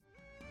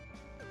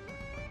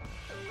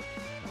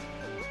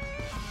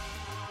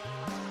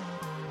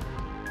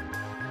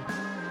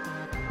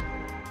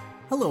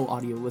Hello,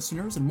 audio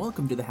listeners, and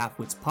welcome to the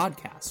Halfwits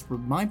podcast, where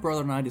my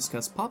brother and I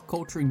discuss pop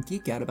culture and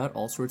geek out about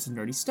all sorts of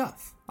nerdy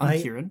stuff.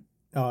 I'm Kieran.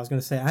 Oh, I was going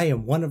to say, I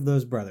am one of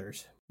those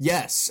brothers.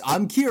 Yes,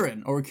 I'm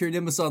Kieran, or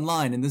Kieran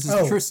Online, and this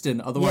is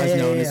Tristan, otherwise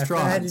known as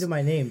Trons. I had to do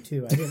my name,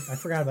 too. I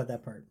forgot about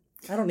that part.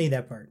 I don't need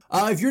that part.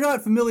 If you're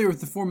not familiar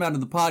with the format of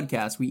the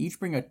podcast, we each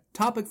bring a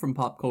topic from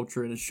pop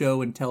culture in a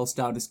show and tell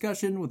style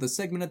discussion with a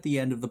segment at the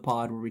end of the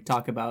pod where we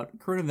talk about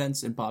current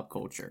events and pop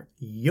culture.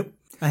 Yep.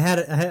 I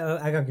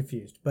got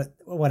confused, but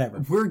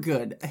whatever. We're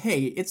good.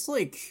 Hey, it's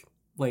like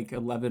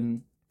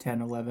 11,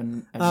 10,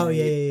 11. Oh,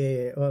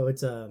 yeah. Well,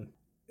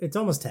 it's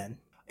almost 10.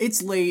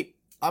 It's late.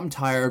 I'm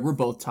tired. We're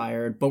both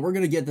tired, but we're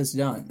going to get this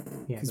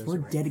done because we're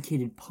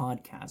dedicated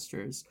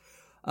podcasters.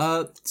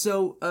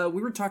 So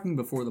we were talking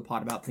before the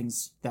pod about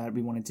things that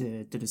we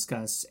wanted to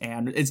discuss,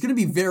 and it's going to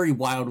be very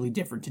wildly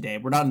different today.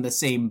 We're not in the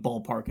same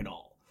ballpark at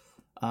all.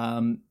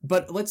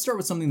 But let's start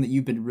with something that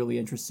you've been really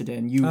interested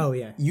in.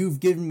 You've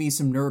given me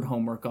some nerd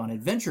homework on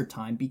Adventure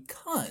Time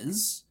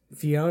because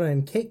Fiona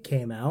and Cake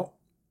came out,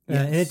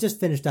 and it just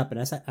finished up, and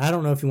I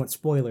don't know if you want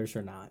spoilers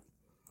or not.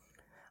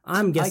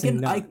 I'm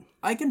guessing not.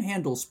 I can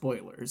handle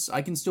spoilers.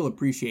 I can still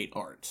appreciate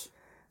art.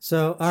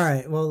 So, all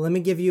right, well, let me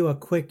give you a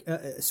quick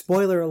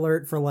spoiler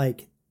alert for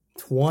like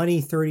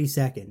 20, 30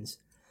 seconds.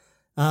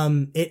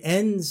 It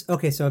ends,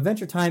 so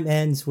Adventure Time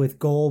ends with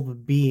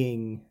Golb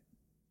being,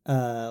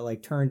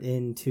 turned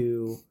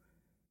into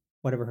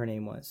whatever her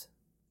name was.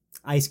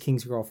 Ice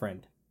King's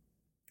girlfriend.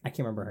 I can't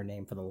remember her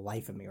name for the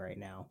life of me right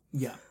now.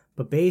 Yeah.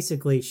 But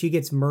basically, she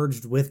gets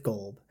merged with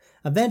Golb.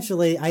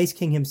 Eventually, Ice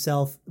King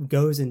himself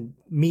goes and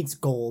meets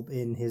Golb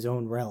in his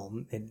own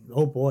realm. And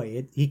oh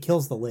boy, he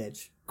kills the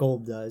Lich.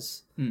 Golb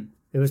does.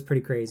 It was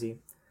pretty crazy.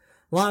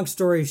 Long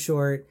story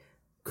short,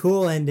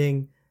 cool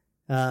ending.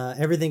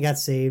 Everything got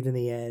saved in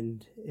the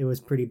end. It was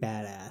pretty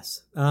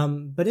badass.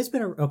 But it's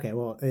been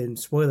and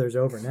spoilers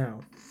over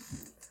now.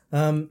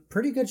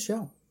 Pretty good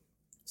show.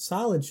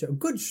 Solid show.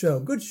 Good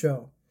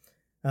show.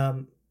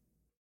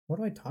 What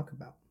do I talk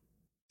about?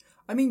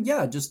 I mean,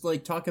 just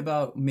talk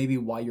about maybe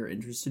why you're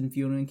interested in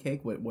Fiona and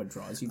Cake, what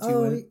draws you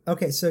to it.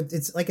 Okay, so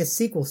it's like a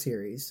sequel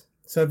series.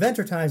 So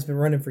Adventure Time's been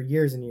running for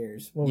years and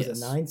years. What was it,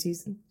 9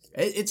 seasons?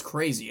 It's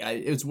crazy.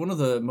 It's one of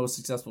the most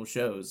successful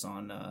shows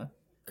on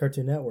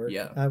Cartoon Network.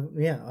 Yeah.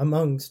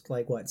 Amongst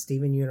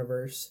Steven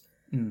Universe.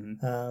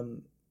 Mm-hmm.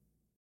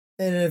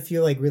 And a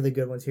few really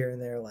good ones here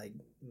and there, I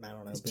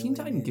don't know. Is Teen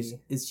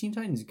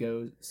Titans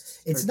Go?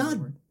 It's not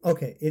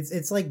okay.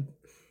 It's like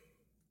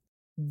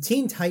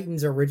Teen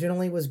Titans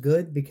originally was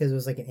good because it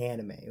was like an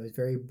anime. It was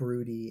very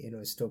broody and it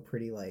was still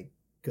pretty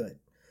good.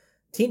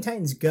 Teen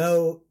Titans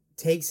Go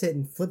takes it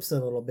and flips it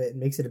a little bit and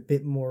makes it a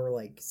bit more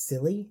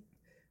silly,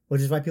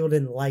 which is why people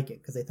didn't like it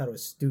because they thought it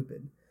was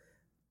stupid.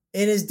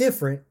 It is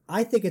different.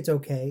 I think it's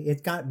okay.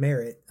 It's got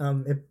merit.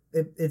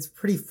 It's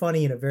pretty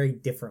funny in a very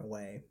different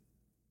way.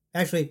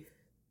 Actually,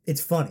 it's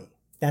funny.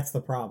 That's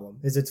the problem.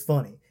 It's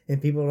funny. And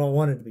people don't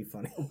want it to be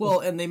funny. Well,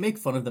 and they make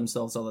fun of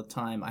themselves all the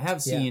time. I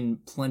have seen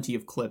plenty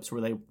of clips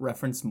where they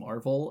reference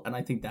Marvel, and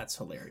I think that's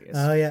hilarious.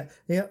 Oh, yeah.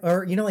 Yeah.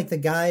 Or, the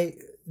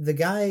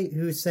guy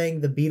who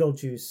sang the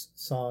Beetlejuice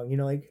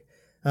song,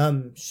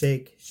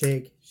 shake,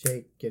 shake,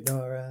 shake it,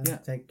 Nora,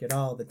 take it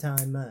all the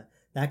time.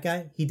 That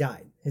guy, he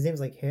died. His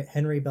name's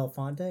Henry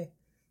Belafonte,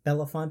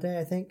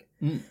 I think.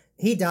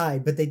 He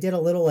died, but they did a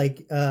little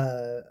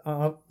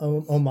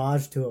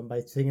homage to him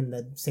by singing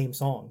the same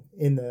song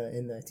in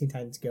the Teen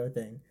Titans Go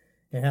thing.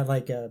 It had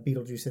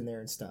Beetlejuice in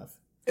there and stuff.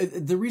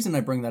 The reason I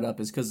bring that up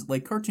is because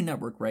Cartoon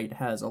Network, right,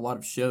 has a lot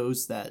of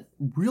shows that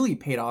really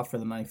paid off for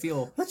them. I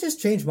feel. Let's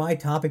just change my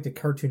topic to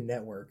Cartoon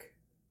Network.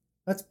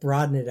 Let's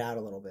broaden it out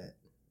a little bit.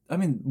 I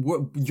mean,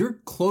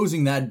 you're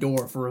closing that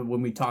door for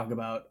when we talk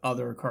about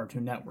other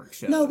Cartoon Network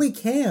shows. No, we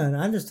can.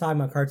 I'm just talking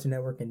about Cartoon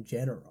Network in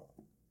general.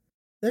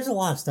 There's a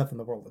lot of stuff in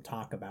the world to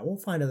talk about. We'll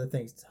find other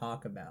things to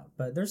talk about,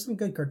 but there's some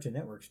good Cartoon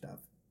Network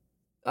stuff.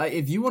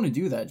 If you want to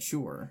do that,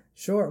 sure.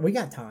 Sure, we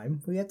got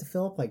time. We have to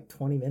fill up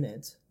 20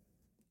 minutes.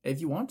 If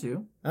you want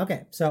to.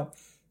 Okay, so,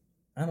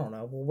 I don't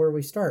know. Well, where do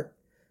we start?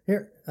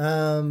 Here, you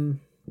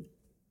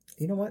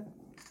know what?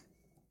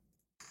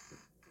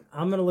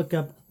 I'm going to look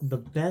up the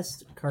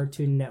best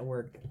Cartoon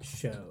Network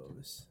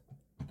shows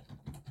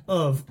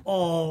of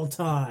all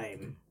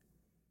time.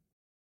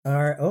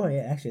 All right. Oh,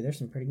 yeah, actually, there's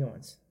some pretty good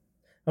ones.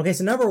 Okay,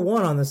 so number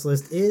 1 on this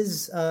list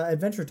is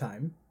Adventure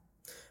Time.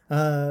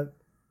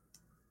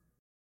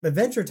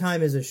 Adventure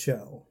Time is a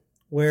show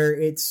where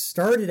it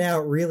started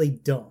out really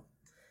dumb.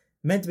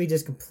 Meant to be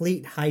just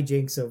complete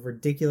hijinks of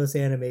ridiculous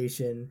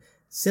animation,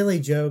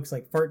 silly jokes,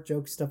 fart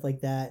jokes, stuff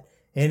like that.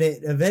 And it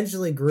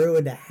eventually grew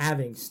into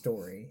having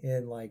story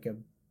and a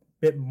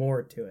bit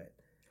more to it.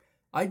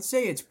 I'd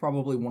say it's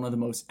probably one of the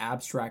most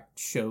abstract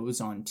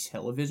shows on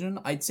television.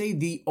 I'd say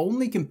the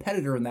only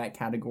competitor in that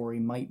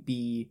category might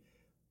be...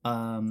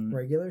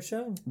 Regular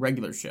Show?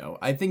 Regular Show.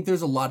 I think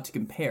there's a lot to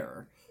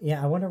compare.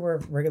 Yeah, I wonder where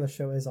Regular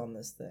Show is on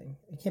this thing.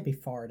 It can't be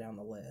far down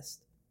the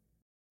list.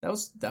 That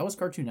was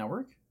Cartoon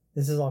Network?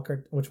 This is all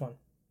which one?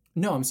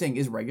 No, I'm saying,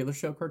 is Regular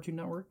Show Cartoon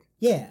Network?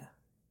 Yeah.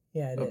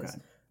 Yeah, it is.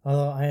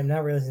 Although I am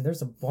now realizing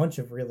there's a bunch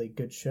of really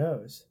good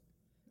shows.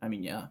 I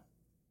mean, yeah.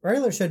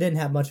 Regular show didn't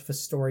have much of a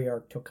story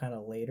arc till kind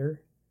of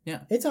later.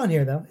 Yeah. It's on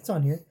here, though. It's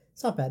on here.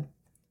 It's not bad.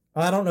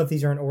 I don't know if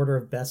these are in order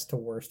of best to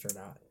worst or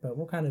not, but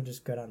we'll kind of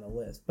just go down the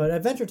list. But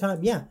Adventure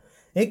Time, yeah,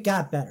 it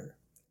got better.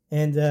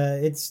 And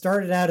it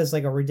started out as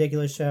like a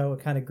ridiculous show.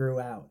 It kind of grew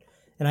out.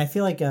 And I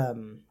feel like,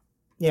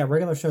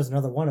 Regular Show is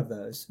another one of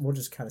those. We'll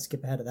just kind of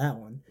skip ahead of that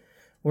one.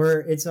 Where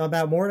it's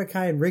about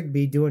Mordecai and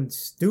Rigby doing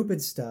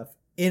stupid stuff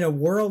in a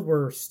world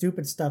where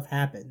stupid stuff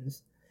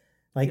happens.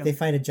 Like they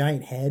find a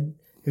giant head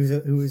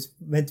who was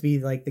meant to be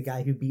like the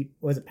guy who beat,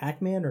 was it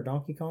Pac-Man or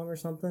Donkey Kong or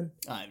something?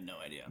 I have no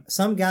idea.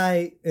 Some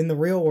guy in the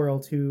real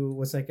world who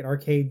was like an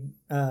arcade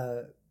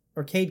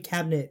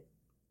cabinet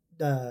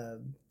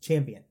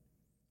champion.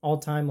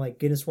 All-time like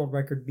Guinness World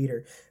Record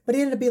beater. But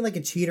he ended up being like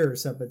a cheater or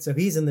something. So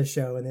he's in the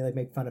show and they like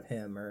make fun of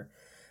him. Or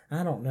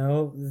I don't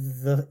know,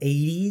 the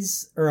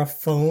 80s or a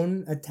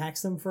phone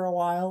attacks them for a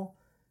while.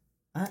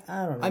 I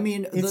don't know. I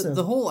mean,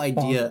 the whole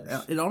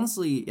idea,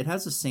 it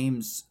has the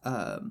same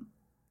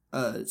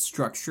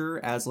structure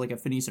as like a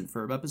Phineas and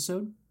Ferb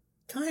episode.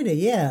 Kind of,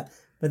 yeah.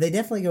 But they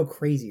definitely go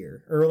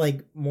crazier or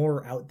like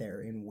more out there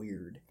and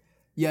weird.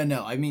 Yeah,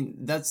 no, I mean,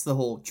 that's the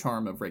whole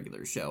charm of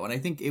Regular Show. And I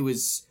think it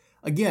was,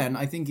 again,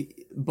 I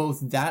think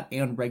both that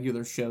and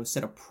Regular Show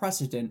set a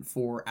precedent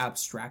for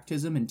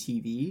abstractism in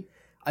TV.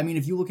 I mean,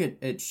 if you look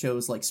at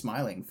shows like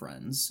Smiling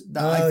Friends,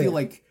 I feel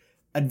like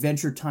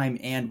Adventure Time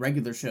and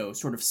Regular Show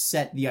sort of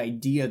set the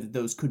idea that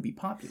those could be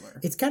popular.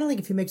 It's kind of like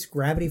if you mix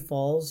Gravity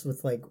Falls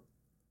with like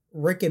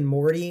Rick and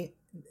Morty,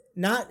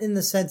 not in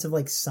the sense of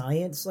like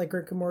science like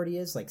Rick and Morty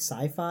is, like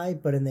sci-fi,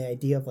 but in the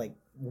idea of like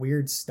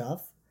weird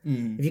stuff.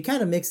 If you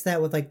kind of mix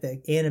that with like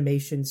the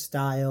animation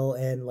style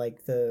and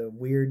like the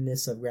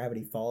weirdness of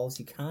Gravity Falls,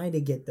 you kind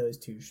of get those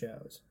two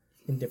shows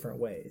in different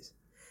ways.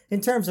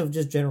 In terms of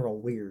just general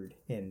weird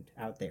and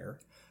out there.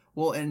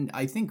 Well, and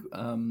I think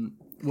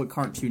what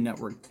Cartoon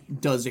Network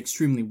does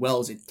extremely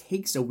well is it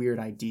takes a weird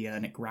idea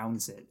and it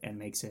grounds it and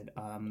makes it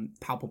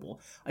palpable.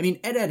 I mean,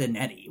 Ed, Edd, and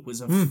Eddy was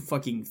a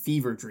fucking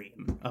fever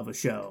dream of a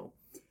show.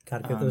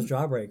 Gotta get those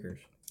jawbreakers.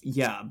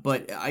 Yeah,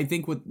 but I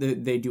think what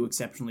they do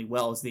exceptionally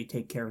well is they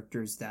take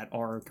characters that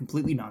are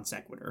completely non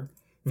sequitur,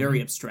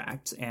 very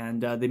abstract,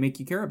 and they make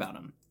you care about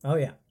them. Oh,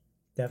 yeah.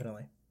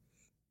 Definitely.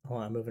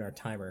 Hold on, I'm moving our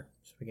timer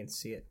so we can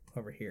see it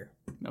over here.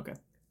 Okay.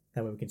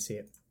 That way we can see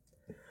it.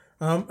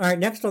 All right,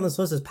 next on this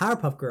list is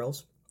Powerpuff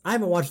Girls. I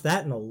haven't watched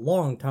that in a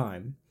long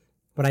time,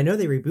 but I know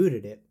they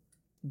rebooted it.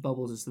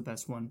 Bubbles is the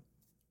best one.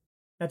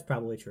 That's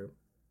probably true.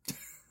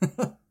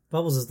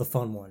 Bubbles is the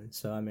fun one,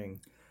 so I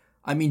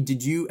mean, do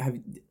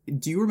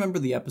you remember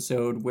the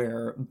episode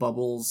where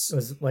Bubbles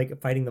was like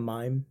fighting the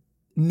mime?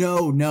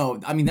 No.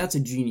 I mean, that's a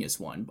genius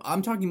one.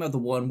 I'm talking about the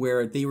one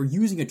where they were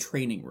using a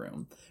training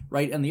room,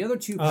 right? And the other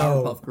two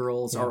Powerpuff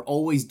Girls are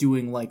always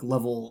doing like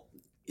level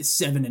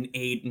 7 and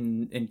 8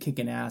 and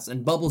kicking ass,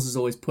 and Bubbles is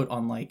always put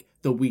on like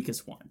the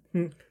weakest one.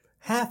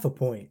 Half a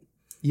point.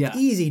 Yeah.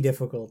 Easy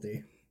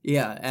difficulty.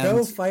 Yeah. And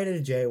go fight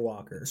a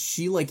jaywalker.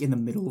 She like in the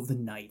middle of the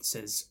night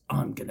says,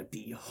 "I'm gonna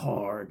be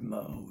hard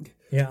mode."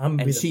 Yeah, I'm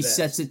gonna be the she best.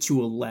 sets it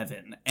to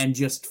 11 and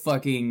just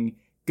fucking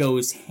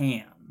goes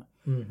ham.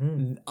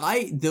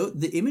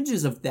 The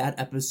images of that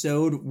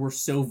episode were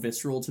so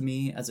visceral to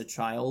me as a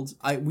child.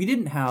 We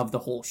didn't have the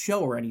whole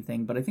show or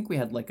anything, but I think we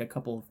had like a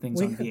couple of things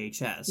on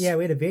VHS. Yeah,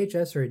 we had a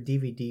VHS or a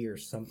DVD or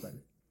something.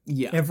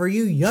 Yeah. And for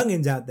you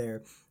youngins out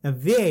there, a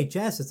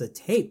VHS is a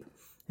tape.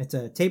 It's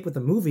a tape with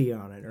a movie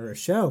on it or a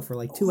show for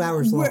like 2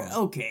 hours long.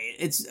 Okay,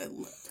 it's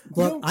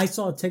well, I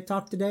saw a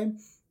TikTok today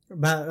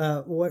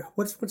about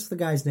what's the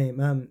guy's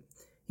name?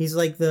 He's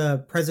like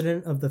the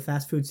president of the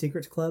Fast Food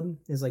Secrets Club.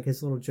 Is like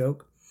his little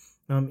joke.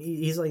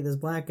 He's like this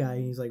black guy.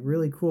 And he's like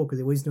really cool because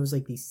he always knows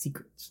like these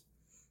secrets,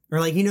 or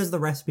like he knows the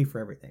recipe for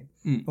everything,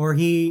 or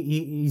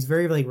he's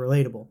very like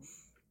relatable.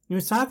 He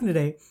was talking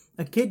today.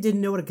 A kid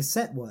didn't know what a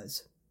cassette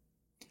was.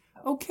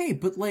 Okay,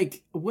 but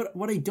like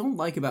what I don't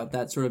like about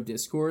that sort of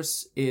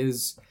discourse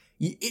is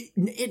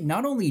it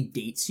not only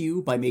dates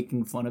you by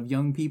making fun of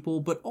young people,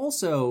 but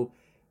also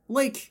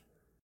like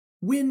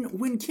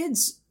when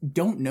kids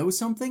don't know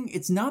something,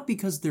 it's not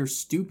because they're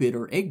stupid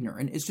or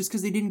ignorant. It's just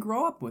because they didn't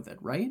grow up with it,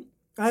 right?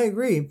 I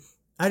agree.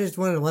 I just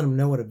wanted to let them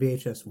know what a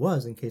VHS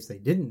was in case they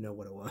didn't know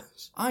what it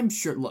was. I'm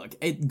sure. Look,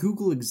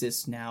 Google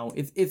exists now.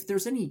 If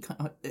there's any,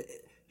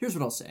 here's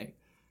what I'll say.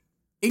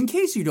 In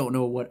case you don't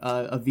know what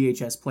a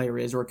VHS player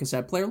is or a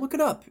cassette player, look it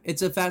up.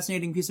 It's a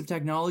fascinating piece of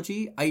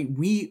technology.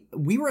 We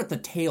were at the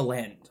tail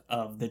end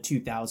of the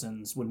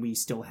 2000s when we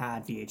still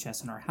had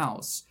VHS in our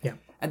house. Yeah.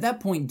 At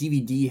that point,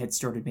 DVD had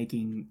started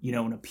making,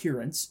 an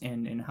appearance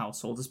in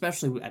households,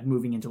 especially at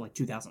moving into like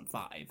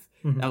 2005.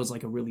 That was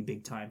like a really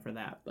big time for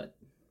that. But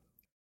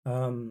this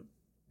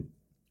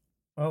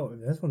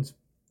one's.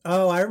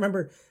 Oh, I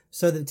remember.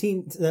 So the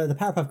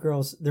Powerpuff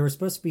Girls, there was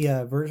supposed to be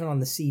a version on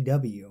the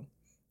CW.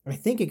 I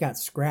think it got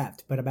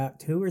scrapped, but about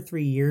 2 or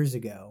 3 years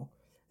ago,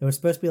 there was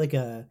supposed to be like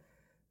a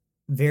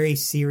very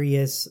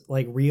serious,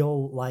 like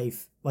real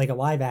life, like a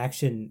live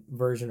action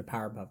version of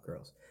Powerpuff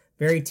Girls.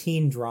 Very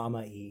teen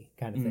drama-y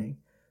kind of thing.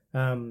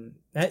 I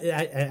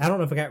don't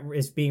know if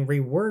it's being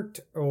reworked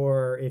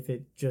or if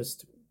it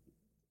just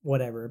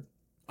whatever.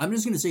 I'm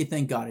just going to say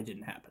thank God it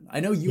didn't happen. I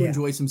know you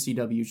enjoy some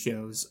CW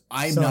shows.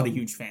 I'm not a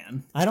huge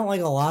fan. I don't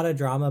like a lot of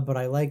drama, but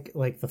I like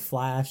The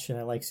Flash and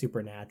I like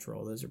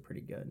Supernatural. Those are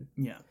pretty good.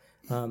 Yeah.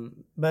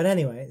 But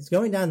anyway, it's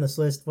going down this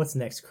list. What's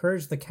next?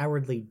 Courage the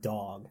Cowardly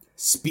Dog.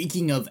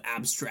 Speaking of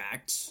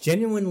abstract.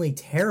 Genuinely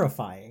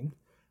terrifying.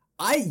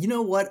 You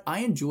know what? I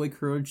enjoy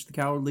Courage the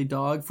Cowardly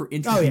Dog for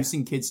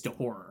introducing kids to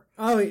horror.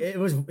 Oh, it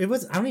was,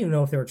 I don't even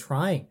know if they were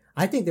trying.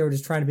 I think they were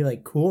just trying to be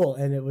like cool,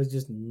 and it was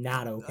just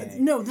not okay.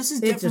 No, this is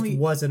definitely... It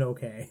just wasn't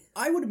okay.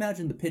 I would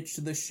imagine the pitch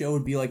to this show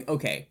would be like,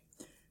 okay,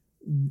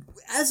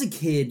 as a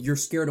kid, you're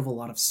scared of a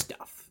lot of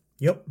stuff.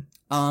 Yep.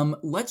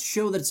 Let's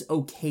show that it's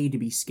okay to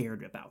be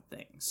scared about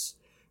things.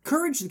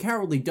 Courage the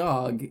Cowardly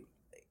Dog,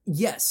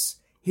 yes,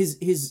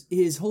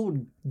 his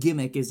whole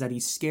gimmick is that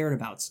he's scared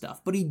about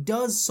stuff, but he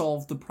does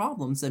solve the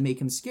problems that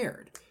make him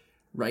scared.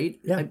 Right?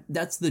 Yeah.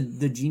 That's the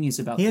genius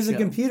about the show. He has a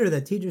computer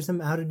that teaches him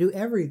how to do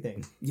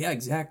everything. Yeah,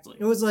 exactly.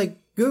 It was like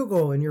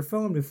Google in your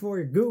phone before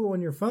you Google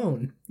in your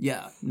phone.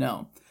 Yeah,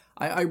 no.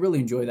 I really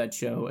enjoy that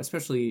show,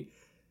 especially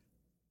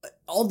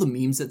all the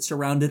memes that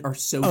surround it are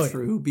so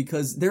true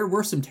because there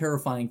were some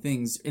terrifying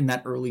things in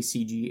that early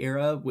CG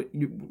era.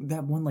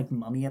 That one like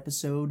mummy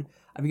episode,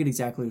 I forget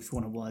exactly which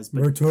one it was.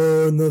 But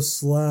Return the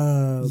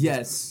slab.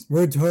 Yes.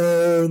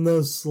 Return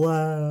the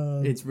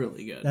slab. It's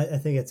really good. I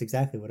think that's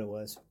exactly what it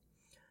was.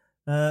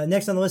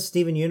 Next on the list,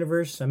 Steven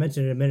Universe. I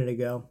mentioned it a minute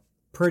ago.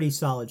 Pretty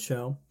solid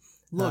show.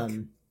 Look,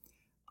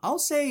 I'll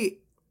say,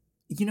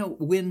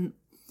 when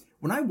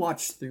I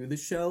watched through the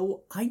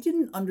show, I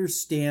didn't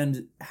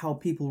understand how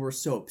people were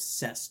so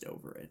obsessed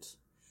over it.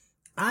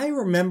 I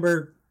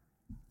remember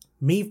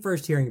me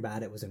first hearing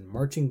about it was in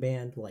marching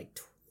band like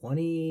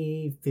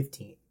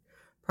 2015.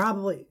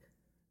 Probably,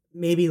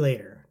 maybe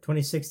later.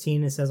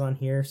 2016 it says on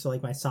here, so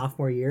like my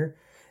sophomore year.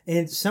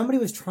 And somebody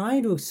was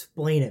trying to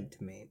explain it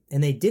to me,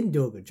 and they didn't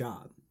do a good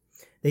job.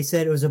 They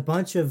said it was a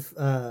bunch of,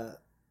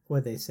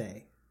 what'd they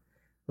say?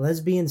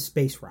 Lesbian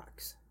space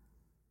rocks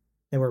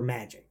that were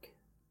magic.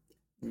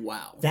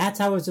 Wow. That's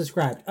how it was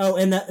described. Oh,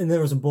 and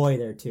there was a boy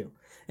there, too.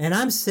 And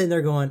I'm sitting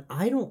there going,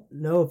 I don't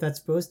know if that's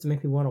supposed to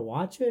make me want to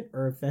watch it,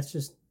 or if that's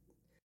just...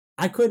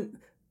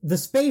 The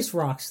space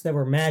rocks that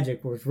were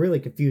magic was really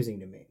confusing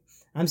to me.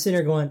 I'm sitting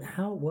there going,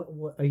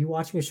 what are you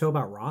watching a show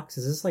about rocks?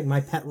 Is this like My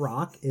Pet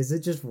Rock? Is it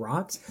just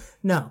rocks?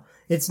 No,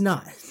 it's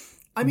not.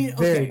 I mean,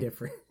 very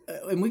different.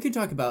 And we could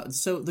talk about,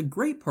 so the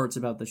great parts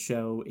about the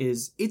show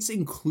is it's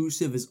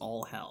inclusive as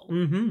all hell.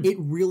 Mm-hmm. It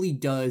really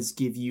does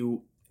give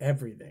you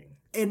everything.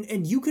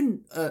 And you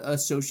can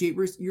associate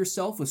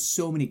yourself with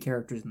so many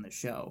characters in the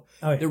show.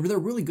 Oh, yeah. They're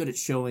really good at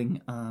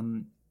showing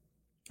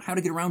how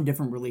to get around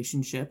different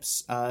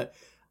relationships.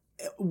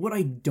 What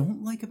I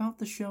don't like about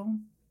the show,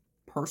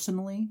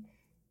 personally,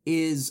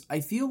 is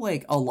I feel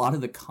like a lot of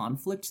the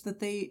conflict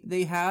that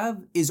they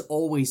have is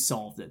always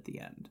solved at the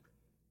end.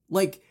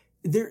 Like,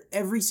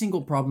 every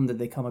single problem that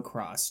they come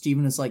across,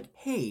 Steven is like,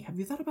 hey, have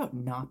you thought about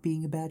not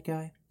being a bad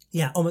guy?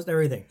 Yeah, almost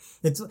everything.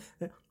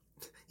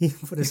 He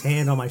put his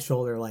hand on my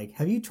shoulder like,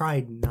 have you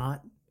tried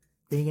not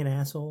being an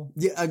asshole?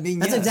 Yeah, I mean,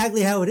 that's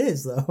exactly how it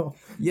is, though.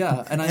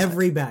 Yeah, and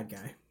every bad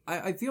guy.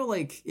 I feel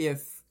like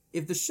if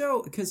the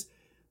show, because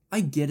I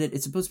get it,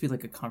 it's supposed to be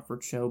like a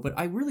comfort show, but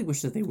I really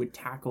wish that they would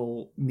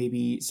tackle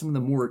maybe some of the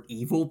more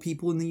evil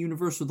people in the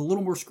universe with a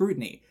little more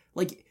scrutiny.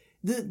 Like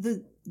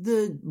the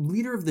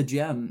leader of the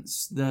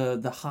Gems,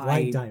 the High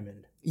White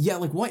Diamond. Yeah,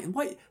 like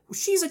White.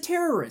 She's a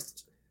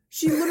terrorist.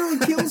 She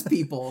literally kills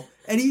people,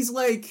 and he's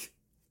like,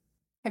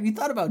 "Have you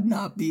thought about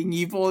not being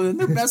evil?" And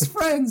they're best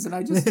friends. And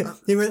I just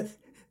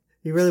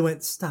he really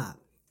went, stop.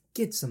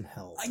 Get some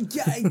help. I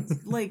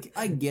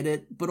get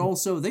it, but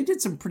also they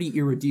did some pretty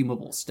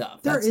irredeemable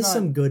stuff. There is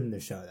some good in the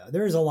show, though.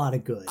 There is a lot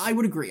of good. I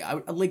would agree.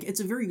 It's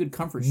a very good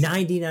comfort show.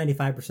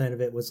 95%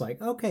 of it was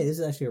like, okay, this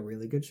is actually a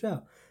really good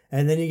show.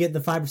 And then you get the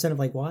 5% of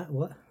like, what,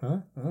 huh?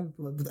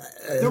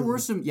 There were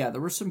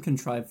some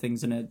contrived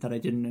things in it that I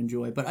didn't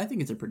enjoy, but I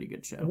think it's a pretty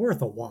good show.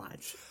 Worth a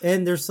watch.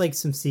 And there's like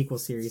some sequel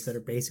series that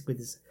are basically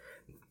this.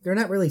 They're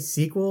not really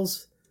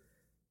sequels.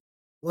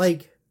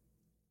 Like,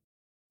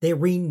 they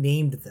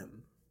renamed them.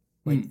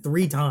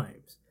 3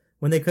 times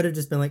when they could have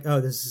just been like, oh,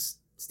 this is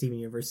Steven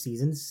Universe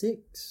season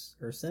 6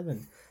 or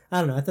 7. I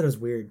don't know. I thought it was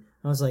weird.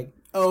 I was like,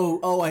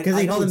 because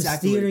they called them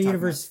Steven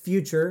Universe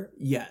Future.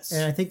 Yes,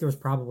 and I think there was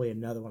probably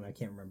another one I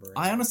can't remember.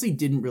 I honestly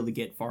didn't really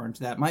get far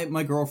into that.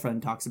 My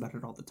girlfriend talks about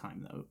it all the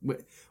time, though.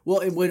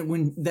 Well,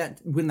 when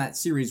that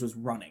series was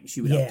running,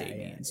 she would update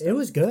me. And stuff. It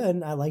was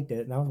good. I liked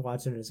it, and I was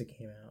watching it as it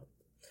came out.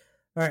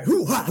 All right,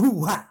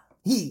 hoo-ha,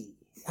 hee.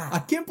 I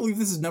can't believe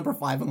this is number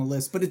 5 on the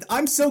list, but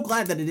I'm so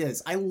glad that it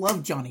is. I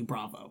love Johnny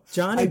Bravo.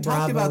 I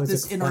talked about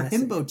this in our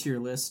himbo tier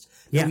list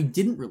that we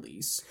didn't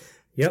release.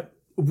 Yep.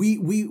 We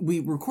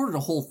recorded a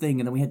whole thing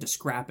and then we had to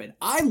scrap it.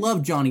 I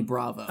love Johnny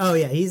Bravo. Oh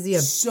yeah,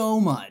 he's so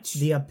much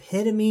the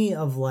epitome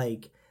of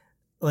like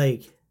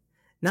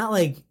not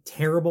like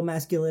terrible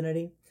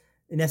masculinity.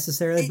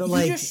 necessarily, but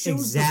like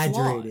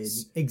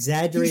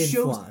exaggerated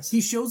flaws.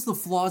 He shows the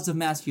flaws of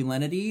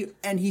masculinity,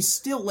 and he's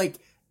still like,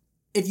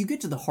 if you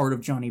get to the heart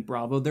of Johnny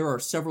Bravo, there are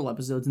several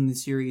episodes in the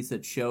series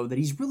that show that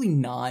he's really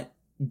not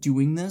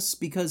doing this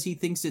because he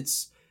thinks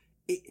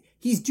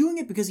he's doing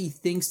it because he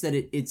thinks that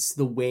it's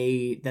the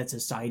way that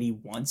society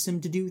wants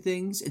him to do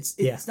things.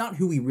 It's not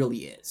who he really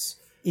is.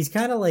 He's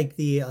kind of like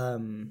the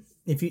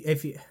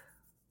if you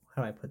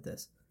how do I put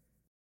this?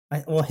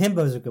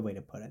 Himbo is a good way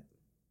to put it.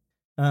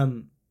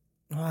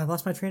 I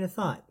lost my train of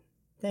thought.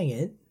 Dang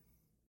it.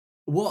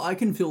 Well, I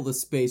can fill the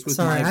space with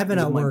I've been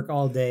at work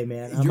all day,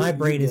 man. My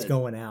brain is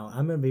going out.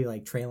 I'm going to be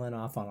like trailing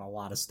off on a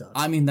lot of stuff.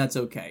 I mean, that's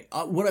okay.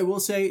 What I will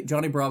say,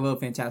 Johnny Bravo,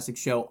 fantastic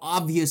show.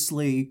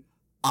 Obviously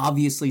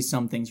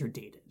some things are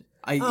dated.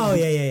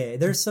 Yeah.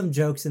 There's some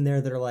jokes in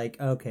there that are like,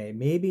 okay,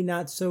 maybe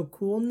not so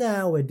cool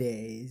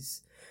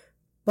nowadays.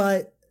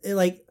 But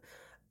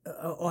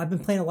I've been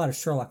playing a lot of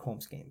Sherlock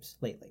Holmes games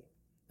lately.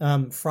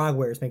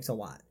 Frogwares makes a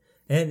lot.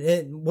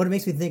 And what it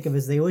makes me think of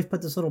is they always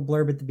put this little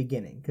blurb at the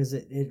beginning because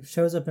it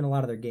shows up in a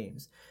lot of their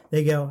games.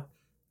 They go,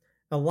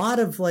 a lot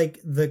of like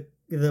the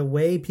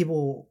way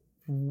people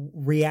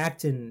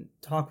react and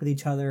talk with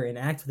each other and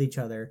act with each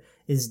other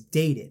is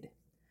dated.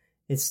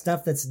 It's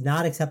stuff that's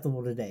not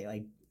acceptable today,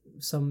 like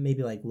some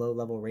maybe like low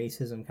level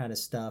racism kind of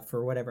stuff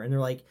or whatever. And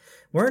they're like,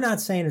 we're not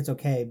saying it's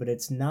okay, but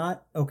it's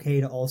not okay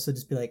to also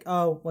just be like,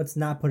 oh, let's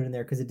not put it in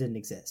there because it didn't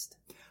exist.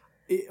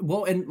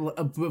 Well, and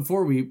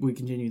before we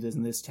continue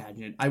in this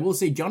tangent, I will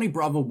say Johnny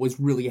Bravo was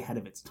really ahead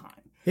of its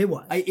time. It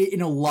was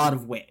in a lot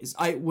of ways.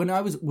 When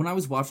I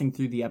was watching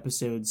through the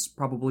episodes,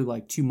 probably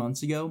like 2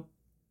 months ago.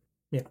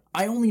 Yeah,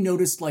 I only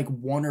noticed like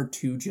 1 or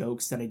 2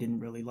 jokes that I didn't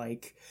really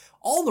like.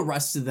 All the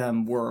rest of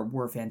them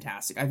were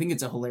fantastic. I think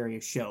it's a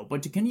hilarious show.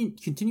 But to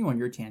continue on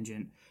your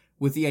tangent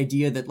with the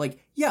idea that like,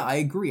 yeah, I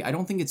agree. I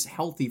don't think it's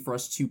healthy for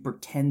us to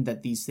pretend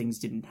that these things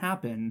didn't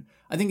happen.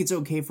 I think it's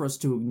okay for us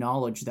to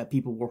acknowledge that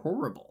people were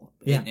horrible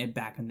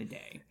back in the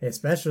day.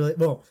 Especially,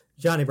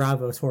 Johnny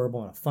Bravo is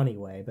horrible in a funny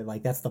way, but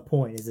like that's the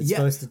point. Is it's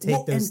supposed to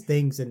take those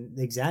things and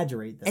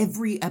exaggerate them.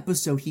 Every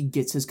episode he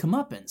gets his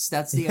comeuppance.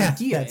 That's the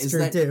idea. That's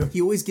true too.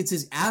 He always gets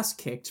his ass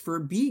kicked for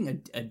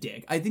being a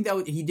dick. I think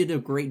that he did a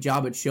great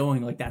job at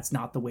showing like that's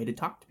not the way to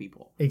talk to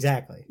people.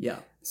 Exactly. Yeah.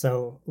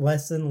 So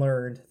lesson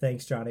learned.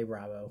 Thanks, Johnny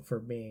Bravo, for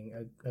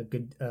being a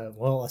good, a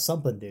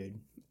something dude.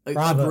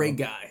 Bravo. A great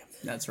guy.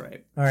 That's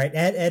right. All right,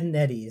 Ed and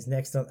Eddie is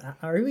next up.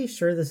 Are we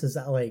sure this is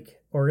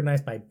like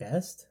organized by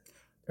best,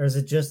 or is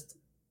it just?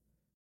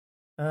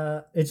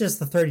 It's just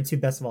the 32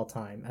 best of all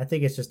time. I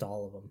think it's just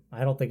all of them.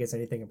 I don't think it's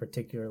anything in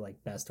particular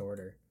like best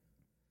order.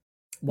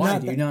 Why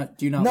do you not?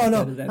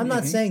 No. I'm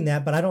not saying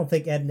that, but I don't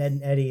think Ed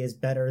and Eddie is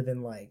better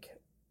than like.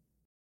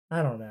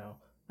 I don't know.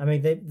 I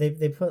mean,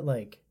 they put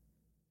like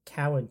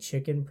Cow and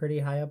Chicken pretty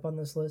high up on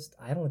this list.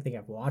 I don't think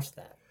I've watched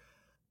that.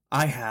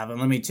 I have, and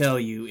let me tell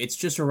you, it's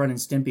just a Ren and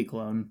Stimpy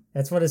clone.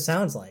 That's what it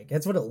sounds like.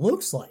 That's what it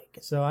looks like.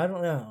 So I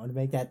don't know. To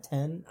make that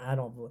 10, I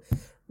don't...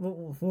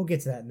 We'll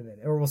get to that in a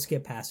minute. Or we'll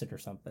skip past it or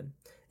something.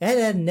 Ed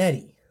and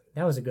Eddie.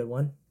 That was a good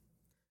one.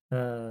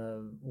 I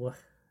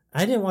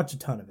didn't watch a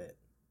ton of it.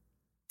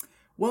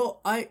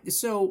 Well, I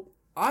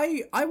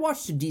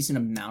watched a decent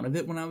amount of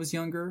it when I was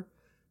younger.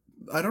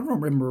 I don't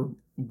remember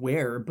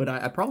where, but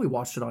I probably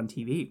watched it on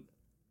TV.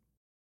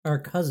 Our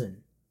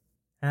cousin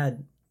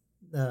had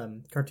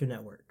Cartoon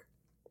Network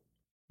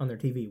on their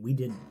TV. We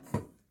didn't.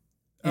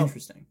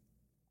 Interesting.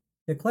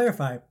 To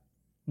clarify,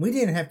 we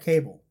didn't have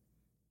cable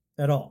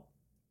at all.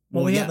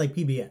 Well, we had like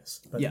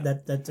PBS, but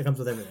that comes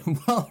with everything.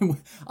 Well,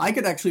 I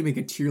could actually make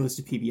a tier list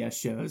of PBS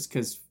shows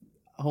because,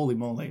 holy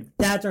moly.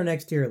 That's our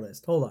next tier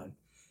list. Hold on.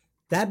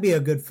 That'd be a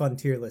good fun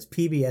tier list.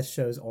 PBS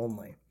shows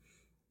only.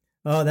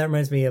 Oh, that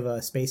reminds me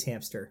of Space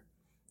Hamster.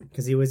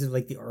 Because he was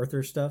like the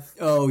Arthur stuff.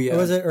 Oh, yeah. Or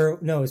was it? Or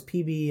no, it was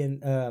PB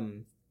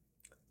and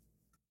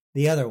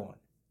the other one.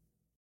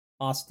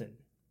 Austin.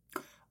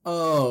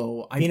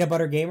 Oh. Peanut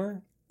Butter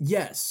Gamer?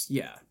 Yes,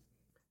 yeah.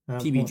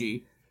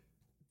 PBG.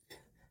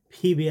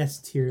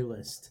 PBS tier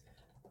list.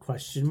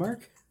 Question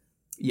mark?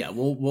 Yeah,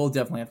 we'll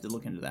definitely have to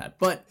look into that.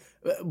 But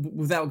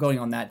without going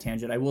on that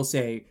tangent, I will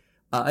say,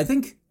 I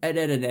think Ed,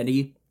 and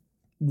Eddie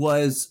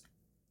was...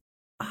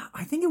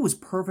 I think it was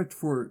perfect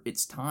for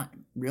its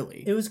time,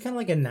 really. It was kind of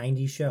like a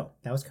 90s show.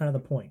 That was kind of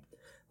the point.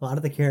 A lot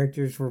of the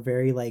characters were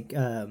very like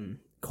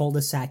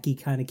cul-de-sac-y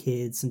kind of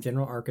kids, some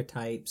general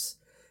archetypes.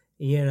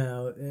 You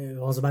know, it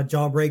was about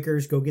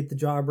jawbreakers. Go get the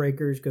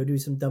jawbreakers. Go do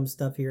some dumb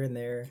stuff here and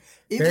there.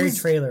 Very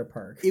trailer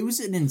park. It was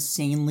an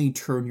insanely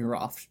turn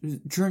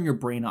your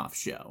brain off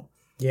show.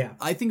 Yeah.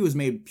 I think it was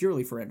made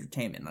purely for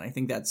entertainment. And I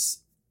think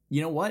that's,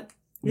 you know what?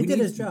 It did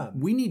his job.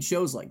 We need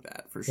shows like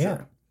that, for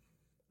sure.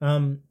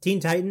 Yeah. Teen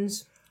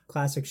Titans,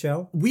 classic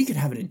show. We could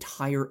have an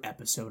entire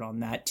episode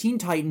on that. Teen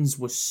Titans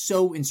was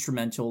so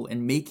instrumental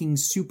in making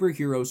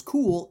superheroes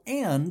cool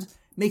and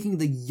making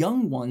the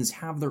young ones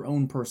have their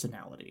own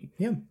personality.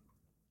 Yeah.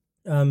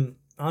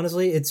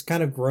 Honestly, it's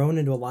kind of grown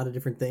into a lot of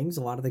different things.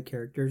 A lot of the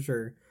characters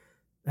are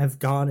have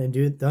gone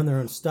and done their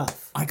own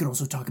stuff. I could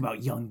also talk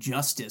about Young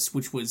Justice,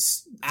 which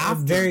was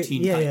after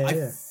Teen Titans.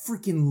 I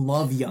freaking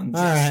love Young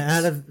Justice. All right,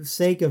 out of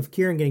sake of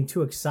Kieran getting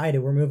too excited,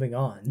 we're moving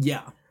on.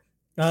 Yeah.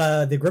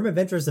 The Grim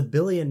Adventures of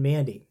Billy and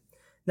Mandy.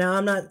 Now,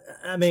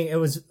 it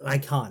was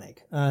iconic.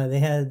 They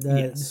had,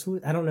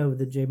 I don't know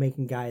the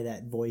Jamaican guy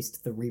that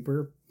voiced the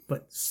Reaper,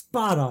 but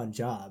spot on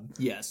job.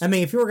 Yes. I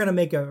mean, if you were going to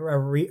make a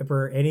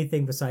Reaper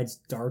anything besides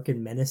dark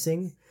and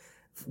menacing,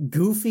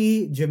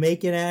 goofy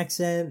Jamaican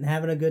accent,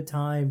 having a good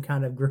time,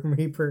 kind of Grim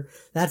Reaper,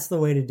 that's the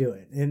way to do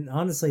it. And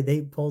honestly,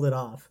 they pulled it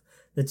off.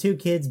 The two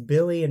kids,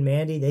 Billy and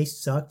Mandy, they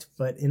sucked,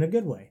 but in a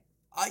good way.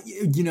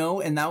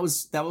 And that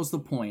was the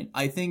point.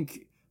 I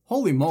think,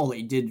 holy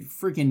moly, did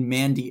freaking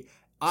Mandy...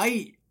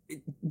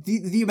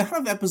 The amount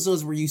of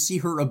episodes where you see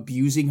her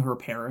abusing her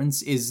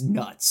parents is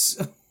nuts.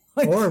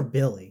 Or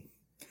Billy.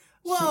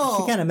 Well,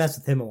 she kind of messed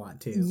with him a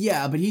lot too.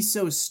 Yeah, but he's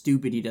so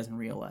stupid he doesn't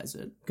realize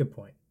it. Good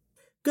point.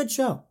 Good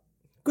show.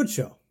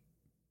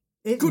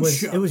 It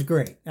was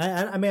great.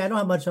 I mean, I don't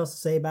have much else to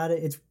say about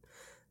it. It's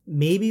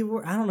maybe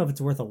I don't know if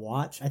it's worth a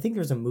watch. I think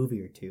there's a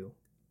movie or two.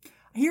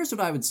 Here's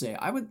what I would say.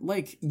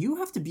 You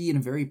have to be in a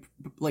very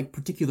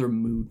particular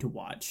mood to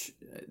watch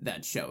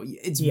that show.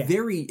 It's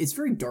very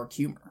dark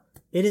humor.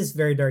 It is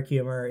very dark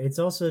humor. It's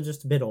also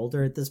just a bit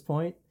older at this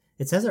point.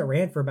 It says it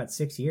ran for about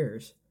 6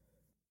 years.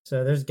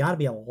 So there's got to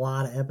be a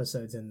lot of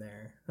episodes in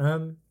there.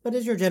 But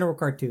it's your general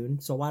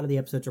cartoon, so a lot of the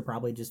episodes are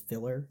probably just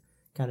filler,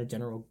 kind of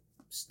general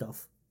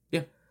stuff.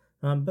 Yeah.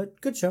 But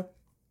good show.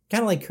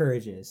 Kind of like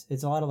Courage is.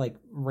 It's a lot of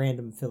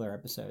random filler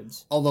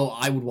episodes. Although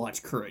I would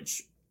watch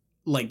Courage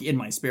in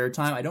my spare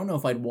time. I don't know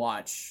if I'd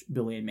watch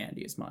Billy and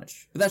Mandy as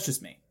much, but that's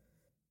just me.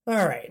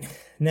 All right.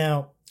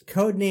 Now,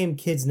 Codename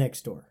Kids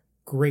Next Door.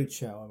 Great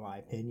show, in my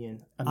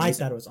opinion. Amazing. I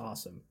thought it was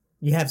awesome.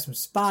 You have some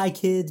spy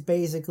kids,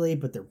 basically,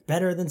 but they're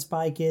better than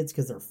spy kids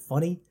because they're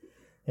funny,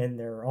 and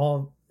they're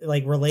all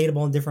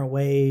relatable in different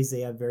ways. They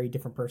have very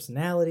different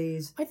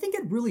personalities. I think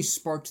it really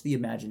sparked the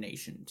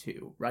imagination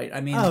too, right?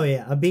 I mean, oh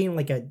yeah, being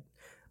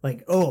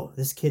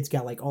this kid's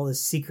got all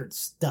this secret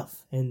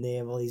stuff, and they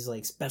have all these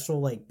special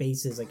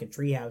bases, in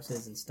tree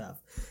houses and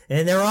stuff,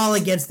 and they're all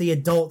against the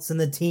adults and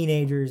the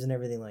teenagers and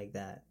everything like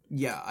that.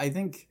 Yeah, I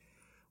think.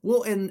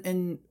 Well,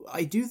 and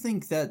I do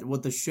think that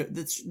what the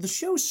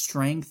show's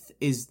strength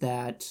is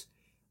that,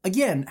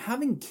 again,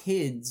 having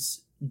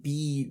kids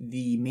be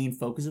the main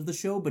focus of the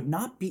show, but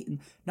not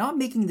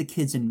making the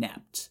kids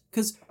inept,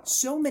 because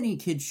so many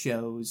kids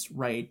shows,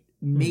 right,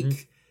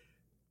 make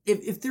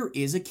if there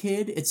is a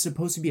kid, it's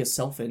supposed to be a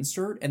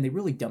self-insert, and they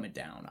really dumb it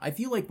down. I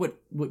feel like what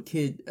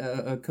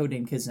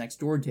Codename Kids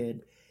Next Door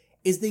did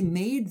is they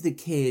made the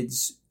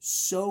kids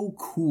so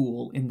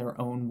cool in their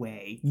own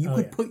way. You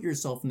could put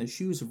yourself in the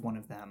shoes of one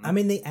of them. I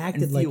mean, they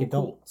acted like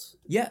adults.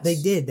 Cool. Yes. They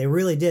did. They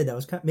really did.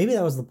 Maybe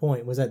that was the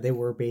point, was that they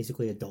were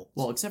basically adults.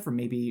 Well, except for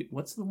maybe,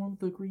 what's the one with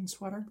the green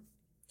sweater?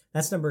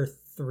 That's number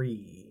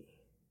 3.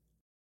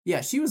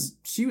 Yeah, she was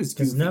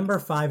because number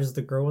 5 is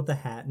the girl with the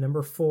hat.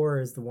 Number 4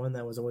 is the one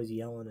that was always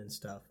yelling and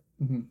stuff.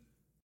 Mm-hmm.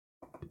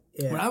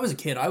 Yeah. When I was a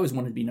kid, I always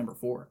wanted to be number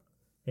 4.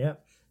 Yeah.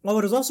 Well,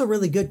 it was also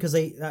really good because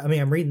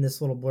I'm reading this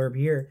little blurb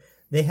here.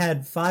 They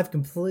had 5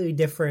 completely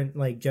different,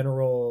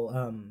 general,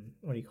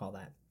 what do you call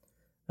that?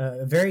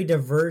 Very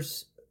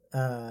diverse,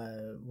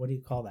 what do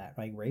you call that?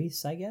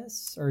 Race, I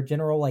guess? Or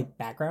general,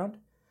 background.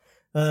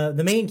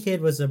 The main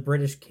kid was a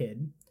British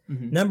kid.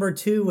 Mm-hmm. Number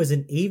 2 was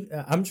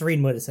I'm just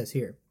reading what it says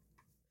here.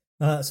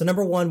 So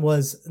number 1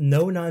 was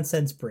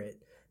no-nonsense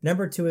Brit.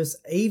 Number 2 is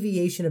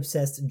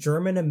aviation-obsessed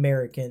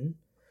German-American.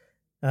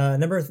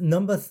 And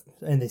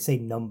they say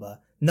number.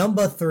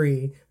 Number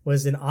 3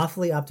 was an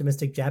awfully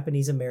optimistic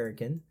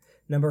Japanese-American.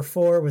 Number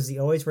 4 was the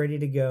always ready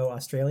to go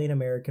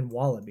Australian-American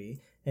wallaby.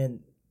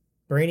 And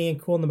brainy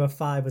and cool number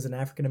 5 was an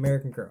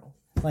African-American girl.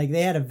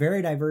 They had a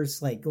very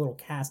diverse, little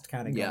cast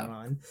kind of going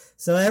on.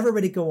 So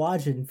everybody could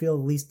watch it and feel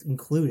at least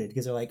included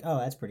because they're oh,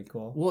 that's pretty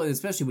cool. Well,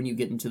 especially when you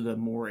get into the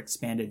more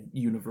expanded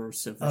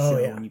universe of the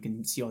show and you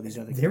can see all these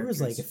other characters.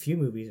 There was a few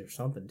movies or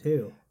something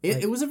too.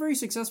 It was a very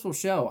successful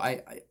show.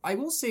 I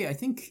will say, I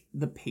think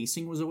the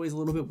pacing was always a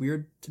little bit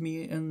weird to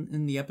me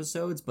in the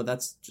episodes, but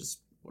that's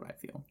just what I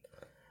feel.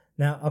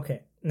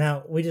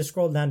 Now, we just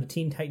scrolled down to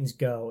Teen Titans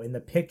Go, and the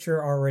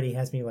picture already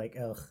has me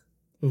ugh,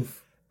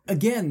 oof.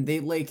 Again, they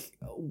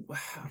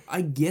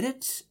I get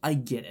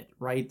it,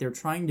 right? They're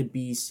trying to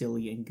be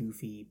silly and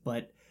goofy,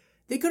 but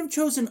they could have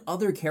chosen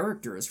other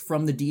characters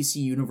from the DC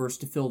universe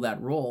to fill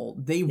that role.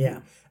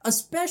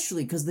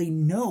 Especially because they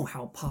know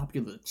how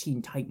popular the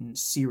Teen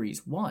Titans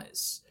series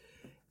was.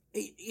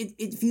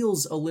 It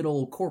feels a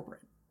little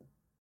corporate.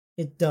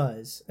 It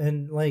does,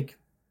 and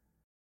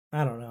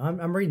I don't know.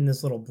 I'm reading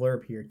this little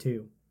blurb here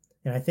too,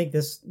 and I think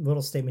this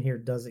little statement here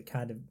does it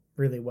kind of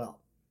really well.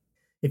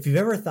 If you've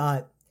ever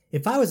thought,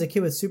 if I was a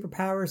kid with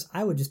superpowers,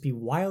 I would just be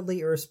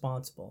wildly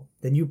irresponsible,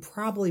 then you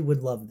probably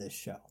would love this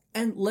show.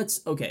 And let's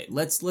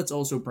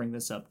also bring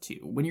this up too.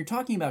 When you're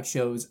talking about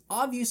shows,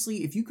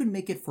 obviously, if you can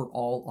make it for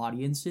all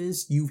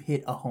audiences, you've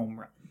hit a home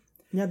run.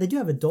 Now, they do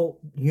have adult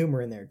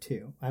humor in there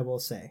too, I will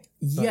say.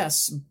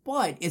 Yes,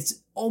 but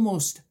it's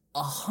almost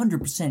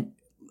 100%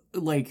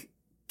 like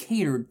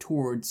catered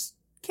towards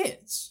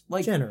kids.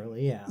 Like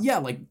generally, yeah. Yeah,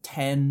 like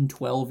 10,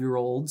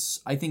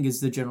 12-year-olds, I think,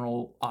 is the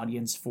general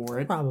audience for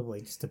it.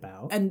 Probably just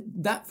about.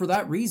 And for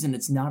that reason,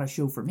 it's not a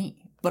show for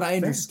me. But I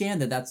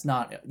understand that that's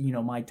not,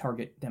 my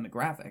target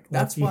demographic.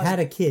 That's if you had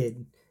a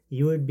kid,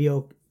 you would be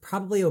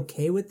probably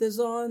okay with this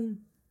on,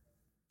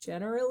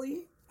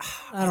 generally?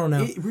 I don't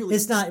know.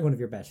 It's not one of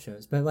your best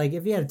shows, but like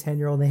if you had a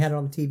 10-year-old and they had it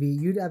on TV,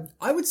 you'd have...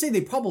 I would say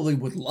they probably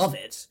would love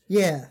it.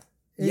 Yeah.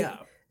 Yeah.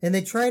 And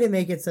they try to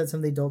make it so that some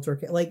of the adults are...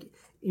 Like,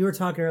 you were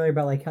talking earlier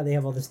about like how they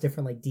have all this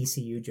different like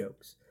DCU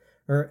jokes.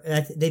 Or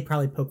they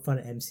probably poke fun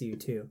at MCU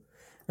too.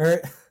 Or...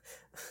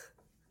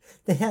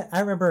 I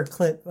remember a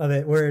clip of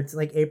it where it's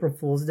like April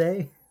Fool's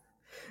Day.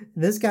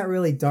 This got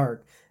really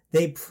dark.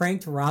 They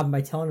pranked Robin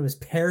by telling him his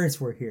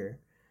parents were here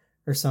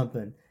or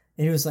something. And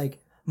he was like,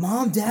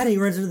 Mom, Daddy,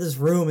 runs into this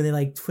room, and they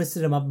like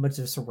twisted him up a bunch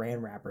of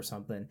saran wrap or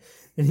something.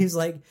 And he's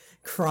like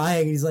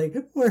crying. He's like,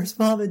 where's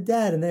Mom and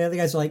Dad? And the other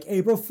guys are like,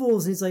 April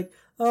Fools. And he's like,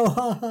 oh,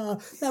 haha,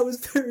 that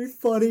was very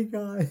funny,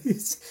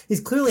 guys.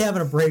 He's clearly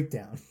having a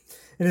breakdown.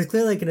 And it's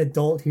clearly like an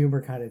adult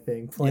humor kind of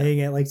thing,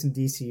 playing at like some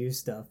DCU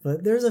stuff.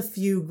 But there's a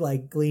few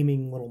like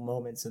gleaming little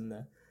moments in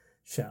the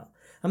show.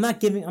 I'm not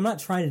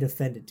trying to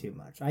defend it too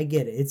much. I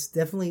get it. It's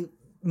definitely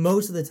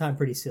most of the time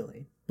pretty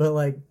silly. But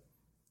like,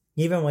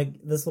 even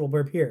like this little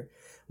blurb here.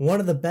 One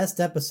of the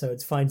best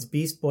episodes finds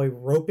Beast Boy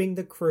roping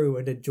the crew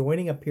into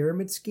joining a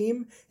pyramid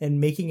scheme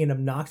and making an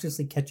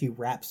obnoxiously catchy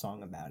rap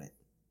song about it.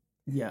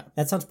 Yeah.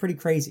 That sounds pretty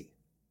crazy.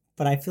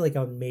 But I feel like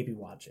I would maybe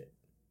watch it.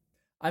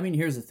 I mean,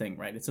 here's the thing,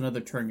 right? It's another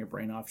turn your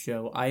brain off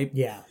show.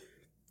 Yeah,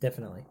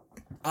 definitely.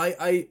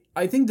 I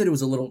think that it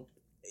was a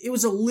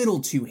little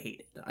too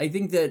hated. I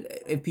think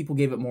that if people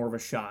gave it more of a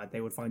shot,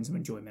 they would find some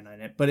enjoyment in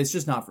it. But it's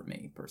just not for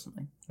me,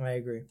 personally. I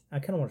agree. I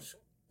kind of want to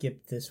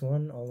skip this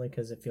one, only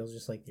because it feels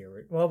just like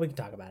well, we can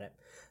talk about it.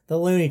 The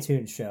Looney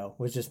Tunes show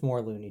was just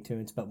more Looney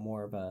Tunes, but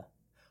more of a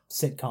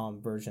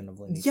sitcom version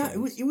of Looney Tunes. Yeah,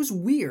 it was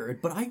weird,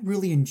 but I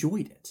really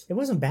enjoyed it. It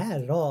wasn't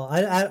bad at all.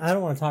 I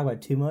don't want to talk about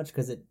it too much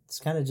because it's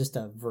kind of just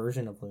a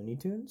version of Looney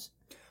Tunes.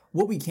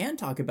 What we can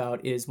talk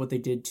about is what they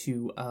did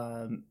to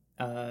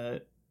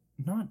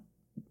what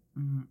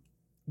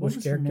Which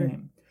was character? Her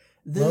name?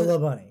 Lola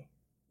Bunny.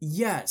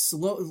 Yes,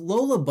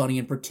 Lola Bunny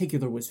in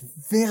particular was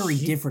very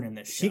different in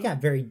this show. She got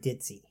very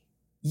ditzy.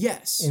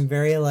 Yes. And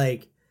very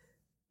like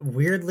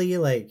weirdly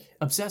like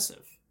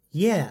obsessive.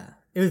 Yeah,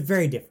 it was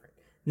very different.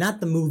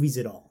 Not the movies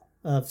at all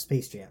of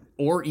Space Jam.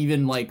 Or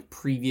even, like,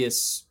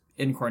 previous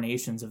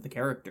incarnations of the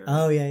character.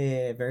 Oh,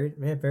 yeah.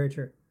 Very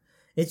true.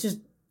 It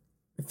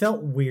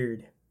felt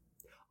weird.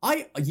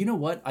 You know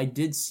what? I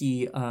did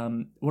see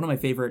one of my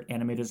favorite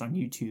animators on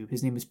YouTube.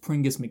 His name is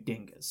Pringus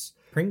McDingus.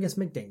 Pringus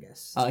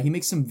McDingus. He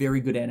makes some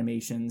very good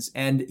animations.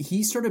 And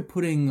he started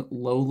putting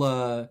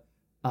Lola...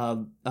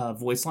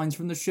 voice lines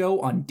from the show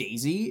on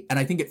Daisy, and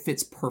I think it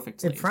fits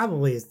perfectly. It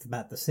probably is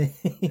about the same.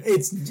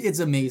 It's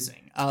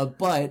amazing.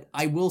 But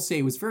I will say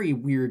it was very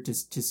weird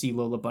to see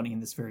Lola Bunny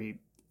in this very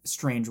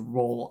strange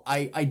role.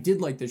 I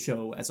did like the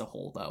show as a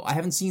whole, though. I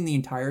haven't seen the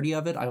entirety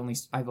of it. I've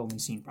only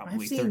seen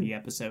probably 30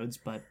 episodes,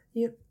 but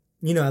you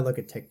know, I look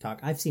at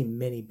TikTok. I've seen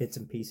many bits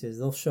and pieces.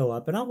 They'll show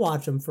up, and I'll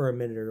watch them for a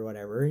minute or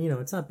whatever. You know,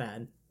 it's not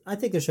bad. I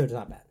think the show's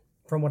not bad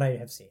from what I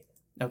have seen.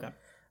 Okay.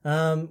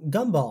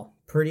 Gumball.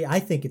 I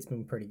think it's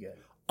been pretty good.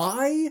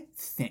 I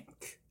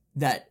think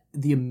that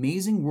The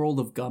Amazing World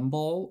of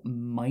Gumball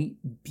might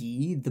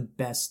be the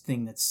best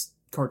thing that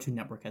Cartoon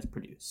Network has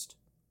produced.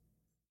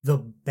 The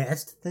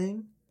best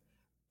thing?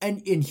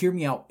 And hear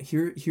me out.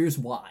 Here's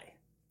why.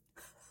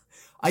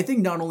 I think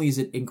not only is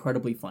it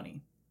incredibly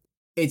funny,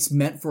 it's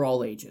meant for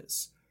all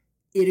ages.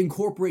 It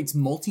incorporates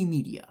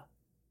multimedia.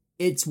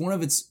 It's one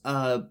of its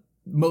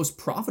most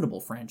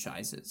profitable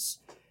franchises.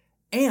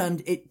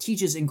 And it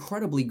teaches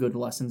incredibly good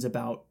lessons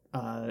about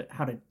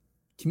how to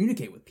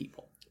communicate with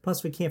people.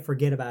 Plus, we can't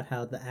forget about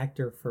how the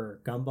actor for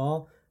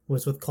Gumball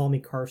was with Call Me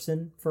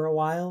Carson for a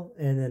while,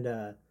 and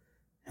then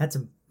had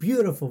some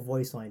beautiful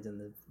voice lines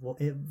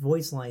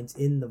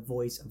in the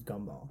voice of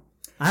Gumball.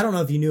 I don't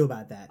know if you knew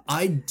about that.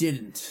 I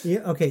didn't. Yeah.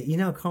 Okay. You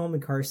know, Call Me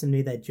Carson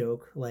made that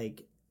joke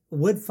like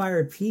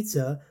wood-fired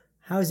pizza.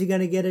 How's he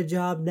gonna get a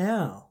job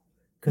now?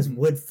 Because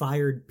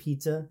wood-fired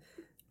pizza.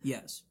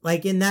 Yes.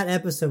 Like in that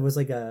episode was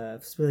like a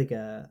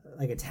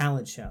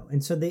talent show.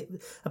 And so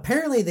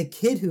apparently the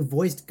kid who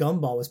voiced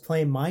Gumball was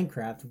playing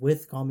Minecraft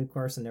with Call Me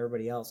Carson and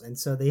everybody else. And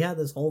so they had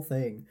this whole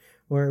thing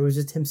where it was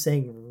just him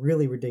saying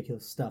really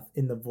ridiculous stuff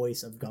in the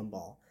voice of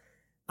Gumball.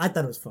 I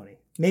thought it was funny.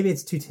 Maybe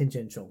it's too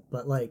tangential,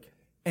 but like...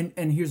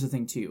 And here's the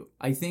thing too.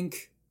 I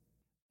think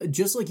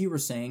just like you were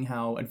saying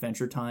how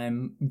Adventure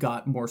Time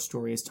got more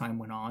story as time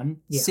went on,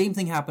 same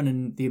thing happened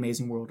in The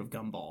Amazing World of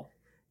Gumball.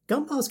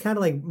 Gumball's kind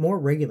of like more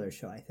regular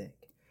show, I think.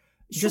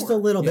 Sure, just a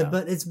little bit,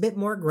 but it's a bit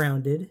more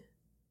grounded.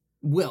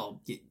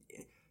 Well,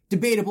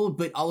 debatable,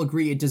 but I'll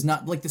agree it does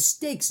not, like, the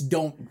stakes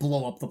don't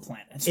blow up the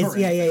planet.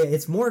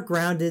 It's more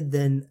grounded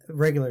than a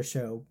regular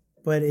show,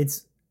 but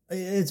it's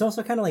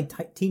also kind of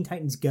like Teen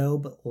Titans Go,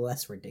 but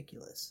less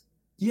ridiculous.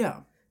 Yeah.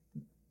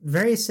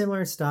 very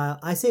similar style.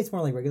 I say it's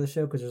more like regular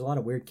show because there's a lot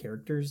of weird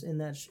characters in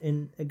that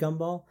in a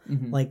Gumball.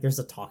 Mm-hmm. Like there's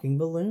a talking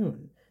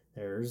balloon,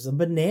 there's a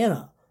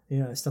banana,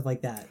 stuff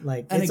like that.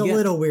 Like and it's again, a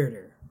little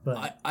weirder.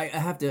 But I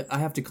have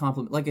to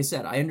compliment. Like I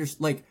said, I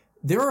understand. Like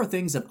there are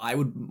things that I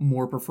would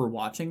more prefer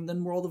watching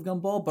than World of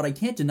Gumball, but I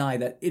can't deny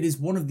that it is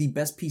one of the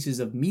best pieces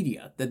of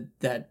media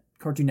that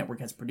Cartoon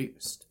Network has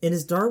produced. And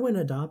is Darwin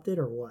adopted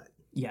or what?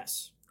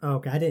 Yes. Oh,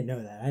 okay, I didn't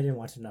know that. I didn't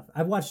watch enough.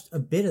 I watched a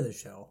bit of the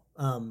show.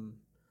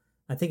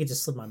 I think it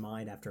just slipped my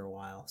mind after a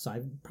while, so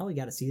I probably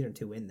got a season or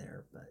two in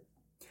there. But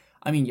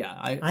I mean, yeah,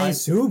 I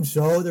assume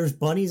so. There's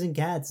bunnies and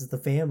cats. It's the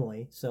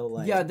family, so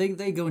like yeah,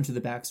 they go into the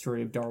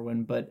backstory of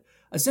Darwin, but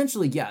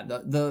essentially, yeah,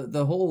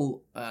 the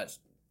whole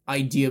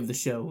idea of the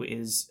show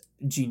is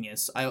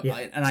genius.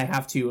 I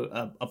have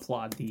to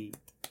applaud the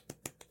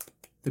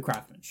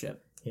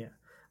craftsmanship. Yeah,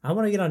 I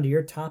want to get onto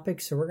your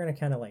topic, so we're gonna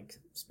kind of like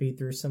speed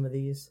through some of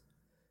these.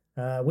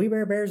 We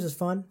Bare Bears is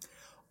fun.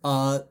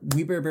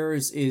 We Bare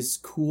Bears is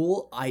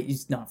cool.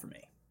 It's not for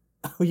me.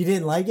 Oh, you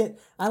didn't like it?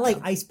 I like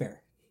Ice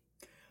Bear.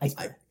 Ice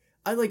Bear.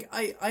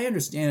 I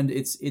understand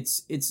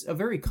it's a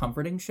very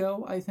comforting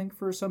show, I think,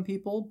 for some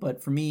people,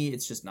 but for me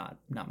it's just not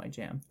my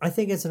jam. I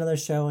think it's another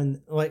show,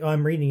 and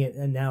I'm reading it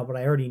now, but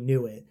I already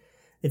knew it.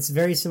 It's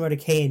very similar to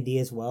K&D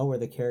as well, where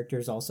the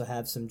characters also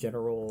have some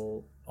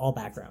general all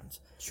backgrounds.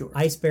 Sure.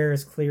 Ice Bear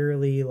is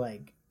clearly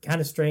like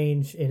kind of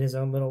strange in his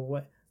own little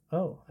way.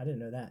 Oh, I didn't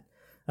know that.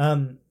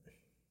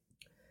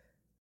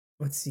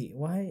 Let's see.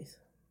 Why?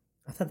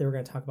 I thought they were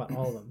going to talk about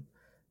all of them.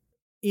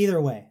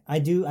 Either way, I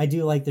do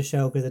like the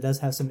show because it does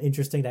have some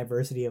interesting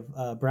diversity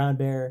of brown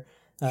bear,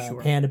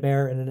 sure. Panda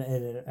bear, and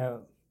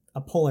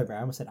a polar bear.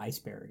 I almost said ice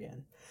bear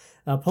again.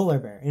 Polar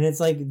bear. And it's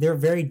like they're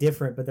very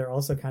different, but they're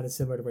also kind of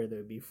similar to where they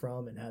would be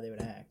from and how they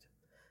would act.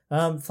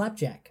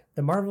 Flapjack.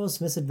 The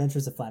Marvelous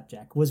Misadventures of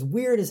Flapjack was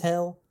weird as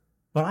hell,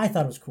 but I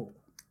thought it was cool.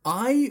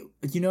 I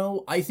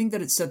think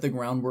that it set the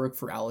groundwork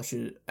for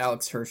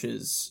Alex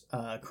Hirsch's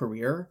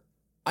career.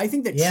 I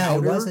think that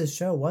Chowder... it was his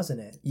show, wasn't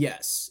it?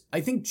 Yes.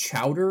 I think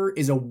Chowder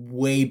is a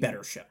way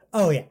better show.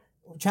 Oh, yeah.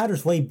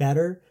 Chowder's way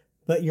better,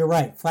 but you're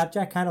right.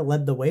 Flapjack kind of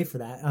led the way for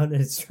that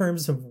in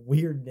terms of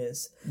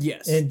weirdness.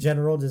 Yes. In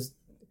general, just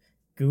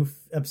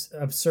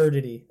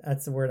absurdity.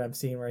 That's the word I'm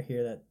seeing right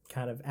here that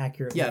kind of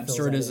accurately yeah,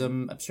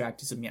 absurdism,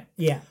 abstractism, yeah.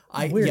 Yeah,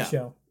 weird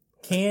show.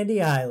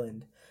 Candy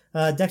Island.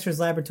 Dexter's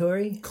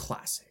Laboratory.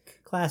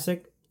 Classic.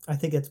 I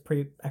think it's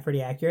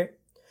pretty accurate.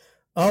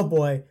 Oh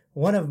boy,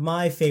 one of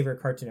my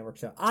favorite Cartoon Network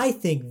shows. I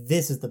think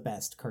this is the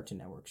best Cartoon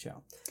Network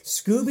show.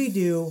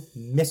 Scooby-Doo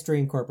Mystery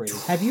Incorporated.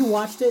 Have you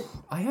watched it?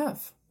 I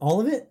have. All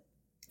of it?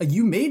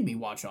 You made me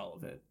watch all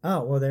of it.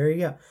 Oh, well, there you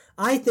go.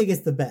 I think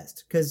it's the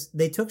best because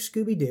they took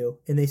Scooby-Doo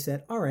and they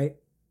said, all right,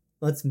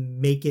 let's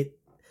make it.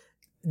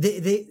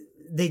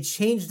 They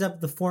changed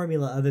up the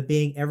formula of it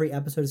being every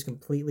episode is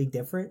completely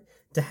different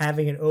to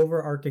having an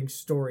overarching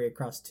story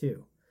across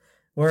two.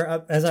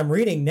 Where, as I'm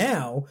reading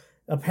now,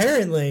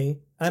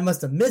 apparently, I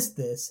must have missed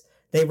this.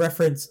 They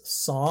reference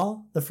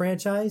Saw, the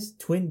franchise,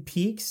 Twin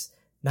Peaks,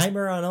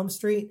 Nightmare on Elm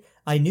Street.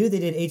 I knew they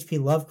did H.P.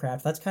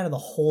 Lovecraft. That's kind of the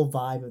whole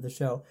vibe of the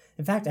show.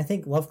 In fact, I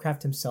think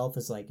Lovecraft himself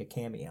is like a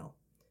cameo.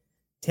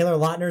 Taylor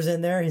Lautner's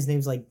in there. His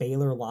name's like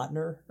Baylor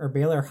Lautner, or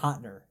Baylor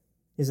Hotner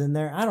is in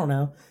there. I don't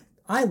know.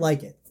 I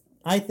like it.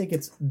 I think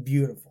it's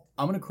beautiful.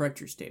 I'm going to correct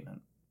your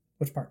statement.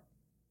 Which part?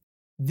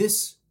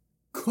 This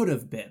could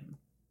have been.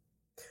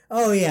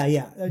 Oh,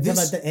 yeah. This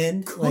about the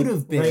end? Could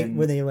have been right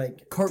where they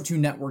like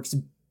Cartoon Network's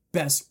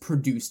best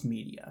produced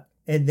media.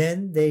 And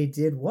then they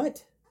did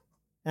what?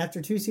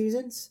 After 2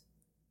 seasons?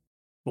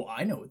 Well,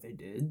 I know what they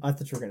did. I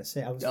thought you were going to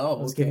say. I was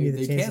okay. giving you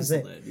the chance to say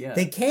it. Yeah.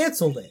 They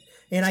canceled it.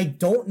 And I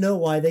don't know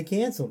why they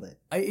canceled it.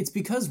 It's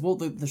because, well,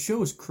 the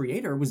show's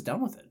creator was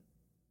done with it.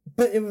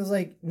 But it was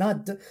like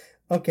not...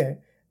 Okay.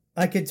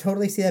 I could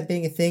totally see that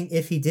being a thing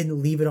if he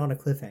didn't leave it on a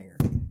cliffhanger.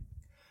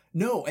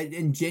 No,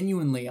 and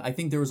genuinely, I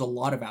think there was a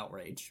lot of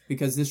outrage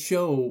because this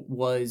show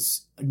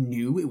was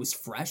new. It was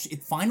fresh.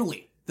 It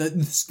finally, the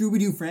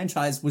Scooby-Doo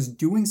franchise was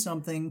doing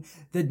something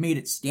that made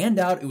it stand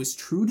out. It was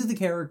true to the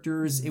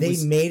characters.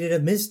 They made it a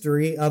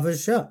mystery of a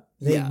show.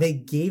 They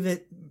gave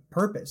it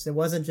purpose. It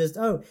wasn't just,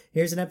 oh,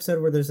 here's an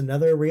episode where there's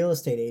another real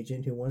estate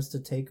agent who wants to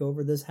take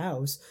over this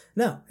house.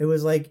 No, it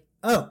was like,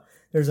 oh,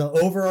 there's an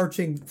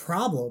overarching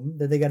problem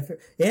that they got to...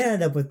 It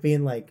ended up with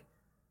being like,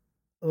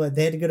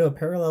 they had to go to a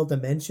parallel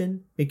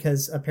dimension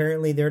because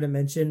apparently their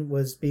dimension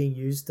was being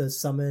used to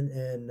summon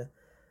in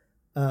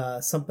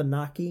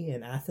Sumpinaki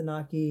and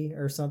Athanaki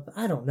or something.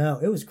 I don't know.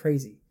 It was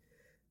crazy.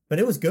 But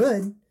it was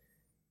good.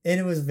 And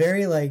it was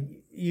very like,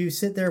 you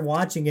sit there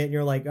watching it and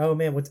you're like, oh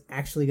man, what's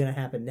actually going to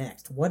happen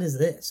next? What is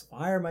this?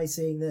 Why am I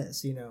seeing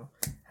this?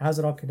 How's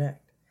it all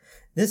connect?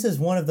 This is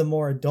one of the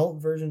more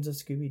adult versions of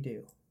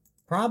Scooby-Doo.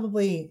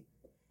 Probably...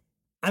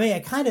 I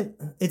mean,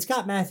 it's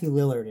got Matthew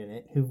Lillard in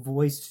it, who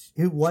was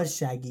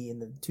Shaggy in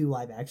the 2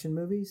 live action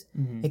movies.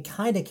 Mm-hmm. It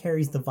kind of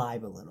carries the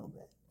vibe a little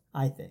bit,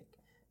 I think.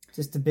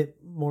 Just a bit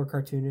more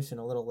cartoonish and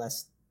a little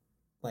less,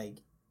 like...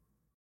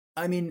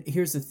 I mean,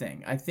 here's the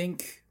thing. I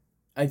think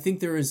I think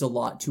there is a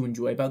lot to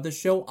enjoy about this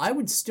show. I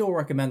would still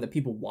recommend that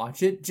people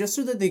watch it just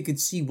so that they could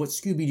see what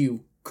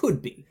Scooby-Doo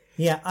could be.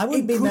 Yeah, I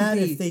wouldn't be mad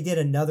if they did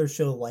another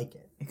show like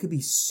it. It could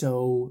be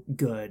so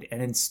good.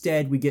 And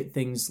instead we get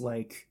things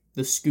like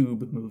the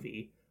Scoob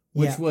movie,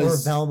 which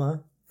was... Or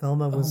Velma.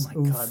 Velma was... Oh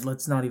my god,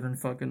 let's not even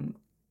fucking...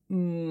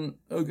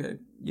 okay,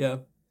 yeah.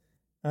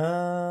 You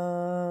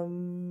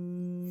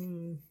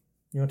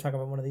want to talk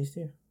about one of these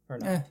two? Or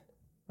not?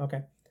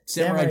 Okay.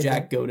 Samurai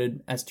Jack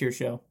goated S-tier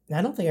show.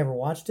 I don't think I ever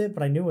watched it,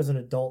 but I knew it was an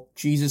adult.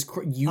 Jesus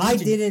Christ. I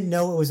didn't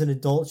know it was an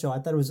adult show. I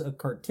thought it was a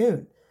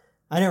cartoon.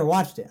 I never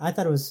watched it. I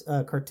thought it was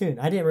a cartoon.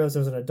 I didn't realize it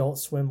was an Adult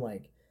Swim,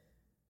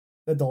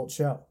 adult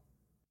show.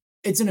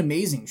 It's an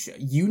amazing show.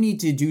 You need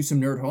to do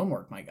some nerd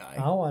homework, my guy.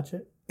 I'll watch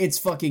it. It's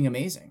fucking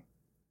amazing.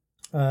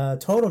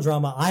 Total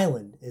Drama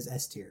Island is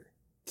S-tier.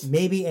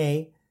 Maybe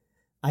A.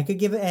 I could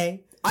give it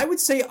A. I would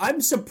say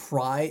I'm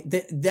surprised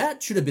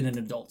that should have been an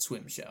Adult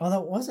Swim show. Oh,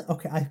 that wasn't?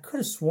 Okay, I could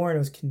have sworn it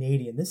was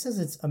Canadian. This says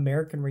it's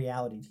American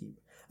reality TV.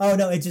 Oh,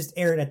 no, it just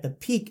aired at the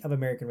peak of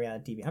American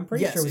reality TV. I'm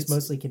pretty sure it was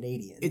mostly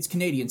Canadian. It's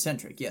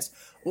Canadian-centric, yes.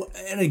 Well,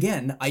 and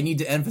again, I need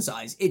to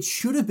emphasize, it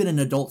should have been an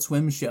Adult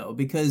Swim show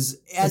because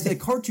as a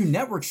Cartoon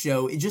Network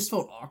show, it just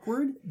felt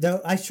awkward.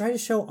 Though I tried to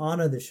show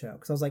Anna the show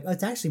because I was like, oh,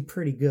 it's actually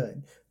pretty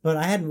good. But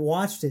I hadn't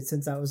watched it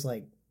since I was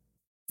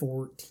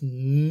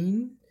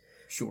 14.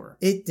 Sure.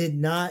 It did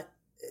not...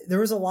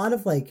 There was a lot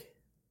of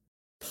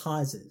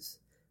pauses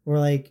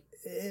where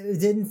it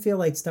didn't feel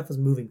like stuff was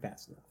moving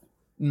fast enough.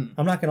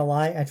 I'm not gonna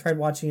lie, I tried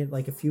watching it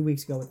a few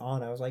weeks ago with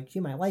Anna. I was like, she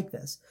might like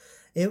this.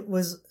 It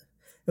was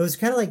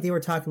kind of like they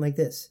were talking like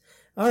this.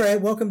 All right,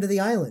 welcome to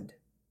the island.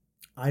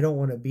 I don't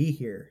want to be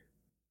here.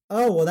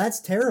 Oh, well, that's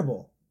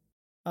terrible.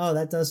 Oh,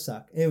 that does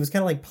suck. It was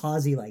kind of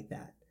pausey like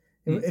that.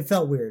 It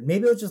felt weird.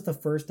 Maybe it was just the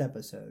first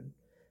episode.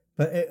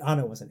 But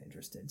Anna wasn't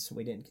interested, so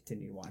we didn't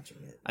continue watching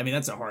it. I mean,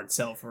 that's a hard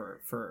sell for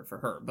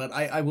her. But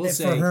I will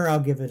say... For her, I'll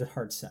give it a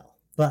hard sell.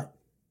 But...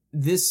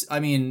 This, I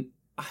mean...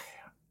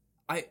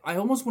 I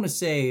almost want to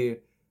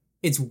say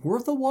it's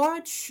worth a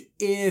watch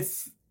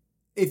if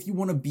you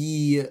want to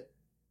be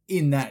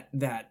in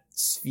that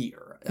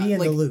sphere. Be in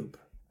the loop.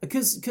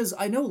 Because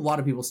I know a lot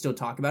of people still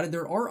talk about it.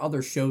 There are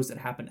other shows that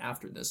happen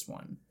after this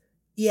one.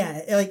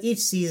 Yeah, each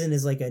season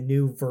is a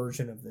new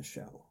version of the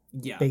show.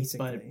 Yeah,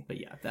 basically.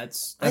 But yeah,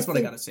 that's what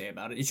I gotta say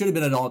about it. It should have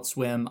been Adult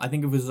Swim. I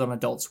think if it was on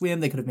Adult Swim,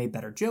 they could have made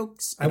better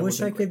jokes. I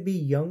wish I could be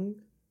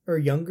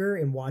younger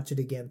and watch it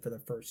again for the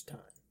first time.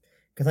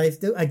 Because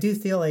I do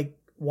feel like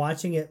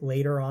watching it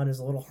later on is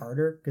a little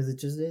harder because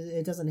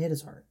it doesn't hit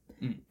as hard.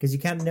 Because you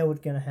kind of know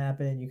what's going to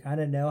happen. You kind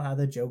of know how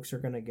the jokes are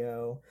going to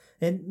go.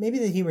 And maybe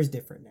the humor is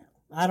different now.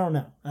 I don't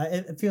know.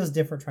 It feels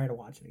different trying to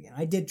watch it again.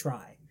 I did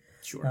try.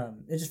 Sure.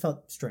 It just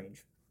felt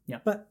strange. Yeah.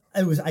 But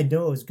I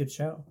know it was a good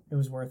show. It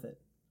was worth it.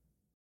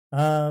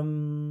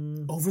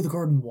 Over the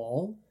Garden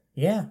Wall?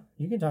 Yeah,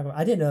 you can talk about...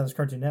 I didn't know it was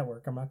Cartoon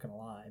Network. I'm not going to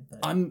lie. But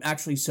I'm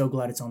actually so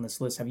glad it's on this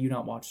list. Have you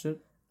not watched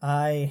it?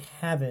 I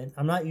haven't.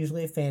 I'm not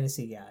usually a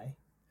fantasy guy.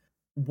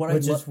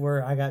 Which is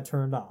where I got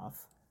turned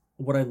off.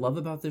 What I love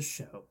about this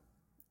show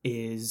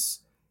is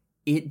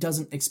it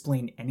doesn't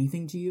explain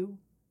anything to you.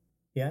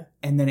 Yeah.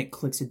 And then it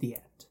clicks at the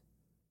end.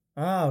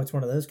 Oh, it's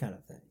one of those kind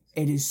of things.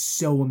 It is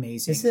so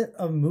amazing. Is it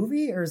a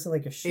movie or is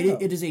it a show?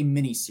 It is a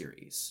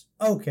mini-series.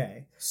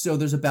 Okay. So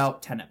there's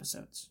about 10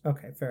 episodes.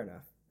 Okay, fair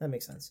enough. That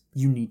makes sense.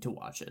 You need to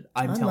watch it.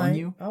 I'm telling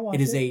you,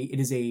 it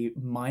is a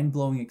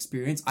mind-blowing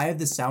experience. I have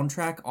the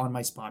soundtrack on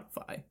my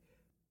Spotify.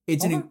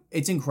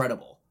 It's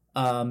incredible.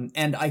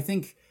 And I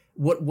think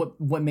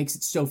what makes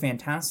it so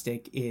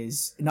fantastic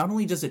is not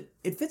only does it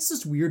fits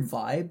this weird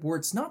vibe where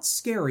it's not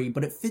scary,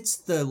 but it fits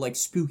the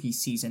spooky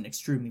season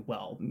extremely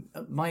well.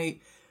 My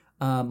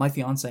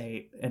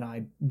fiance and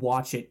I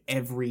watch it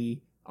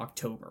every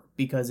October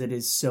because it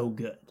is so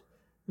good.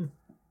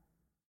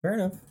 Fair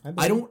enough.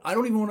 I don't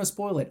even want to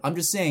spoil it. I'm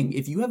just saying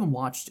if you haven't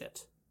watched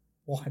it,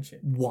 watch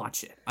it.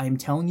 Watch it. I am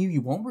telling you,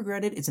 you won't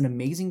regret it. It's an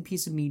amazing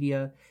piece of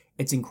media.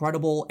 It's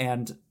incredible,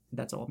 and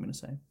that's all I'm going to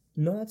say.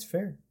 No, that's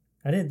fair.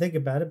 I didn't think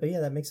about it, but yeah,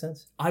 that makes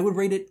sense. I would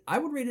rate it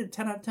a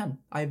 10 out of 10.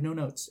 I have no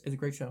notes. It's a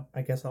great show.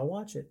 I guess I'll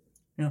watch it.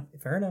 Yeah.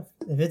 Fair enough.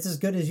 If it's as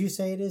good as you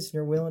say it is, and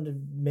you're willing to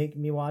make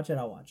me watch it,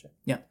 I'll watch it.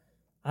 Yeah.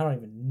 I don't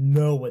even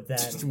know what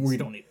that is. We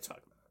don't need to talk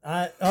about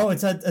it.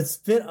 It's a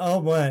spin. Oh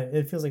boy,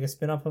 it feels like a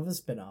spin-off of a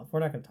spin-off. We're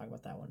not going to talk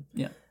about that one.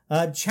 Yeah.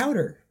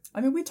 Chowder.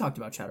 I mean, we talked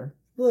about Chowder.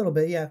 A little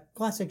bit, yeah.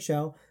 Classic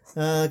show.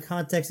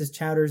 Context is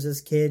Chowder's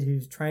this kid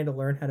who's trying to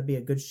learn how to be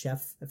a good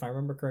chef, if I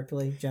remember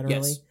correctly, generally.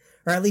 Yes.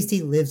 Or at least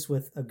he lives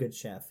with a good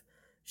chef.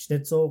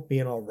 Schnitzel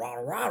being all rah,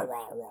 rah,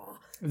 rah, rah.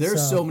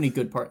 There's so many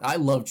good parts. I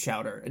love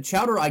Chowder.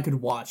 Chowder I could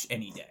watch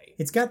any day.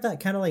 It's got that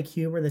kind of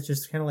humor that's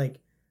just kind of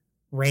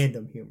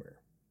random humor.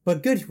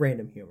 But good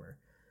random humor.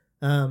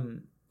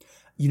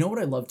 You know what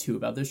I love too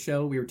about this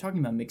show? We were talking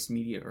about mixed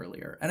media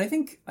earlier, and I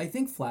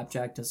think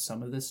Flapjack does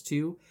some of this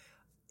too.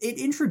 It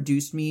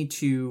introduced me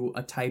to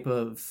a type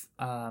of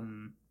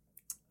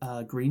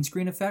green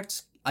screen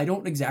effect. I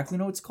don't exactly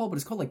know what it's called, but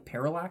it's called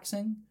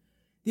parallaxing.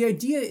 The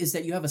idea is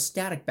that you have a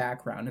static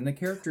background, and the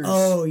characters...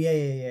 Oh,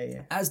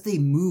 yeah. As they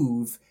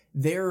move,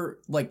 their,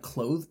 like,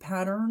 clothes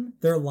pattern...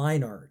 Their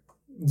line art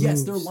moves.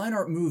 Yes, their line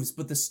art moves,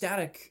 but the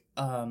static,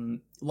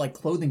 like,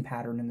 clothing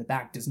pattern in the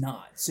back does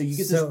not. So you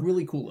get this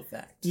really cool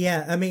effect.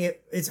 Yeah, I mean,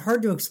 it's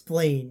hard to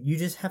explain. You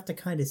just have to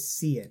kind of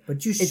see it,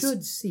 but you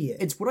should see it.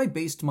 It's what I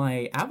based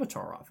my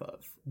avatar off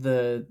of.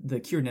 The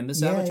Kier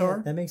Nimbus avatar.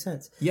 Yeah, that makes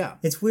sense. Yeah.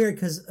 It's weird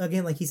because,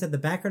 again, like he said, the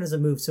background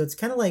doesn't move. So it's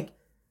kind of like...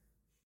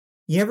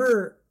 You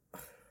ever...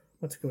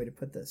 What's a good way to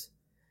put this?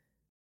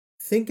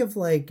 Think of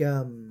like,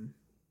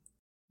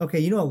 okay,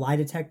 you know a lie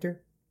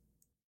detector?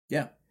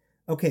 Yeah.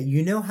 Okay,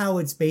 you know how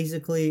it's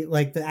basically,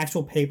 like, the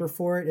actual paper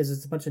for it is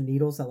it's a bunch of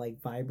needles that,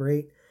 like,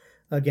 vibrate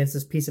against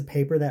this piece of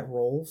paper that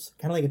rolls,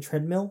 kind of like a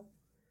treadmill?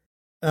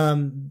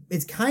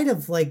 It's kind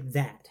of like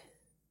that.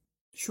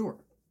 Sure.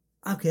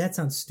 Okay, that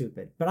sounds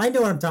stupid, but I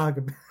know what I'm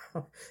talking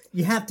about.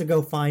 You have to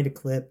go find a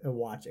clip and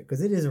watch it,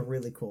 because it is a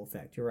really cool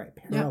effect. You're right,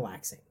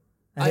 parallaxing. Yeah.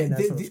 I think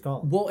that's what it's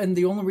called. Well, and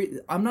the only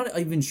I'm not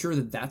even sure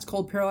that that's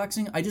called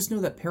parallaxing. I just know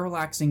that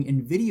parallaxing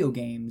in video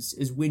games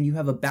is when you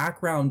have a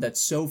background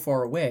that's so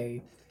far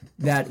away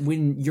that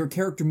when your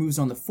character moves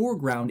on the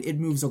foreground, it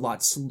moves a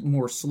lot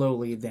more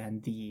slowly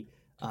than the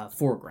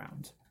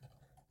foreground.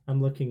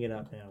 I'm looking it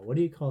up now. What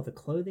do you call the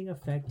clothing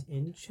effect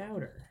in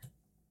Chowder?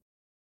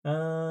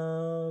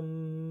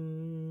 Unmoving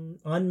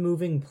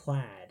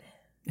plaid.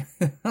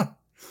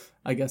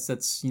 I guess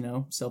that's,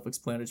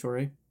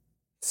 self-explanatory.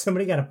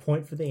 Somebody got a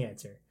point for the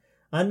answer.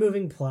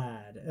 Unmoving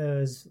plaid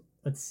is,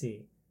 let's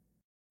see,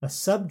 a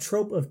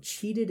subtrope of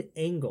cheated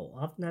angle,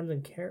 oftentimes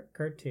in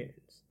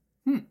cartoons.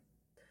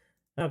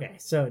 Okay,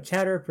 so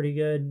Chowder, pretty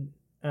good.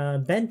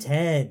 Ben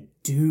 10.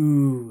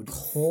 Dude.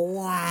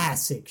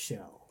 Classic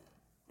show.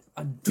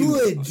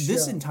 Good show.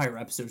 This entire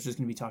episode is just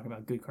going to be talking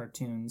about good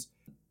cartoons.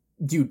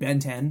 Dude, Ben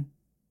 10.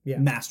 Yeah.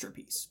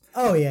 Masterpiece.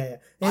 Oh, yeah.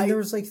 And there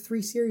was like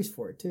 3 series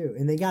for it, too.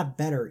 And they got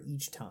better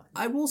each time.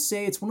 I will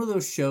say it's one of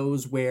those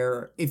shows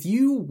where if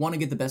you want to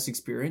get the best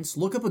experience,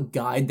 look up a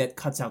guide that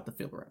cuts out the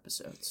filler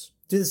episodes.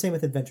 Do the same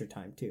with Adventure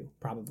Time, too,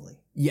 probably.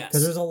 Yes.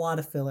 Because there's a lot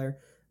of filler.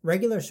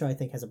 Regular show, I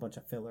think, has a bunch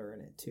of filler in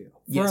it, too.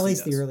 For at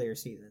least the earlier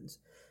seasons.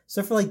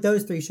 So for like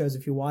those 3 shows,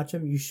 if you watch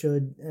them, you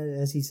should,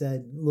 as he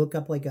said, look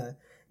up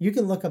you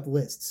can look up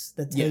lists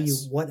that tell you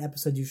what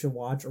episodes you should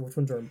watch or which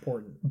ones are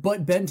important.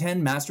 But Ben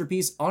 10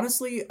 Masterpiece,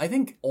 honestly, I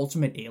think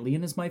Ultimate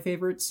Alien is my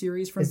favorite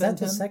series from Ben 10. Is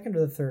that the second or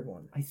the third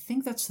one? I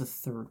think that's the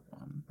third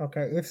one.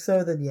 Okay, if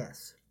so, then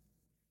yes.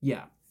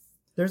 Yeah.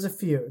 There's a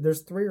few.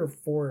 There's 3 or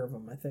 4 of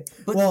them, I think.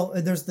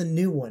 But, there's the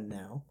new one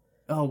now.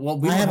 Oh,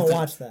 well, I haven't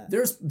watched that.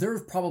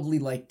 There's probably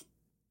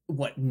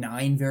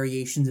 9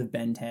 variations of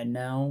Ben 10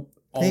 now.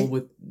 They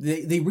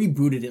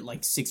rebooted it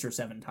 6 or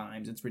 7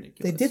 times. It's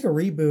ridiculous. They did a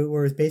reboot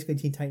where it was basically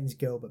Teen Titans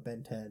Go, but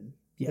Ben 10.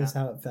 Yeah. Is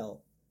how it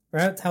felt. Or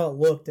that's how it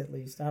looked, at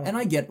least.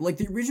 I get,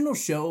 the original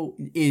show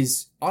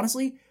is,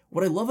 honestly,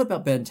 what I love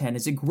about Ben 10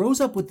 is it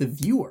grows up with the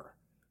viewer.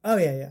 Oh,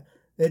 yeah.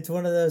 It's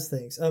one of those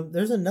things.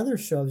 There's another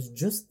show I was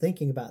just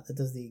thinking about that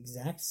does the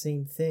exact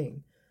same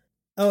thing.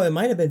 Oh, it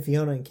might have been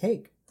Fiona and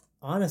Cake,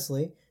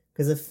 honestly.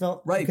 Because it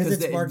felt because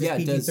it's marked as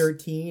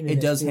PG-13. It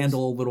does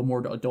handle a little more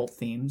adult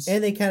themes,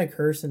 and they kind of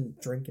curse and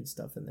drink and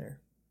stuff in there.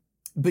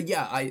 But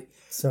yeah,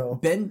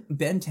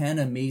 Ben 10,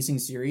 amazing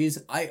series.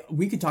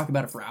 We could talk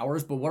about it for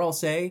hours, but what I'll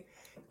say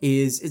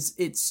is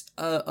it's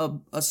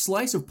a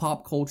slice of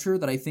pop culture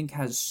that I think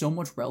has so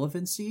much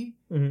relevancy,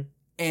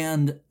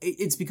 and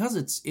it's because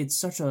it's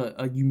such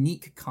a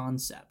unique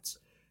concept.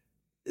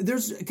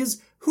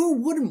 Because who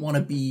wouldn't want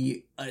to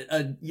be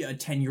a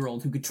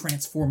 10-year-old who could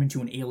transform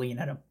into an alien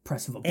at a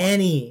press of a button?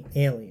 Any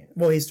alien.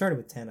 Well, he started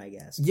with 10, I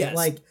guess. Yes.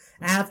 But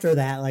after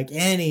that,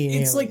 any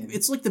alien.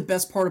 It's like the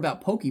best part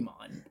about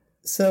Pokemon.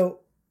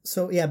 So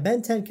yeah,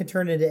 Ben 10 can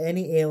turn into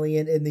any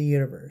alien in the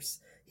universe.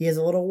 He has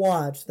a little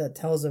watch that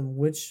tells him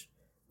which,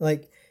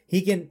 it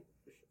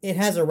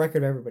has a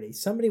record of everybody.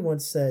 Somebody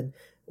once said,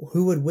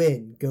 who would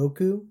win,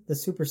 Goku, the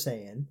Super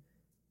Saiyan,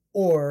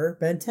 or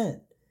Ben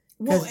 10?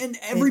 Well, and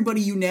everybody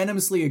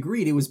unanimously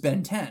agreed it was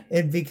Ben 10.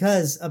 And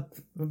because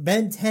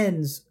Ben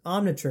 10's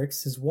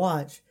Omnitrix, his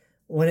watch,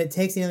 when it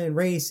takes the alien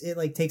race, it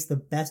takes the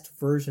best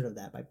version of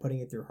that by putting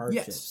it through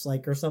hardships,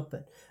 or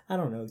something. I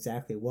don't know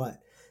exactly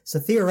what. So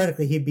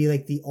theoretically, he'd be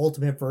the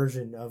ultimate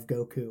version of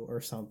Goku or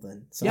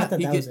something. So I thought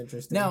that was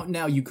interesting.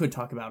 Now you could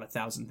talk about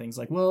 1,000 things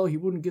he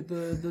wouldn't get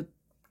the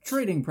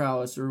trading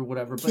prowess or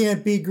whatever. But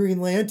can't be Green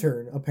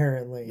Lantern,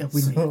 apparently. Yeah,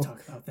 we need to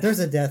talk about that. There's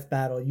a death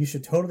battle you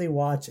should totally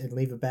watch and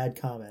leave a bad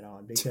comment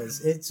on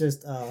because it's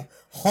just a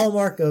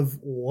hallmark of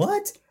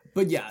what?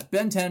 But yeah,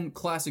 Ben 10,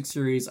 classic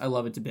series. I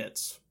love it to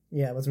bits.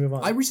 Yeah, let's move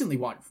on. I recently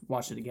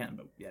watched it again,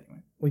 but yeah,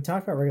 anyway. We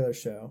talked about regular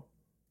show.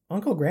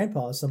 Uncle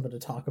Grandpa is something to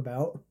talk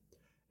about.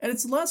 And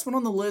it's the last one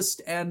on the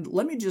list, and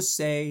let me just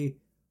say,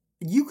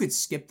 you could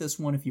skip this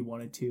one if you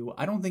wanted to.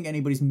 I don't think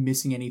anybody's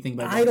missing anything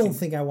by I don't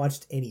think I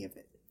watched any of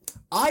it.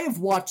 I have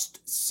watched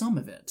some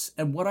of it,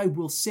 and what I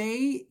will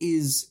say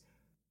is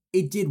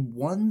it did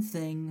one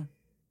thing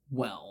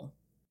well.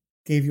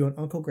 Gave you an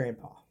Uncle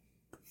Grandpa.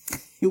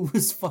 It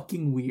was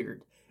fucking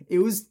weird. It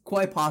was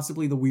quite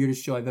possibly the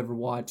weirdest show I've ever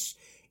watched.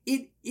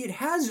 It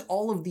has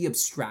all of the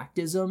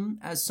abstractism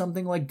as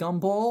something like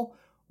Gumball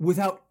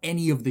without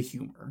any of the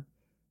humor.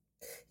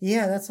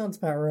 Yeah, that sounds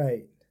about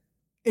right.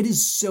 It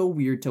is so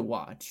weird to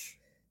watch.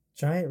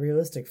 Giant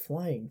realistic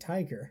flying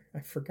tiger. I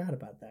forgot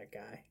about that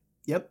guy.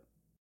 Yep.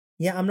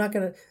 Yeah, I'm not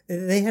gonna...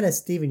 They had a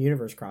Steven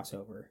Universe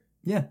crossover.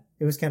 Yeah.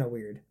 It was kind of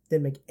weird.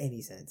 Didn't make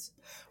any sense.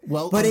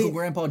 Well, but Uncle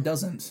Grandpa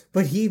doesn't.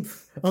 But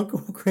Uncle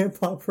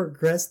Grandpa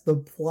progressed the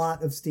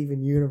plot of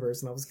Steven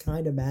Universe, and I was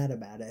kind of mad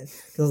about it.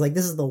 Because I was like,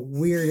 this is the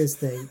weirdest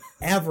thing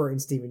ever in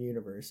Steven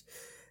Universe.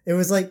 It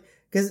was like...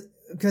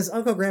 Because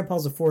Uncle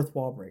Grandpa's a fourth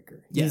wall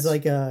breaker. Yes. He's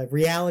like a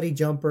reality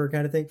jumper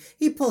kind of thing.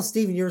 He pulls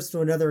Steven Universe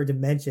to another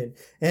dimension.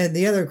 And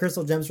the other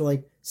Crystal Gems were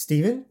like,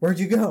 Steven, where'd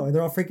you go? And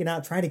they're all freaking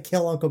out trying to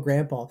kill Uncle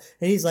Grandpa.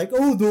 And he's like,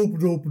 oh,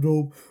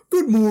 dope.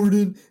 Good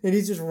morning. And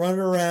he's just running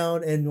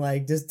around and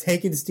like just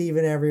taking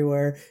Steven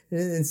everywhere.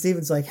 And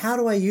Steven's like, how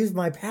do I use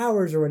my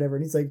powers or whatever?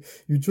 And he's like,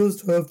 you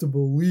just have to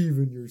believe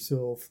in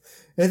yourself.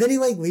 And then he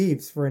like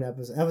leaves for an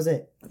episode. That was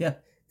it. Yeah.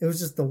 It was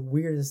just the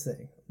weirdest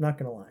thing. I'm not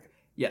going to lie.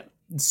 Yeah.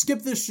 Skip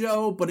this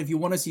show, but if you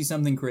want to see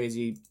something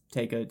crazy,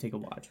 take a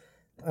watch.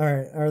 All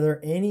right. Are there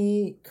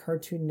any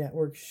Cartoon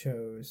Network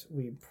shows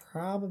we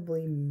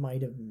probably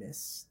might have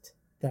missed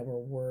that were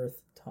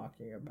worth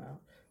talking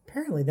about?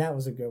 Apparently, that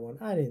was a good one.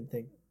 I didn't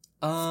think.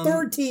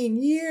 13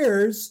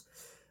 years.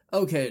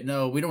 Okay,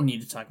 no, we don't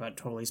need to talk about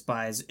Totally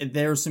Spies.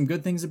 There are some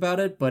good things about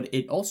it, but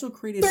it also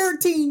created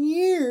 13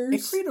 years.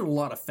 It created a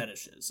lot of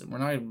fetishes, and we're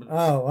not.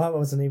 Oh, I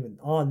wasn't even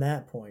on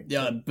that point.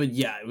 Yeah, but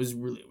yeah, it was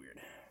really weird.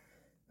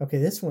 Okay,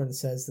 this one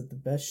says that the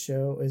best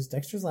show is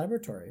Dexter's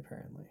Laboratory,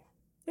 apparently.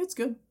 It's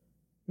good. It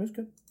was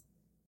good.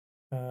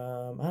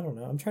 I don't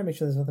know. I'm trying to make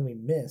sure there's nothing we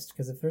missed,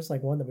 because if there's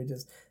like one that we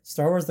just...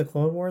 Star Wars The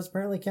Clone Wars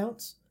apparently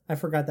counts. I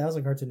forgot that was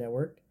on Cartoon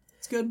Network.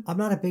 It's good. I'm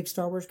not a big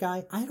Star Wars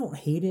guy. I don't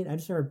hate it. I've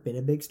just never been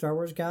a big Star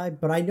Wars guy,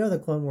 but I know The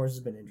Clone Wars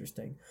has been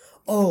interesting.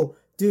 Oh,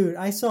 dude,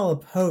 I saw a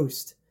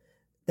post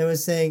that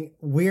was saying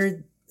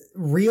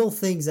real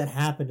things that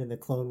happened in the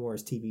Clone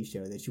Wars TV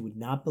show that you would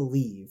not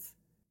believe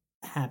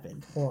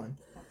happened. Hold on.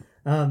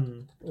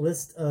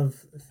 List of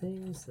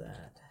things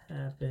that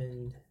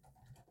happened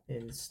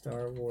in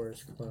Star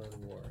Wars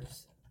Clone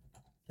Wars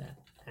that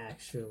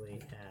actually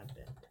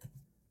happened.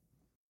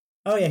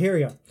 Oh yeah, here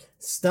we go.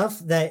 Stuff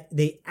that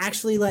they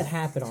actually let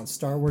happen on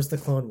Star Wars The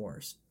Clone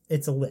Wars.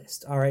 It's a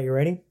list. All right, you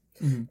ready?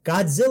 Mm-hmm.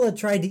 Godzilla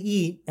tried to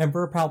eat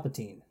Emperor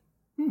Palpatine.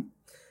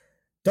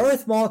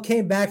 Darth Maul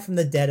came back from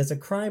the dead as a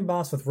crime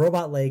boss with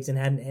robot legs and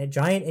had a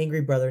giant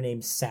angry brother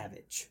named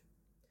Savage.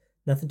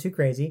 Nothing too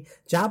crazy.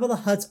 Jabba the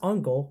Hutt's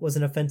uncle was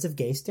an offensive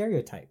gay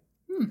stereotype.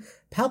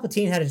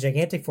 Palpatine had a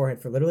gigantic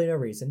forehead for literally no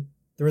reason.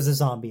 There was a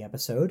zombie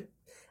episode.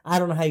 I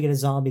don't know how you get a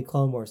zombie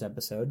Clone Wars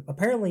episode.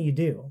 Apparently you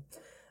do.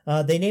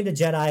 They named a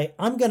Jedi,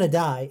 I'm gonna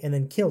die, and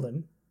then killed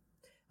him.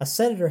 A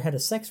senator had a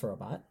sex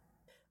robot.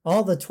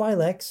 All the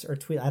Twi'leks,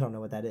 I don't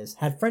know what that is,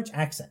 had French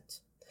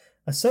accents.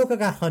 Ahsoka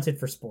got hunted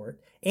for sport.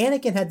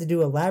 Anakin had to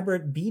do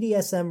elaborate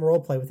BDSM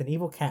roleplay with an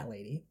evil cat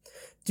lady.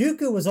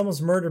 Dooku was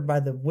almost murdered by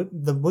the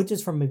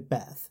witches from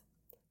Macbeth.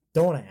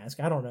 Don't ask.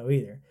 I don't know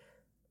either.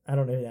 I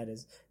don't know who that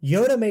is.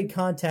 Yoda made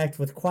contact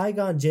with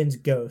Qui-Gon Jinn's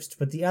ghost,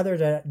 but the other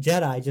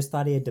Jedi just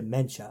thought he had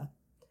dementia.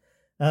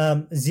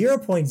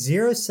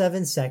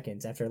 0.07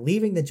 seconds after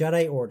leaving the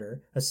Jedi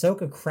Order,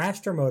 Ahsoka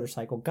crashed her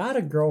motorcycle, got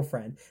a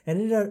girlfriend,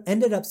 and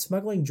ended up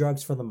smuggling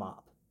drugs for the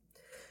mob.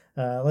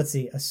 Let's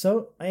see.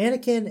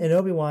 Anakin and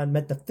Obi-Wan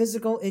met the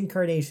physical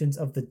incarnations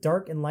of the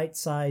dark and light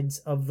sides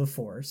of the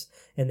Force,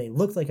 and they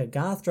looked like a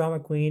goth drama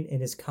queen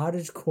and his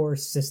cottagecore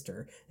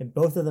sister, and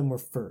both of them were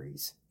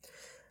furries.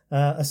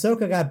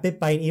 Ahsoka got bit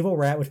by an evil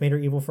rat, which made her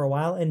evil for a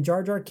while, and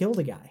Jar Jar killed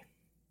a guy.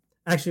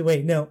 Actually,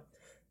 wait, no.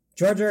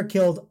 Jar Jar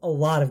killed a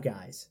lot of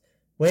guys.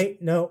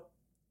 Wait, no.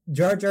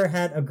 Jar Jar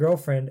had a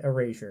girlfriend,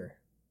 Erasure.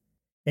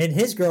 And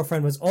his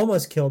girlfriend was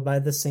almost killed by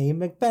the same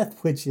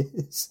Macbeth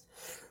witches.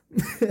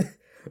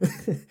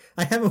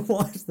 I haven't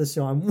watched the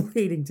show. I'm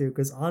waiting to,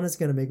 because Anna's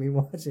going to make me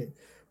watch it.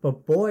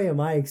 But boy, am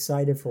I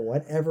excited for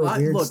whatever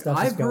weird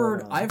stuff is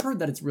going on. I've heard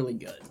that it's really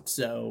good.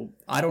 So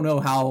I don't know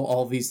how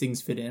all these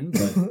things fit in,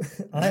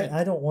 but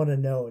I don't want to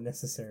know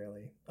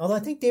necessarily. Although I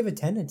think David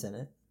Tennant's in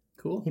it.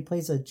 Cool. He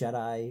plays a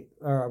Jedi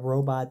or a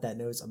robot that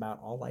knows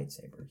about all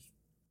lightsabers.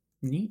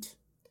 Neat.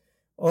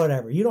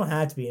 Whatever. You don't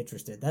have to be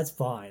interested. That's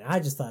fine. I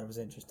just thought it was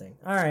interesting.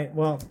 All right.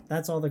 Well,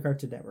 that's all the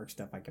Cartoon Network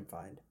stuff I can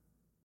find.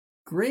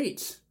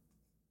 Great.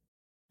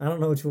 I don't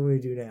know which one we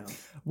do now.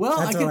 Well,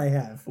 that's all I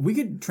have. We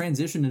could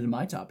transition into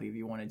my topic if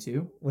you wanted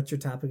to. What's your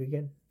topic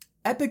again?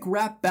 Epic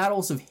rap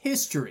battles of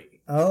history.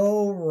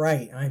 Oh,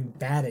 right. I'm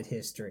bad at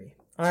history.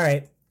 All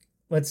right.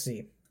 Let's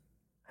see.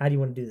 How do you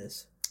want to do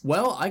this?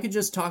 Well, I could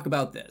just talk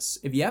about this.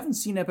 If you haven't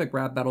seen Epic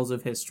Rap Battles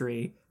of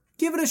History,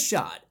 give it a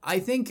shot. I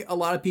think a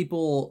lot of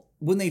people,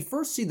 when they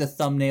first see the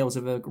thumbnails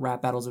of Epic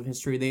Rap Battles of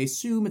History, they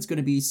assume it's going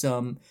to be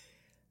some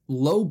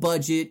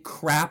low-budget,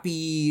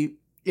 crappy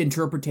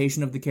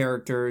interpretation of the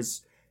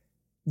characters.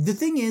 The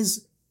thing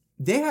is,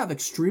 they have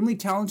extremely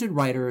talented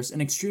writers,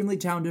 an extremely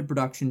talented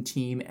production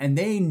team, and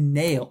they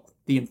nail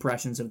the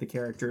impressions of the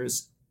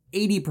characters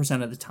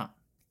 80% of the time.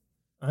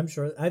 I'm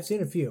sure. I've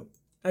seen a few.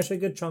 Actually, a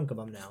good chunk of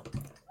them now.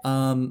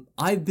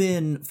 I've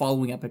been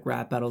following Epic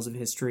Rap Battles of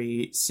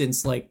History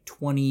since,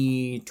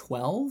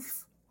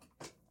 2012.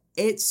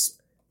 It's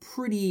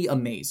pretty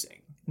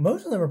amazing.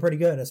 Most of them are pretty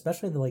good,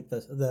 especially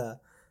the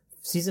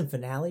season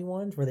finale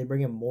ones where they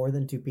bring in more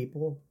than 2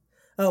 people.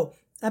 Oh,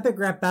 Epic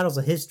Rap Battles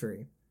of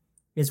History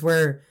is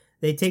where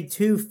they take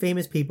 2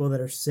 famous people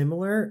that are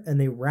similar and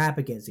they rap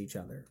against each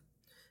other.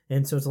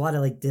 And so it's a lot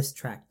of diss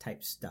track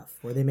type stuff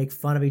where they make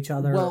fun of each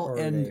other.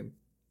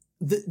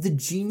 The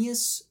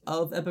genius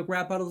of Epic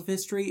Rap Battles of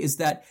History is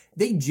that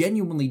they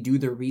genuinely do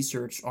their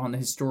research on the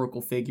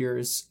historical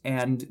figures,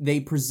 and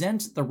they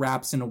present the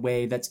raps in a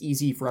way that's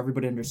easy for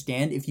everybody to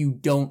understand if you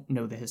don't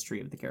know the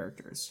history of the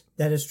characters.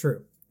 That is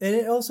true. And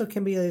it also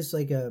can be as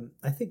I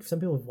think some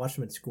people have watched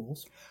them in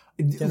schools.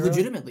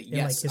 Legitimately,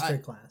 yes. History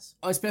class.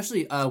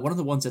 Especially, one of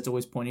the ones that's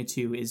always pointed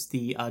to is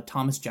the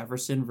Thomas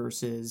Jefferson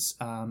versus,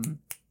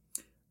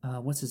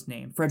 what's his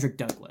name? Frederick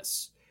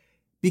Douglass.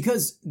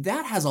 Because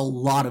that has a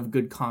lot of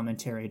good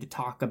commentary to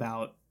talk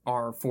about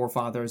our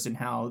forefathers and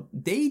how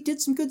they did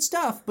some good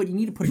stuff, but you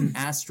need to put an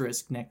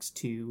asterisk next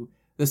to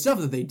the stuff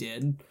that they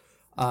did.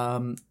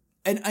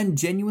 And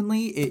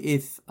genuinely,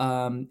 if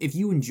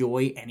you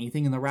enjoy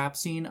anything in the rap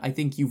scene, I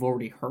think you've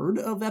already heard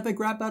of Epic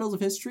Rap Battles of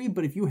History,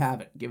 but if you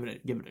haven't, give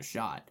it a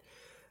shot.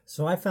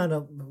 So I found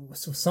out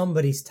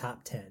somebody's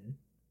top 10.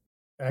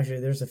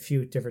 Actually, there's a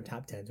few different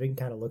top 10s. We can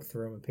kind of look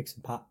through them and pick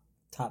some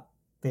top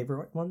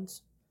favorite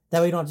ones. That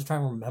way you don't have to try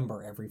and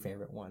remember every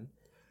favorite one.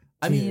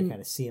 I mean,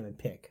 kind of see them and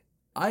pick.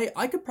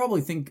 I could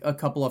probably think a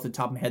couple off the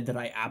top of my head that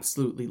I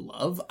absolutely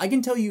love. I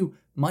can tell you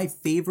my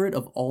favorite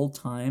of all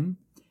time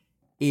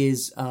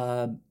is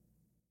hold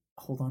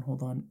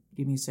on.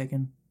 Give me a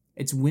second.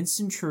 It's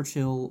Winston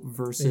Churchill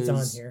versus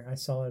It's on here. I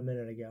saw it a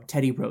minute ago.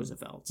 Teddy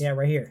Roosevelt. Yeah,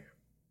 right here.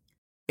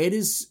 It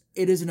is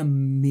an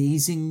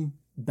amazing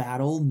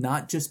battle,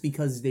 not just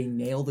because they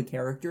nail the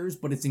characters,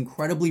 but it's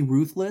incredibly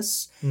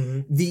ruthless.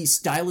 Mm-hmm. The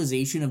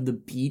stylization of the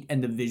beat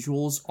and the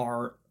visuals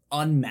are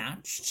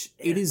unmatched.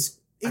 Yeah.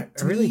 I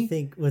really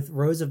think with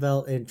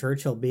Roosevelt and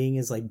Churchill being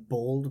as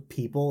bold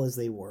people as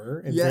they were,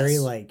 and very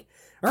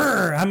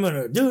I'm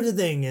gonna do the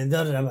thing, and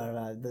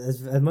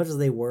as much as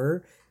they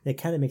were, it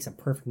kind of makes a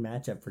perfect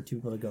matchup for 2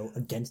 people to go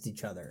against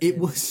each other. It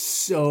was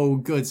so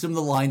good. Some of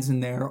the lines in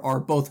there are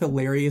both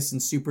hilarious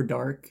and super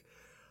dark.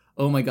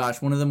 Oh my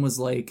gosh, one of them was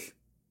hold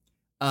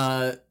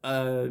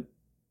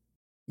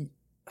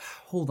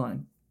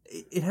on.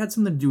 It had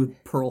something to do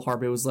with Pearl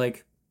Harbor. It was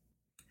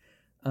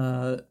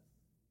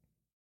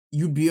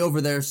you'd be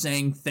over there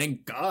saying,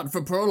 "Thank God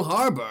for Pearl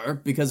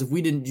Harbor," because if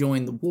we didn't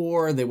join the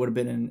war, they would have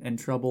been in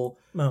trouble.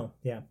 Oh,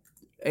 yeah.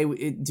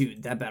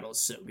 Dude, that battle is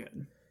so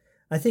good.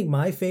 I think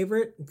my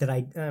favorite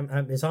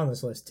that is on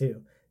this list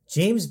too.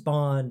 James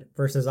Bond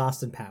versus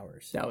Austin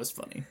Powers. That was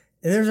funny.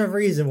 And there's a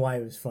reason why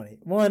it was funny.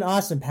 One,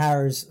 Austin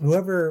Powers,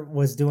 whoever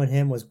was doing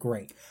him was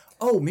great.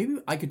 Oh, maybe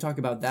I could talk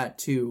about that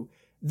too.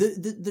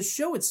 The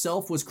show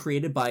itself was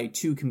created by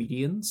 2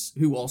 comedians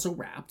who also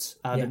rapped.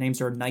 Their names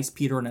are Nice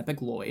Peter and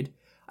Epic Lloyd.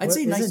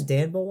 Isn't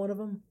Danville one of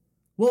them?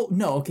 Well,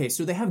 no, okay,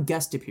 so they have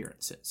guest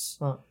appearances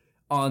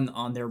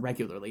on there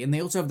regularly, and they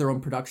also have their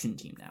own production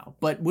team now.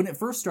 But when it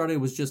first started,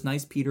 it was just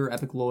Nice Peter,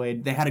 Epic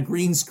Lloyd. They had a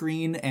green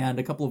screen, and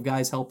a couple of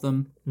guys helped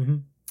them. Mm-hmm.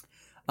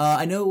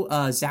 I know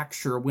Zach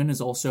Sherwin is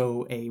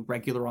also a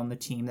regular on the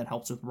team that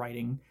helps with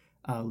writing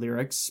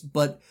lyrics,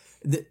 but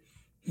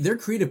their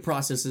creative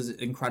process is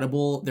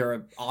incredible.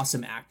 They're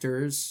awesome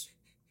actors.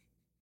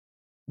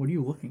 What are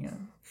you looking at?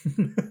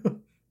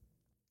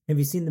 Have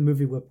you seen the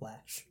movie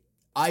Whiplash?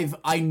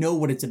 I know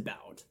what it's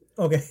about.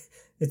 Okay,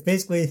 it's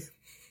basically.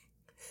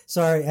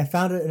 Sorry, I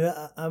found it.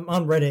 I'm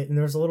on Reddit, and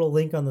there's a little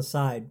link on the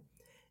side,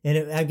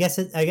 and I guess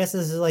this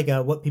is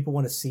what people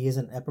want to see as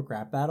an epic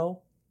rap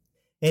battle,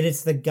 and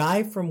it's the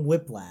guy from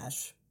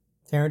Whiplash,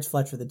 Terrence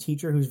Fletcher, the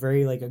teacher who's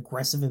very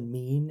aggressive and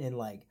mean and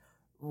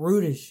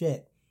rude as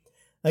shit,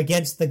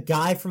 against the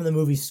guy from the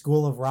movie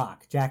School of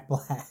Rock, Jack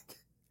Black.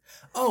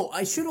 Oh,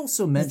 I should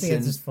also mention, I think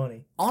it's just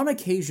funny. On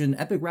occasion,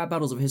 Epic Rap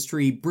Battles of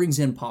History brings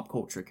in pop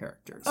culture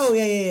characters. Oh,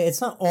 yeah.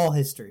 It's not all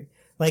history.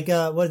 What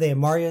are they,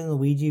 Mario and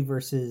Luigi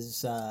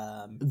versus...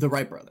 the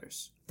Wright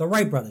brothers. The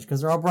Wright brothers,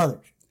 because they're all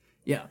brothers.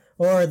 Yeah.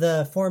 Or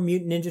the 4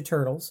 Mutant Ninja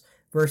Turtles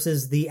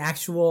versus the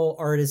actual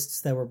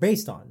artists that were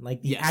based on.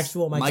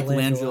 Actual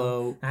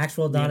Michelangelo,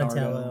 actual Donatello.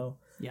 Leonardo.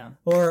 Yeah.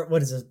 Or,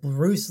 what is this,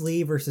 Bruce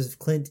Lee versus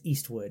Clint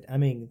Eastwood. I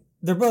mean,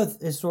 they're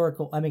both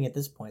historical... I mean, at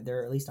this point,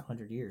 they're at least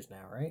 100 years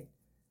now, right?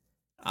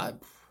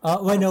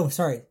 No,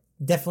 sorry.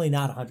 Definitely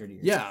not 100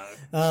 years. Yeah.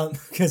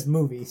 Because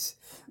movies.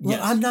 Well,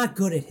 yes. I'm not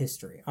good at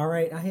history, all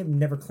right? I have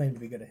never claimed to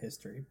be good at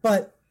history.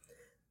 But,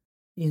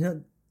 I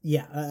don't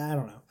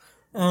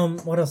know.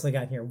 What else I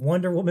got here?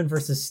 Wonder Woman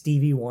versus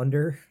Stevie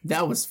Wonder.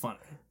 That was funny.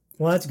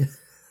 Well, that's good.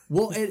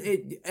 Well,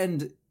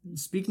 and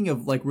speaking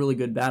of, really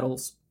good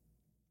battles,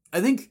 I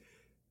think,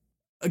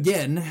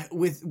 again,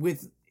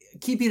 with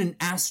keeping an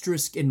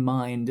asterisk in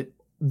mind,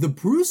 the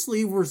Bruce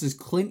Lee versus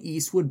Clint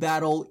Eastwood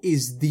battle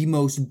is the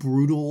most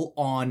brutal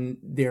on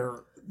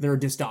their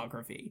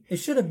discography. It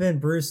should have been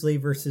Bruce Lee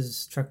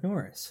versus Chuck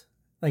Norris,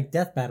 like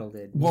Death Battle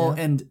did. Well,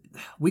 and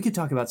we could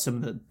talk about some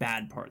of the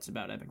bad parts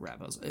about epic rap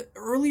battles.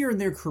 Earlier in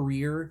their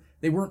career,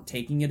 they weren't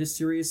taking it as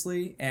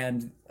seriously,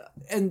 and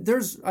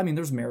there's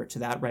merit to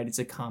that, right? It's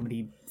a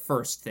comedy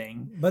first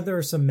thing. But there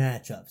were some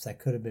matchups that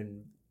could have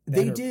been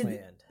better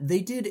planned.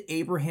 They did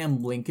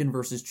Abraham Lincoln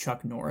versus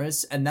Chuck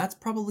Norris, and that's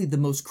probably the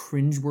most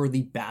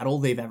cringeworthy battle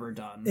they've ever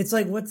done. It's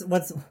like, what's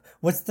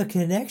the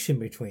connection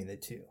between the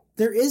two?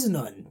 There is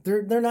none.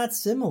 They're not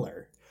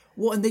similar.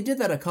 Well, and they did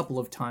that a couple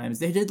of times.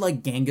 They did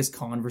like Genghis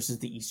Khan versus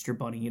the Easter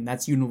Bunny, and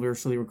that's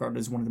universally regarded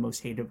as one of the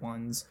most hated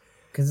ones.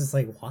 Because it's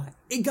like, why?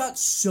 It got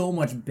so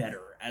much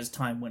better as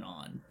time went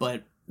on,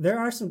 but there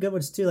are some good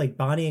ones too, like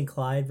Bonnie and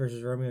Clyde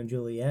versus Romeo and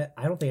Juliet.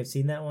 I don't think I've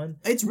seen that one.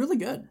 It's really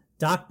good.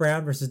 Doc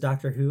Brown versus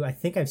Doctor Who. I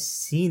think I've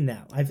seen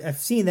that. I've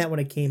seen that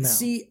when it came out.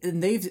 See,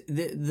 and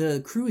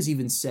the crew has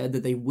even said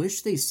that they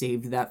wish they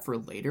saved that for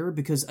later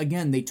because,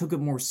 again, they took it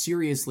more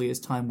seriously as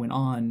time went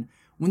on.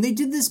 When they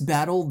did this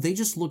battle, they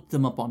just looked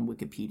them up on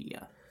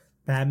Wikipedia.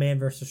 Batman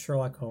versus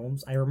Sherlock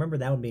Holmes. I remember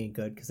that one being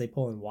good because they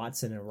pull in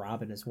Watson and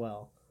Robin as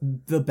well.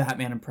 The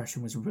Batman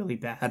impression was really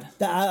bad.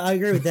 I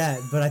agree with that,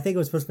 but I think it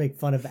was supposed to make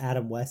fun of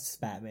Adam West's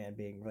Batman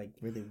being like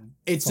really.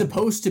 It's funny.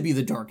 Supposed to be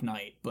the Dark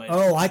Knight, but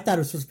I thought it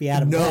was supposed to be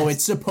Adam West. No,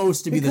 it's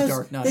supposed to be the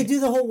Dark Knight. They do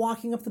the whole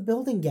walking up the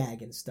building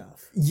gag and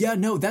stuff. Yeah,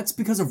 no, that's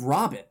because of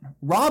Robin.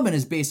 Robin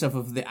is based off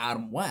of the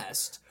Adam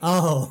West.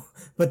 Oh,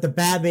 but the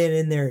Batman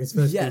in there is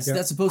supposed to be. Yes,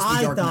 that's supposed to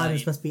be Dark Knight. I thought it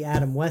was supposed to be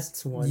Adam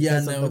West's one. Yeah,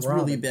 no, it's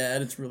really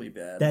bad. It's really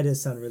bad. That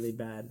does sound really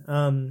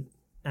bad.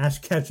 Ash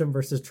Ketchum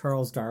versus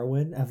Charles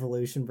Darwin,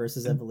 Evolution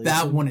versus Evolution.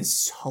 That one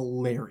is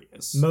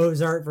hilarious.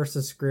 Mozart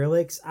versus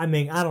Skrillex. I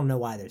mean, I don't know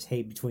why there's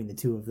hate between the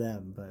two of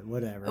them, but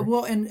whatever.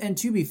 Well, and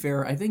to be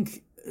fair, I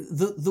think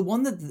the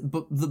one that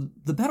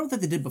the battle that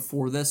they did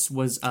before this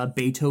was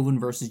Beethoven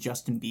versus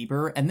Justin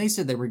Bieber, and they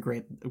said they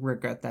regret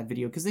that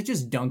video because they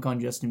just dunk on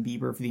Justin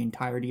Bieber for the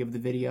entirety of the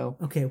video.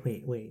 Okay,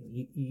 wait.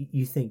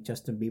 You think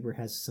Justin Bieber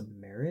has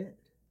some merit?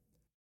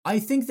 I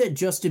think that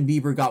Justin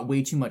Bieber got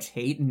way too much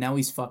hate, and now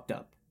he's fucked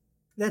up.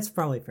 That's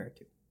probably fair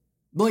too.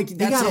 Like he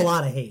got a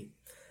lot of hate.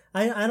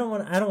 I don't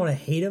want to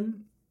hate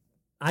him.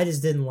 I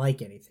just didn't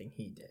like anything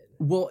he did.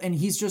 Well, and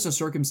he's just a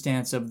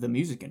circumstance of the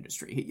music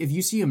industry. If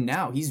you see him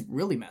now, he's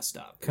really messed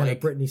up. Kind of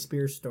Britney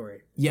Spears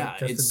story. Yeah, like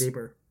Justin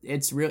Bieber.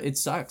 It's real. It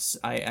sucks.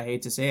 I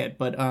hate to say it,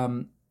 but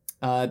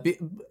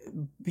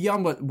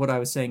beyond what I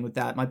was saying with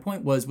that, my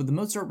point was with the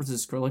Mozart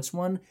versus Skrillex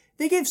one,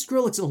 they gave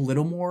Skrillex a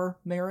little more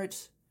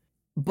merit.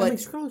 But I mean,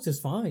 Skrillex is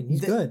fine.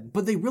 He's good.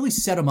 But they really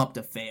set him up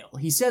to fail.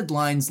 He said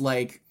lines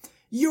like,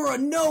 "You're a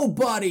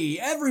nobody.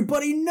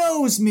 Everybody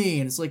knows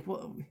me." And it's like,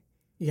 well...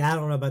 Yeah, I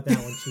don't know about that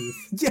one, Chief.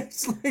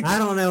 Yes, like, I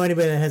don't know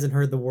anybody that hasn't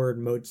heard the word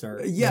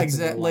Mozart. Yeah,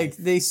 exactly. Like,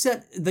 they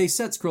set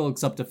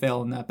Skrillex up to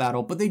fail in that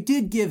battle, but they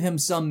did give him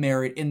some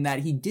merit in that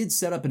he did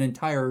set up an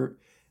entire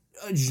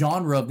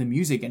genre of the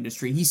music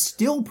industry. He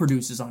still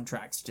produces on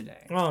tracks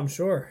today. Oh, I'm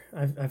sure.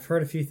 I've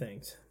heard a few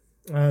things.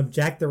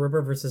 Jack the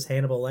Ripper versus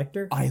Hannibal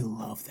Lecter. I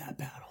love that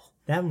battle.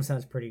 That one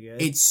sounds pretty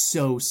good. It's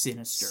so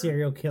sinister.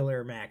 Serial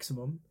killer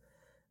maximum.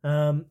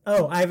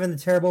 Ivan the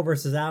Terrible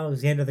versus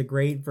Alexander the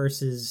Great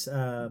versus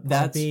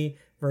Pompey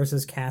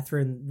versus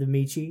Catherine the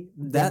Medici.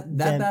 That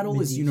battle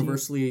is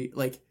universally,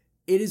 like,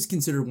 it is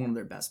considered one of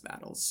their best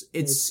battles.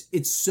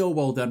 It's so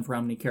well done for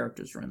how many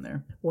characters are in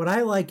there. What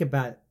I like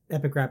about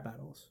epic rap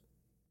battles,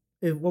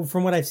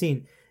 from what I've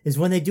seen, is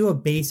when they do a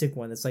basic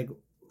one that's like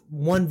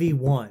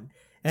 1v1.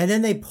 And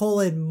then they pull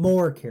in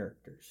more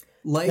characters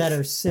that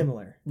are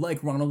similar.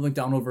 Like Ronald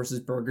McDonald versus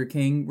Burger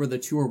King, where the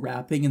two are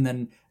rapping, and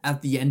then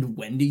at the end,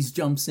 Wendy's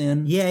jumps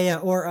in. Yeah.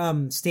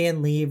 Or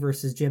Stan Lee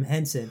versus Jim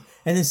Henson.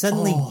 And then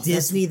suddenly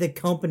Disney, the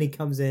company,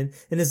 comes in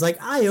and is like,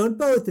 I own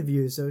both of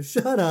you, so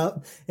shut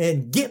up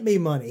and get me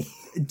money.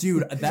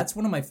 Dude, that's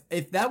one of my...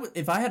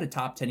 If I had a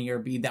top 10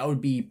 ERB, that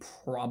would be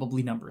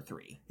probably number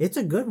 3. It's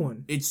a good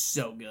one. It's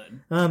so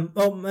good.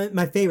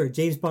 My favorite,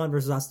 James Bond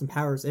versus Austin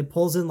Powers. It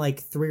pulls in like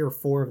 3 or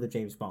 4 of the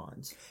James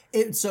Bonds.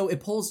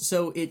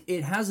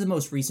 It has the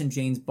most recent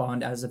James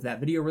Bond as of that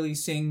video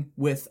releasing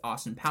with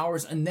Austin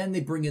Powers, and then they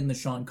bring in the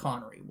Sean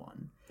Connery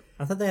one.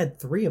 I thought they had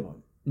 3 of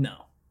them.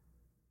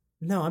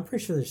 No, I'm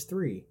pretty sure there's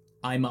 3.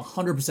 I'm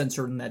 100%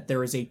 certain that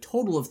there is a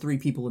total of 3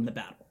 people in the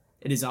battle.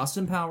 It is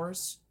Austin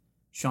Powers,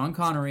 Sean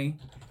Connery,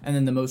 and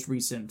then the most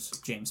recent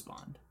James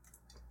Bond.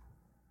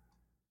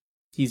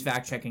 He's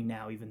fact-checking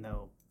now, even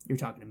though you're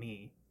talking to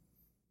me.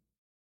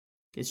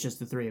 It's just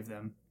the 3 of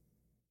them.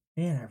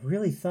 Man, I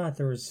really thought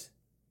there was...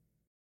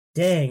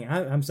 Dang,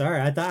 I'm sorry.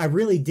 I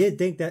really did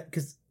think that,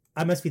 because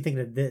I must be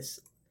thinking of this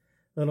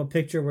little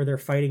picture where they're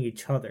fighting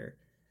each other.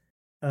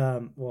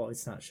 Well,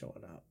 it's not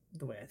showing up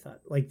the way I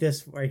thought. Like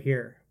this right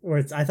here, where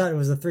I thought it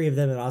was the 3 of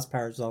them and Austin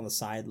Powers was on the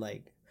side.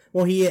 Like,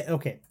 well,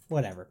 okay,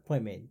 whatever.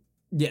 Point made.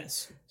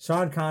 Yes.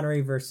 Sean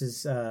Connery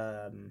versus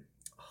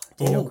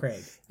Daniel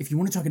Craig. If you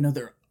want to talk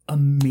another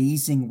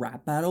amazing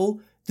rap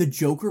battle, The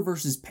Joker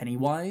versus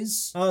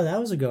Pennywise. Oh, that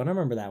was a good one. I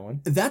remember that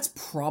one. That's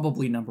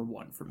probably number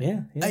one for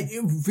me. Yeah.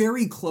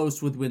 Very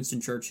close with Winston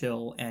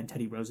Churchill and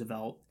Teddy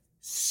Roosevelt.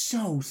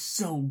 So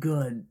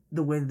good.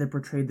 The way that they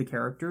portrayed the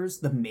characters.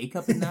 The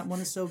makeup in that one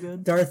is so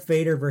good. Darth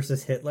Vader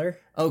versus Hitler.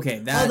 Okay,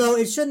 that... Although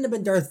it shouldn't have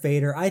been Darth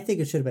Vader. I think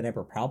it should have been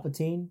Emperor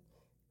Palpatine.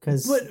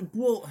 Because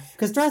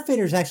Darth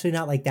Vader is actually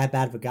not like that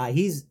bad of a guy.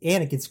 He's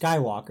Anakin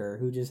Skywalker,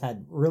 who just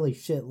had really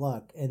shit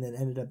luck and then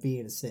ended up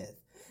being a Sith.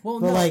 Well,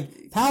 but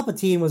like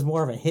Palpatine was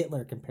more of a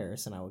Hitler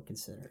comparison, I would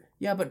consider.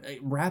 Yeah, but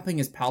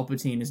rapping as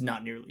Palpatine is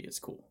not nearly as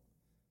cool.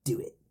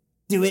 Do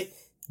it.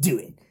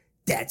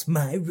 That's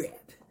my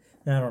rap.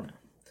 I don't know.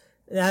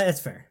 That's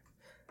fair.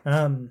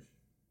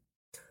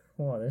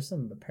 Well, there's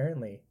some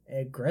apparently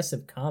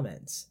aggressive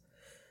comments.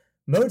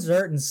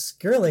 Mozart and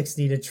Skrillex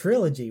need a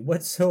trilogy.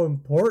 What's so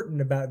important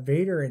about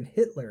Vader and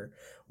Hitler?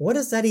 What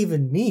does that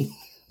even mean?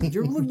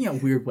 You're looking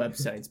at weird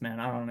websites, man.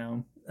 I don't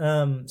know.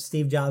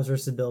 Steve Jobs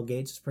versus Bill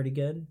Gates is pretty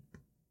good.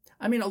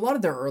 I mean, a lot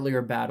of their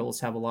earlier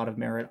battles have a lot of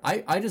merit.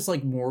 I just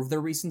like more of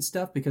their recent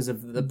stuff because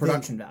of the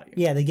production value.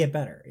 Yeah, they get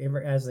better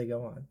as they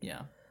go on.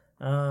 Yeah.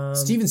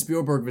 Steven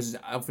Spielberg versus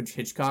Alfred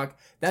Hitchcock.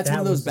 That's one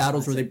of those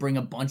battles where they bring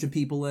a bunch of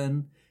people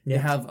in. Yeah.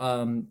 They have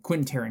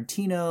Quentin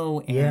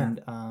Tarantino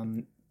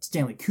and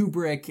Stanley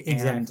Kubrick.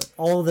 Exactly. And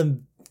all of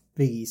them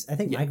biggies. I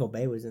think Michael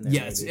Bay was in there.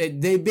 Yes.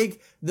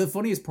 The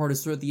funniest part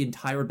is throughout the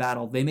entire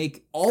battle, they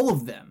make all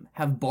of them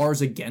have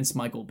bars against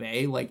Michael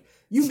Bay. Like,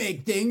 you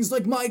make things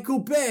like Michael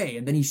Bay.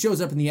 And then he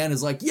shows up in the end and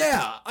is like,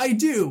 yeah, I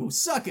do.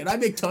 Suck it. I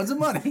make tons of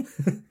money.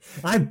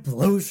 I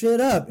blow shit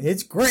up.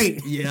 It's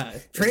great. Yeah.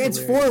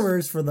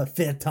 Transformers for the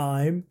 5th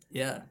time.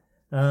 Yeah.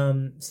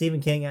 Stephen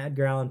King,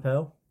 Edgar Allan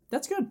Poe.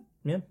 That's good.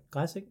 Yeah,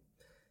 classic.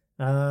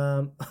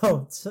 So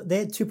they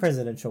had 2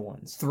 presidential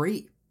ones.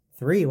 3.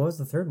 What was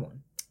the 3rd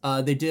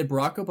one? They did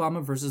Barack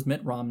Obama versus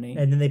Mitt Romney.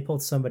 And then they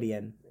pulled somebody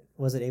in.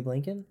 Was it Abe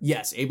Lincoln?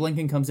 Yes, Abe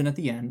Lincoln comes in at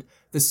the end.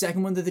 The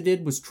second one that they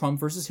did was Trump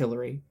versus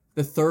Hillary.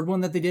 The third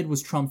one that they did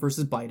was Trump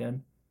versus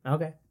Biden.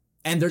 Okay.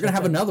 And they're going to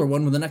have another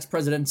one when the next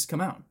presidents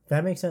come out.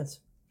 That makes sense.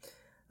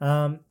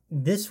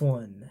 This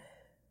one.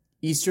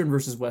 Eastern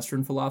versus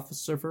Western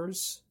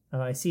philosophers.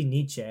 I see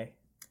Nietzsche.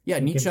 Yeah,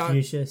 Nietzsche.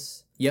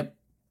 Confucius. Yep.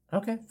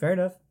 Okay, fair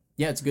enough.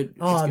 Yeah, it's good.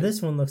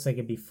 This one looks like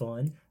it'd be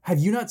fun. Have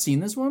you not seen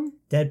this one?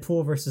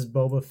 Deadpool versus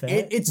Boba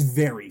Fett. It's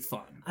very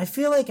fun. I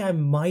feel like I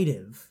might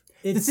have.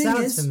 It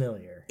sounds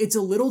familiar. It's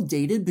a little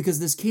dated because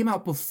this came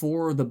out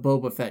before the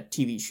Boba Fett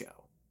TV show.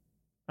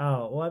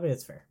 Oh, well, I mean,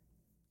 it's fair.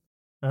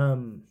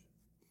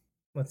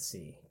 Let's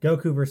see.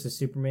 Goku versus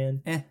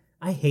Superman.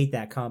 I hate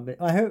that combat.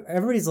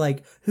 Everybody's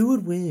like, who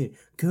would win?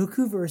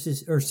 Goku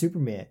versus or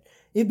Superman?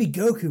 It'd be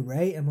Goku,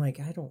 right? I'm like,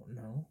 I don't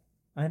know.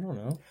 I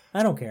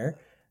don't care.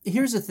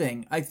 Here's the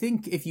thing. I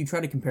think if you try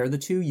to compare the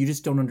two, you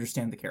just don't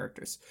understand the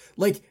characters.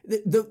 Like,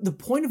 the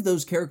point of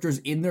those characters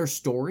in their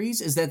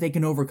stories is that they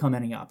can overcome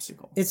any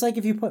obstacle. It's like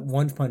if you put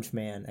One Punch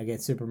Man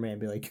against Superman,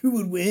 be like, who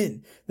would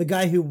win? The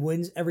guy who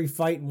wins every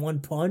fight in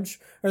one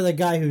punch, or the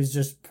guy who's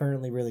just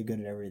apparently really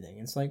good at everything?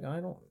 It's like, I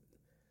don't...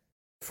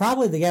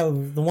 Probably the guy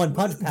with the one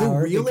punch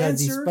power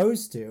because he's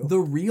supposed to. The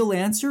real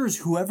answer is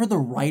whoever the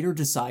writer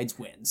decides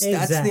wins.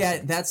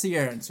 Exactly. That's the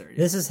answer.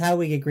 This is how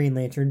we get Green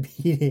Lantern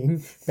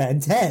beating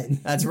Ben 10.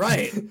 That's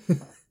right.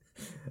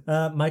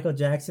 Michael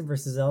Jackson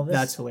versus Elvis.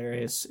 That's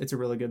hilarious. It's a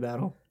really good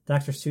battle.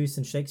 Dr. Seuss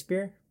and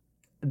Shakespeare.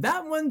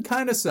 That one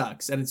kind of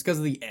sucks, and it's because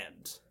of the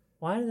end.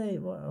 Why do they...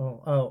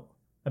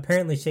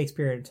 apparently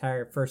Shakespeare's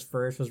entire first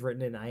verse was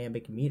written in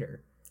iambic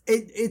meter.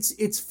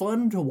 It's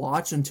fun to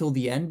watch until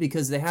the end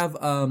because they have...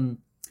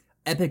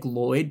 Epic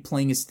Lloyd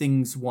playing his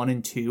things 1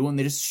 and 2, and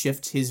they just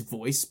shift his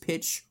voice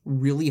pitch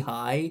really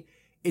high.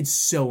 It's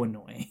so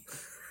annoying.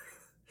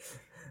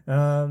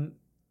 Frank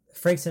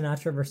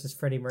Sinatra versus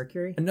Freddie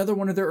Mercury. Another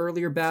one of their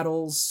earlier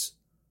battles.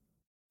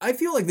 I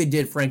feel like they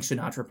did Frank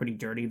Sinatra pretty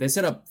dirty. They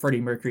set up Freddie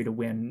Mercury to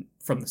win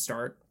from the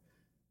start.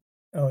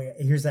 Oh, yeah.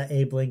 Here's that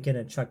Abe Lincoln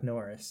and Chuck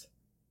Norris.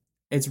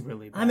 It's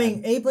really bad. I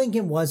mean, Abe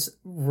Lincoln was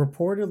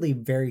reportedly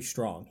very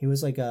strong. He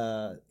was like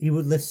he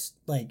would lift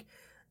like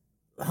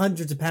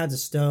hundreds of pounds of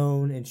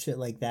stone and shit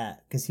like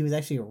that because he was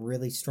actually a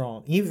really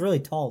strong. He was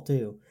really tall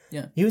too.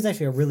 Yeah, he was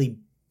actually a really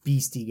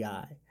beastie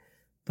guy.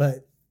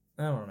 But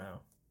I don't know.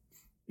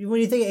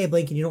 When you think of Abe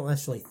Lincoln, you don't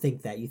necessarily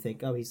think that. You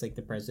think, oh, he's like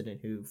the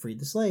president who freed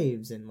the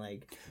slaves and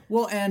like.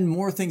 Well, and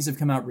more things have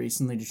come out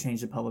recently to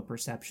change the public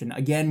perception.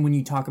 Again, when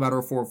you talk about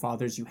our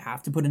forefathers, you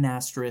have to put an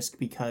asterisk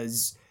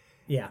because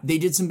they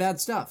did some bad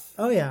stuff.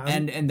 Oh yeah,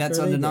 and that's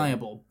sure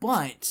undeniable.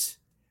 But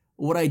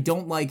what I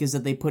don't like is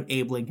that they put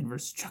Abe Lincoln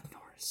versus Chuck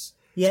Norris.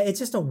 Yeah, it's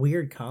just a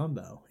weird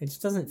combo. It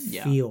just doesn't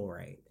feel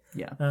right.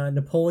 Yeah.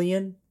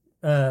 Napoleon,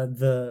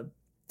 the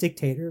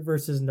dictator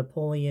versus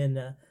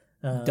Napoleon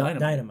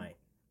Dynamite.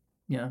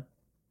 Yeah.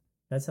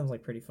 That sounds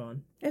like pretty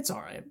fun. It's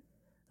all right.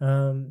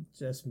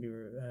 Justin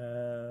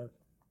Bieber. Let's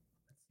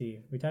see.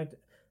 We talked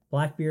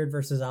Blackbeard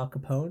versus Al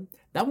Capone.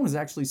 That one was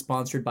actually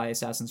sponsored by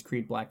Assassin's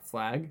Creed Black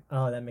Flag.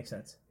 Oh, that makes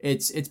sense.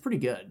 It's pretty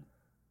good.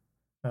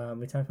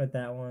 We talked about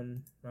that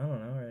one. I don't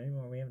know. Any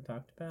more we haven't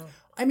talked about?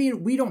 I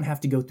mean, we don't have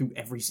to go through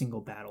every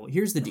single battle.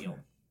 Here's the deal.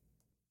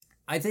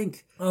 I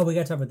think... Oh, we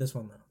got to talk about this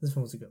one, though. This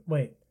one was a good...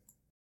 Wait.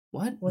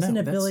 What? Wasn't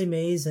it Billy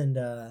Mays and...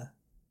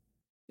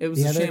 It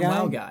was the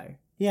ShamWow guy.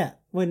 Yeah.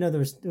 Wait, no,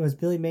 it was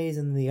Billy Mays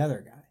and the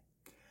other guy.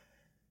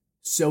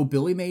 So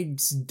Billy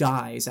Mays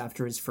dies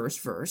after his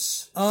first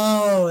verse.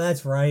 Oh,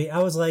 that's right.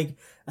 I was like,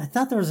 I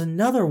thought there was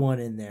another one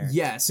in there.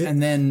 Yes,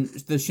 and then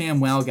the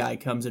ShamWow guy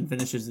comes and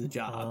finishes the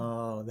job.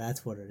 Oh,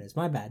 that's what it is.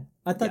 My bad.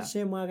 I thought the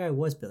ShamWow guy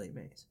was Billy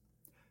Mays.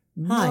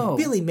 No. Hi,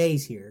 Billy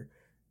Mays here.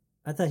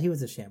 I thought he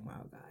was a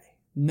ShamWow guy.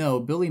 No,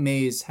 Billy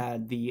Mays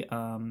had the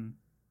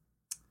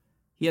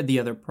he had the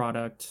other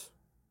product.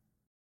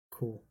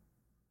 Cool.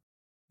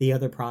 The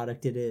other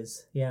product it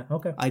is. Yeah,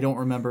 okay. I don't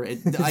remember it.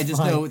 I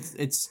just know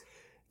it's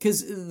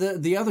because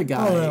the other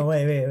guy. Oh no!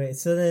 Wait.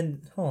 So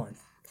then, hold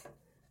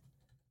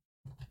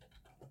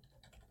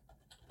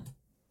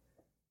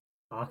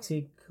on.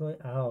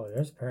 OxyClean. Oh,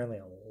 there's apparently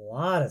a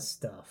lot of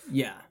stuff.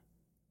 Yeah.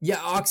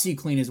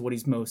 OxyClean is what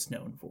he's most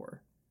known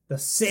for. The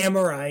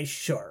Samurai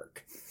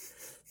Shark.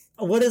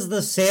 What is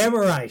the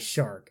Samurai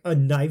Shark? A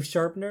knife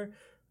sharpener?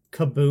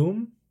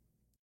 Kaboom?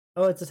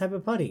 Oh, it's a type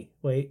of putty.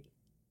 Wait.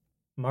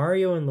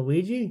 Mario and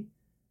Luigi?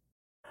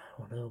 I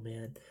don't know,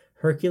 man.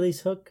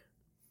 Hercules hook?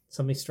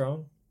 Something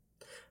strong?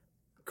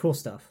 Cool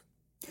stuff.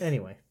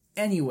 Anyway,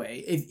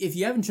 if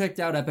you haven't checked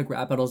out Epic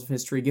Rap Battles of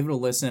History, give it a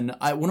listen.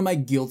 One of my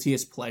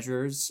guiltiest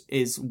pleasures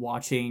is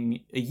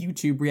watching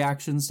YouTube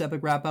reactions to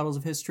Epic Rap Battles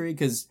of History,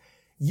 because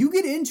you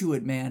get into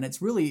it, man.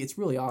 It's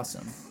really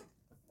awesome.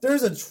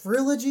 There's a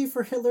trilogy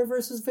for Hitler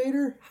versus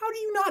Vader? How do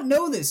you not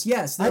know this?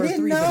 Yes, there I are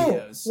didn't 3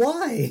 know. videos.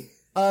 Why?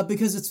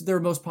 Because it's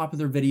their most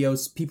popular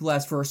videos. People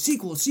asked for a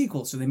sequel.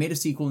 So they made a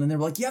sequel, and then they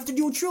were like, you have to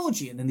do a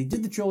trilogy. And then they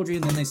did the trilogy,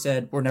 and then they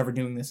said, we're never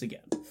doing this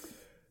again.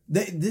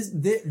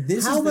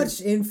 How much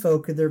info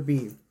could there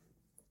be?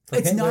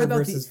 It's not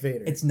about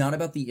Vader. It's not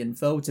about the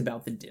info. It's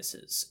about the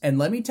disses. And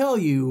let me tell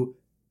you,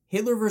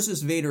 Hitler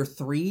versus Vader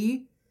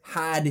 3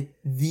 had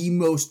the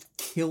most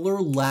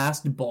killer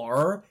last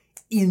bar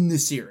in the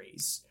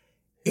series.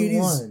 Who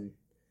won?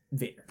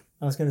 Vader.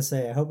 I was going to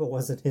say, I hope it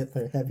wasn't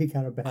Hitler. That'd be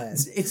kind of bad.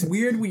 It's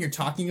weird when you're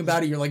talking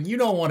about it. You're like, you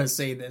don't want to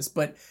say this.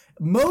 But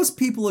most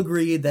people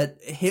agree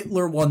that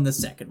Hitler won the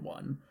second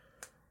one.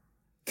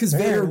 Because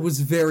Vader was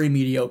very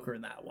mediocre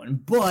in that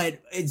one.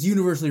 But it's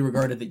universally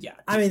regarded that, yeah.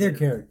 I mean, they're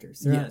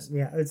characters. Yes.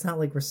 It's not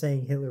like we're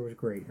saying Hitler was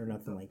great or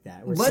nothing like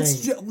that. You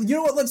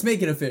know what? Let's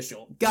make it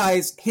official.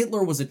 Guys,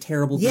 Hitler was a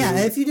terrible dude. Yeah,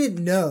 if you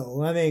didn't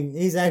know, I mean,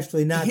 he's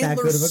actually not that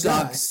good of a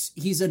sucks.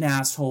 Guy. He's an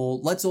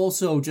asshole. Let's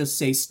also just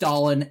say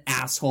Stalin,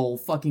 asshole,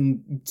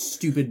 fucking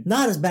stupid.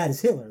 Not as bad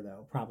as Hitler,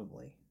 though,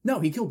 probably.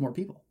 No, he killed more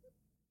people.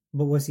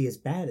 But was he as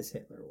bad as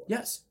Hitler was?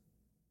 Yes.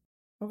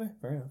 Okay,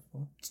 fair enough.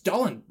 Well,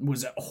 Stalin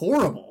was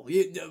horrible.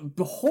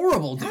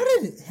 Horrible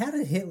dude. How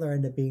did Hitler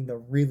end up being the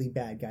really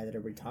bad guy that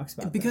everybody talks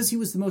about? Because he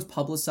was the most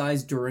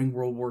publicized during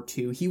World War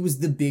II. He was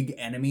the big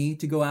enemy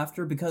to go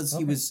after because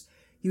he was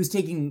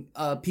taking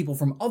people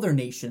from other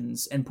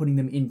nations and putting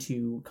them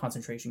into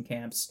concentration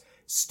camps.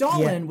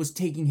 Stalin was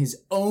taking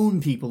his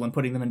own people and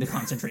putting them into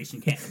concentration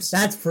camps.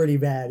 That's pretty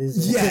bad,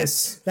 isn't it?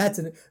 Yes.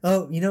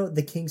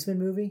 The Kingsman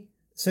movie?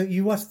 So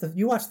you watched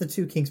the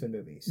 2 Kingsman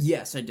movies?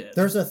 Yes, I did.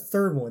 There's a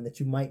third one that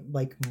you might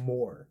like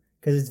more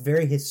because it's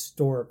very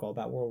historical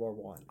about World War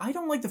One. I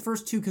don't like the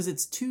first 2 because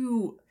it's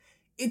too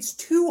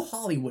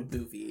Hollywood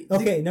movie.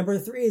 Okay, number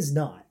 3 is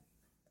not,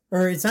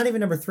 or it's not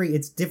even number 3.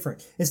 It's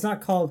different. It's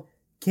not called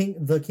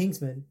The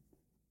Kingsman,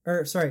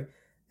 or sorry,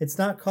 it's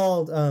not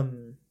called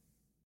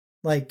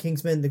like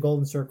Kingsman: The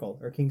Golden Circle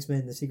or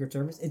Kingsman: The Secret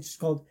Service. It's just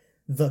called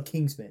The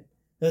Kingsman.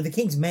 No, The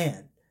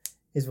Kingsman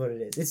is what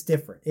it is. It's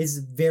different. It's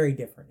very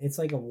different. It's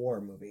like a war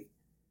movie.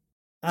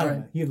 I don't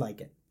know. You'd like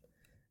it.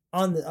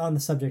 On the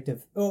subject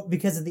of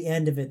because at the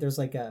end of it, there's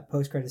like a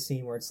post-credit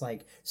scene where it's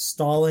like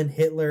Stalin,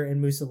 Hitler, and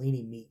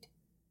Mussolini meet,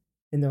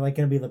 and they're like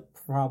going to be the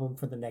problem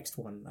for the next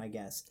one, I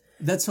guess.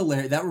 That's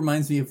hilarious. That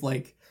reminds me of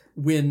like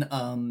when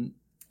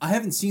I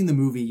haven't seen the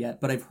movie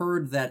yet, but I've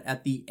heard that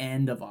at the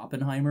end of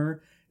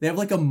Oppenheimer, they have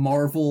like a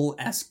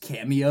Marvel-esque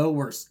cameo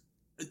where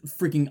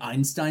freaking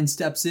Einstein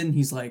steps in.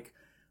 He's like,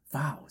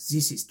 wow,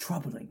 this is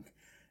troubling.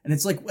 And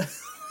it's like...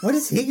 What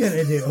is he going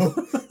to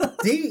do?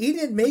 He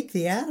didn't make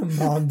the atom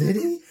bomb, did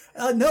he?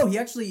 No, he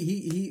actually,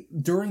 he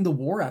during the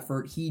war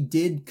effort, he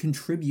did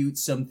contribute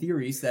some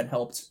theories that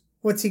helped.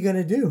 What's he going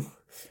to do?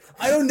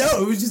 I don't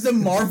know. It was just a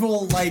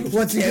Marvel, like...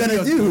 What's he going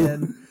to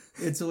do?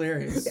 It's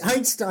hilarious.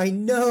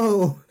 Einstein,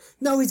 no.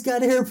 No, he's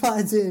got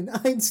AirPods in.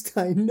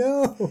 Einstein,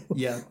 no.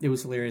 Yeah, it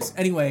was hilarious.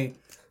 Anyway,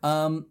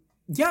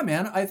 yeah,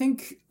 man, I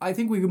think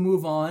we can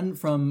move on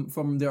from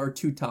our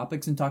 2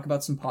 topics and talk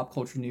about some pop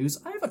culture news.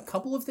 I have a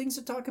couple of things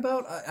to talk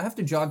about. I have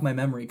to jog my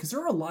memory because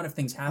there are a lot of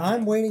things happening.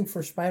 I'm waiting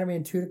for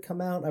Spider-Man 2 to come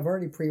out. I've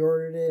already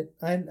pre-ordered it.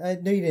 I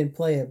know you didn't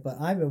play it,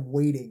 but I've been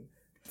waiting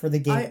for the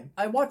game.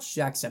 I watched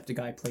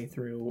Jacksepticeye play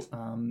through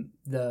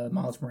the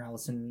Miles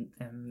Morales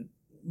and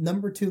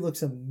Number 2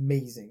 looks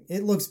amazing.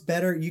 It looks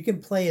better. You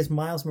can play as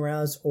Miles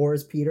Morales or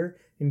as Peter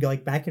and go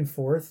like back and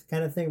forth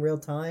kind of thing, real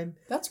time.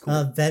 That's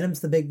cool.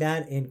 Venom's the big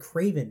bad and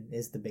Kraven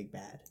is the big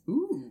bad.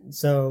 Ooh.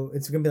 So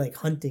it's going to be like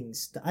hunting.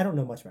 I don't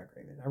know much about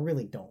Kraven. I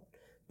really don't.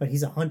 but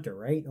he's a hunter,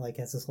 right? Like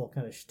has this whole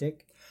kind of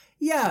shtick.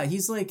 Yeah,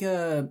 he's like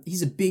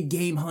he's a big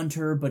game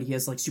hunter, but he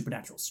has like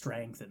supernatural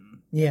strength and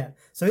yeah.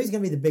 So he's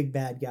gonna be the big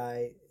bad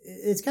guy.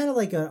 It's kind of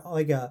like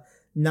a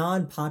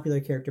non-popular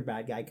character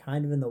bad guy,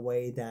 kind of in the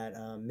way that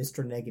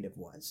Mr. Negative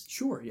was.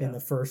 Sure, yeah. In the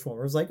first one,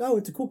 where it was like, oh,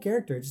 it's a cool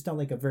character, just not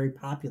like a very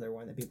popular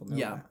one that people know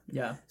about.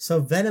 Yeah.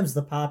 So Venom's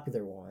the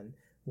popular one.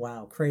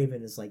 Wow,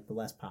 Kraven is like the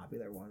less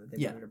popular one that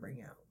they wanted to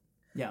bring out.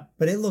 Yeah.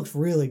 But it looks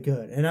really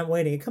good, and I'm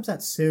waiting. It comes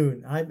out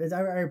soon. I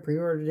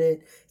pre-ordered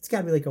it. It's got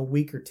to be like a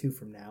week or two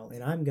from now,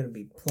 and I'm going to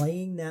be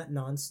playing that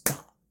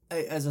nonstop.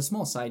 As a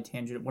small side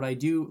tangent, what I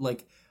do,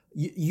 like,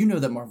 you know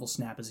that Marvel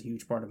Snap is a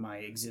huge part of my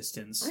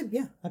existence.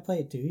 I play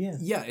it too, yeah.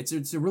 Yeah,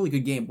 it's a really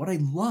good game. What I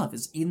love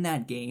is in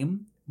that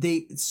game,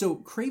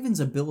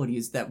 Kraven's ability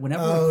is that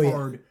whenever a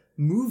card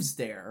moves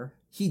there,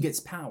 he gets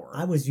power.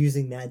 I was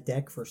using that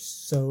deck for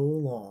so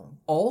long.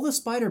 All the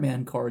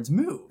Spider-Man cards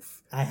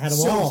move. I had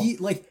them all.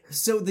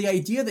 So the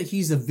idea that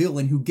he's a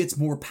villain who gets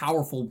more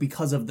powerful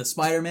because of the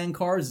Spider-Man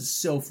cards is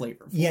so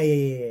flavorful.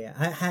 Yeah.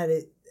 I had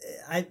it.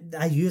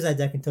 I used that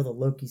deck until the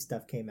Loki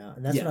stuff came out,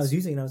 and that's what I was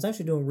using, and I was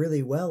actually doing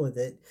really well with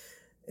it.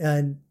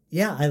 And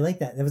yeah, I like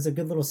that. That was a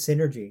good little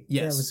synergy.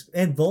 Yes.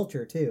 And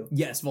Vulture too.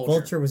 Yes,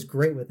 Vulture was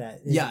great with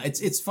that. Yeah,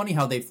 it's funny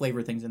how they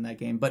flavor things in that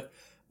game. But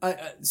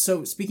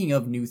so speaking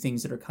of new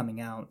things that are coming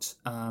out,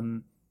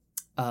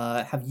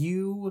 have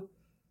you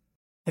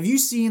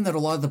seen that a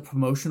lot of the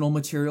promotional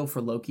material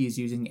for Loki is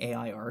using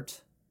AI art?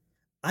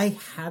 I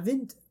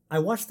haven't. I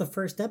watched the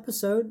first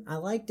episode. I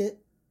liked it.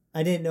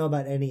 I didn't know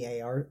about any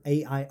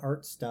AI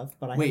art stuff,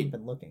 but I haven't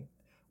been looking.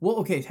 Well,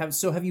 okay.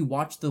 Have you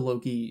watched the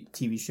Loki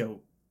TV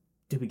show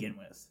to begin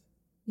with?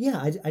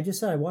 Yeah, I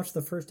just said I watched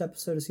the first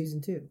episode of season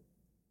 2.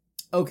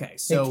 Okay,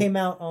 so it came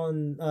out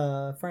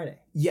on Friday.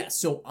 Yeah,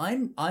 so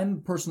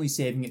I'm personally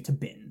saving it to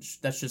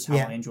binge. That's just how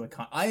I enjoy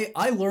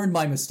I learned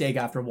my mistake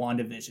after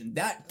WandaVision.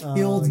 That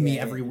killed me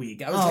every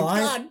week. I was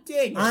God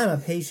dang it. I'm a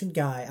patient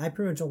guy. I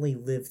pretty much only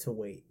live to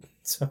wait.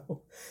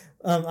 So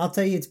I'll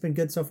tell you, it's been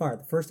good so far.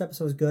 The first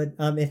episode was good.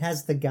 It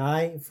has the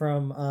guy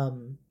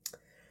from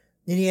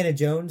Indiana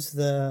Jones.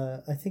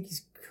 I think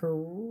he's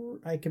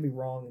I could be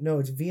wrong. No,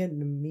 it's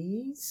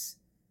Vietnamese.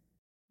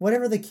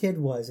 Whatever the kid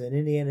was in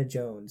Indiana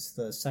Jones,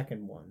 the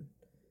second one.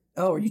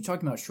 Oh, are you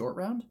talking about Short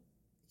Round?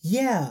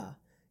 Yeah,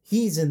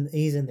 he's in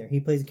there. He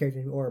plays a character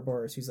named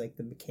Ouroboros, who's like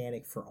the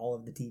mechanic for all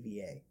of the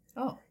TVA.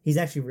 Oh, he's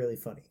actually really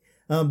funny.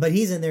 But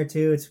he's in there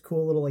too. It's a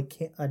cool little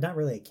not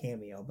really a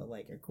cameo, but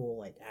like a cool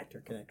like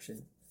actor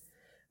connection.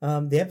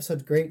 The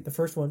episode's great. The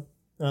first one.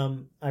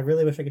 I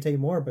really wish I could tell you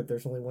more, but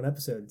there's only one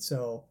episode,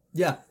 so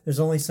yeah, there's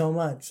only so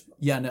much.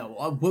 Yeah, no.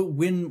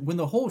 When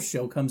the whole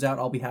show comes out,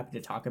 I'll be happy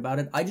to talk about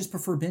it. I just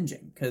prefer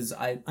binging because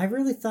I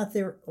really thought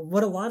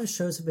what a lot of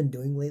shows have been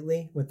doing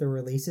lately with their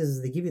releases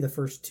is they give you the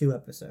first 2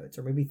 episodes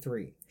or maybe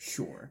 3.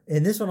 Sure.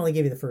 And this one only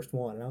gave you the first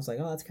one, and I was like,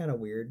 oh, that's kind of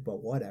weird,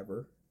 but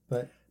whatever.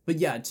 But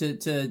yeah,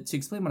 to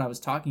explain what I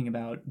was talking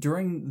about,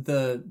 during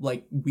the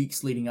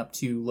weeks leading up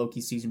to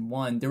Loki season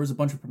 1, there was a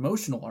bunch of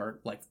promotional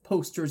art, like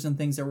posters and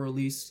things that were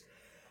released.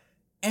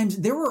 And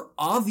there were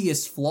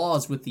obvious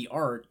flaws with the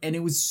art, and it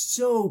was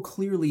so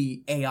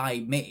clearly AI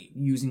made,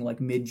 using like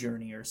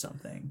Midjourney or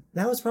something.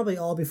 That was probably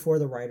all before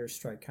the writer's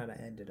strike kind of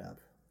ended up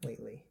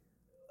lately.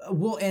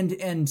 Well, and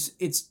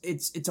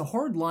it's a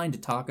hard line to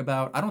talk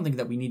about. I don't think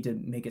that we need to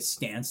make a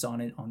stance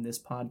on it on this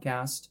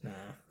podcast.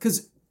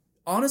 Because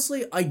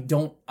honestly, I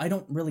don't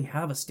really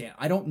have a stance.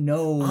 I don't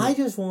know. I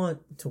just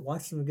want to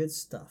watch some good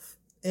stuff,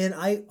 and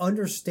I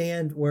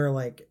understand where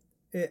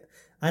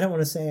I don't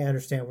want to say I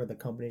understand where the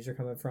companies are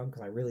coming from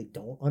because I really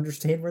don't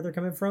understand where they're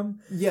coming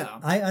from. Yeah.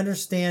 I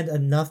understand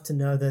enough to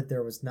know that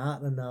there was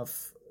not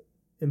enough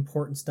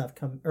important stuff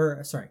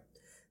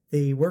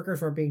the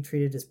workers weren't being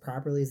treated as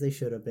properly as they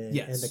should have been.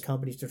 Yes. And the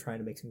companies are trying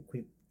to make some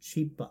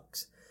cheap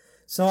bucks.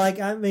 So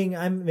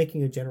I'm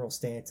making a general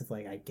stance of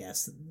I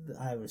guess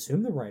I would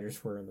assume the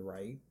writers were in the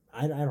right.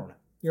 I don't know.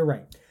 You're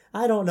right.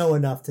 I don't know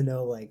enough to know,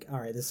 all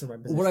right, this is my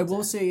position. What I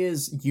will say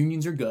is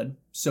unions are good,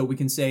 so we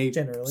can say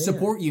generally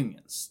support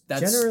unions.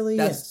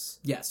 Yes.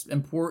 Yes,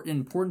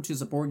 important to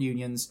support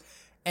unions.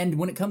 And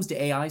when it comes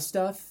to AI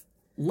stuff,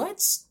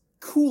 let's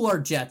cool our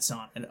jets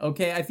on it,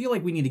 okay? I feel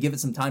like we need to give it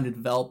some time to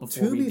develop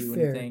before we do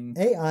anything.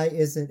 AI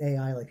isn't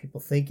AI like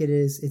people think it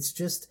is. It's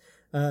just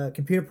a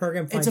computer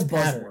program finds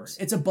patterns.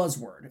 It's a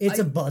buzzword. It's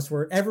a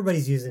buzzword.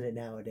 Everybody's using it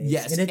nowadays.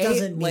 Yes. And it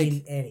doesn't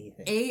mean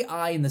anything.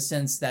 AI, in the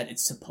sense that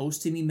it's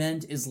supposed to be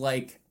meant, is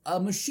like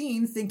a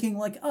machine thinking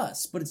like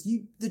us. But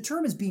the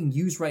term is being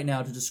used right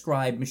now to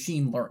describe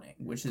machine learning,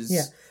 which is...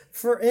 Yeah.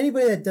 For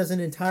anybody that doesn't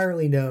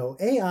entirely know,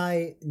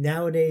 AI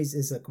nowadays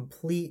is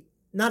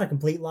not a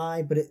complete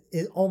lie, but it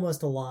is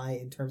almost a lie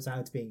in terms of how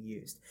it's being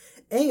used.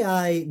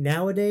 AI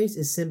nowadays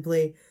is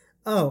simply...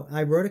 oh,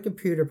 I wrote a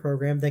computer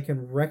program that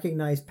can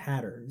recognize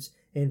patterns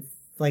and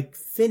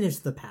finish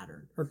the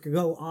pattern or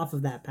go off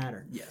of that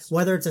pattern. Yes.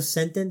 Whether it's a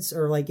sentence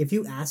or if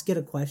you ask it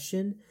a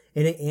question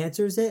and it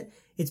answers it,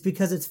 it's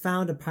because it's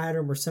found a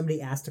pattern where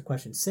somebody asked a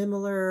question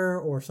similar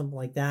or something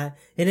like that,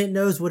 and it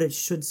knows what it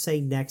should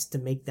say next to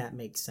make that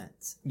make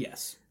sense.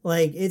 Yes.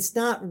 Like, it's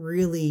not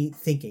really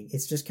thinking.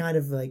 It's just kind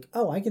of like,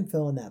 oh, I can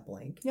fill in that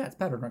blank. Yeah, it's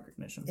pattern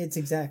recognition. It's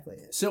exactly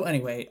it. So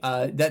anyway,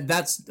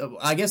 that's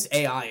I guess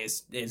AI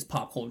is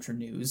pop culture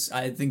news.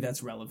 I think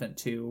that's relevant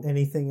too.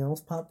 Anything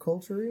else pop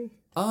culture-y?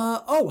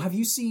 Have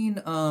you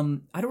seen,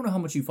 I don't know how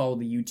much you follow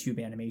the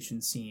YouTube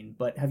animation scene,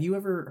 but have you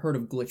ever heard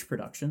of Glitch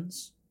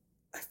Productions?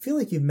 I feel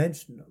like you've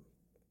mentioned them,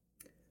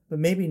 but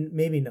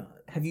maybe not.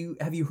 Have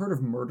you heard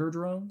of Murder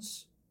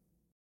Drones?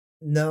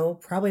 No,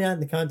 probably not in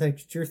the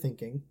context that you're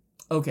thinking.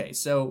 Okay,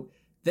 so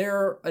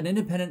they're an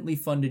independently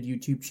funded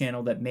YouTube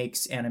channel that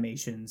makes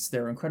animations.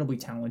 They're incredibly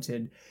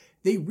talented.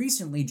 They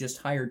recently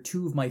just hired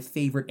two of my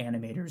favorite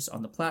animators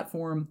on the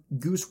platform,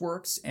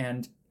 Gooseworks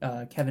and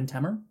Kevin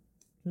Temmer.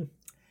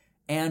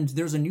 And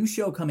there's a new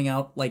show coming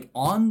out like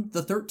on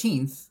the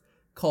 13th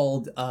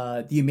called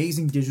The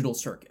Amazing Digital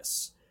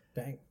Circus.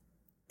 Dang.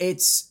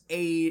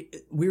 We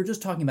were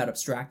just talking about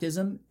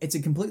abstractism. It's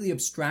a completely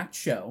abstract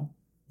show.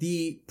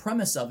 The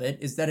premise of it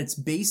is that it's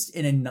based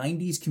in a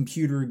 90s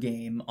computer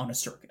game on a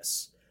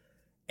circus.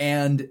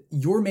 And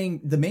the main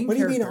character... What do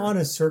you mean on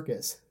a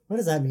circus? What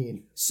does that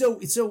mean? So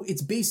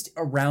it's based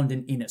around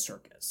and in a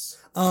circus.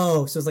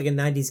 Oh, so it's like a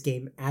 90s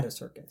game at a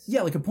circus.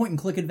 Yeah, like a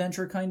point-and-click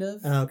adventure, kind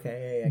of.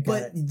 Okay, yeah,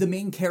 got it. The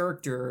main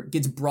character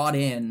gets brought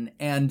in,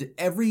 and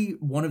every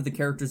one of the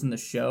characters in the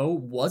show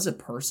was a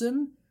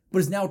person, but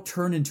is now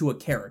turned into a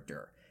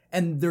character.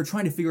 And they're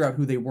trying to figure out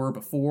who they were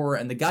before,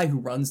 and the guy who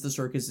runs the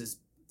circus is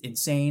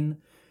insane.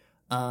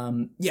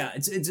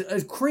 It's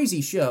a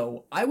crazy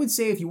show. I would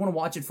say if you want to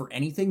watch it for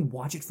anything,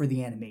 watch it for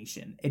the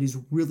animation. It is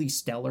really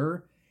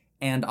stellar,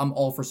 and I'm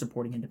all for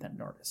supporting independent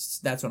artists.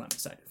 That's what I'm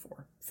excited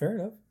for. Fair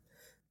enough.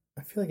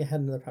 I feel like I had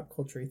another pop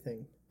culture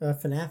thing.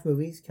 FNAF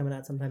movies coming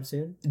out sometime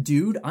soon.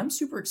 Dude, I'm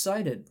super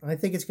excited. I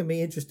think it's going to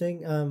be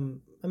interesting.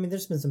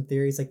 There's been some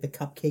theories like the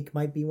cupcake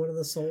might be one of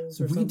the souls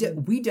or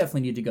something. We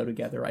definitely need to go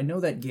together. I know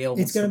that Gail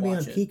wants to watch it. It's going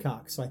to be on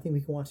Peacock, so I think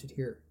we can watch it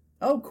here.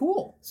 Oh,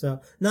 cool. So,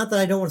 not that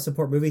I don't want to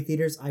support movie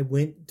theaters. I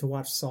went to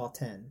watch Saw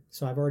 10,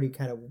 so I've already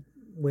kind of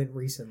went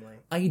recently.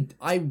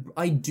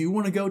 I do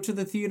want to go to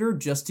the theater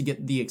just to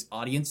get the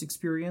audience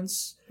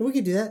experience. We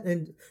could do that,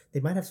 and they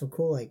might have some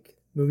cool, like,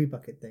 movie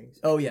bucket things.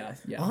 Oh, yeah.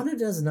 Anna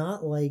does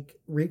not like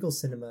Regal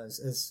Cinemas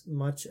as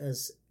much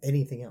as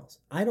anything else.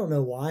 I don't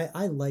know why.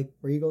 I like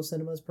Regal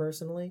Cinemas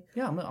personally.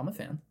 Yeah, I'm a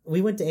fan.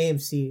 We went to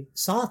AMC.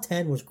 Saw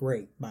 10 was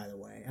great, by the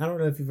way. I don't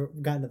know if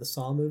you've gotten to the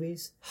Saw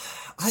movies.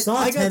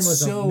 Saw 10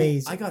 was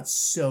amazing. I got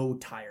so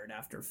tired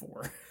after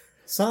 4.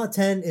 Saw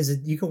 10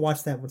 you can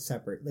watch that one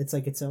separate. It's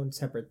like its own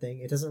separate thing.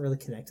 It doesn't really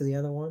connect to the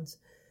other ones.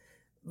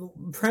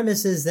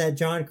 Premise is that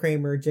John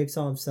Kramer,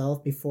 Jigsaw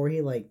himself,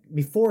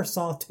 before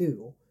Saw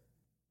 2,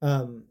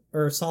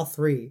 or Saw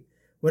 3,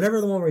 whatever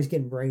the one where he's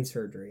getting brain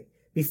surgery.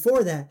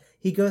 Before that,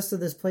 he goes to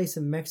this place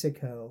in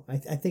Mexico. I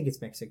think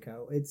it's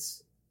Mexico.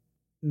 It's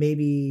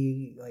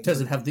maybe like...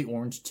 Does it have the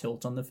orange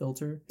tilt on the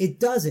filter? It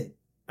doesn't.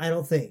 I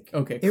don't think.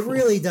 Okay, cool. It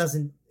really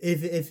doesn't.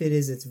 If it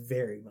is, it's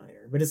very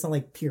minor. But it's not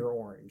like pure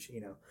orange,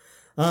 you know.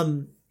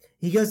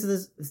 He goes to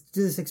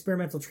this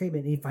experimental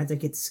treatment and he finds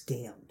out he gets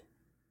scammed.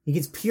 He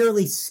gets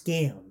purely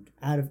scammed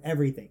out of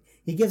everything.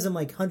 He gives them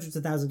like hundreds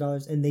of thousands of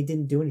dollars and they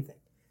didn't do anything.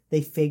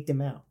 They faked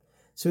him out.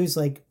 So he's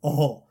like,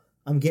 oh,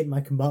 I'm getting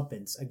my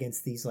comeuppance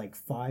against these like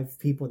 5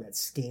 people that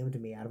scammed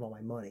me out of all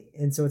my money.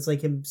 And so it's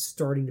like him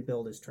starting to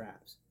build his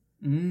traps.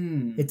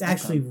 It's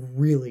actually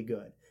really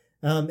good.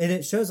 And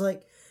it shows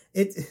like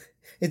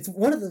it's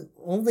one of the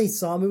only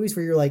Saw movies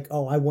where you're like,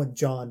 oh, I want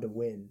John to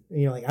win.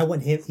 You know, like I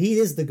want him. He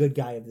is the good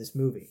guy of this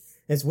movie.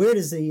 As weird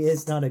as he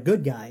is not a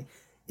good guy,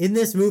 in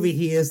this movie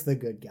he is the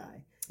good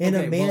guy. And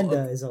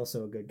Amanda is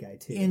also a good guy,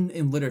 too.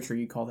 In literature,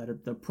 you call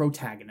that the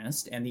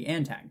protagonist and the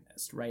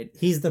antagonist, right?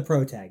 He's the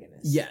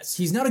protagonist. Yes.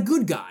 He's not a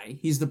good guy.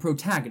 He's the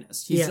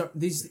protagonist.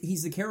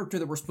 He's the character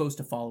that we're supposed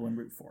to follow and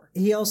root for.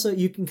 He also,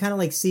 you can kind of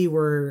like see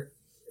where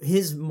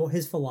his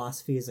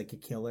philosophy as like a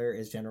killer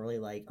is generally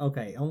like,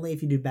 okay, only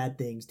if you do bad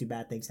things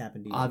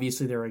happen to you.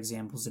 Obviously, there are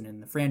examples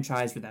in the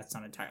franchise where that's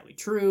not entirely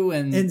true,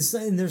 and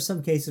there's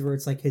some cases where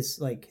it's like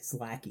his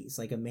lackeys,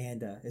 like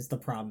Amanda is the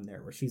problem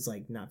there, where she's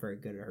like not very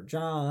good at her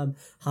job.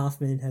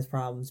 Hoffman has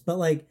problems, but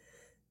like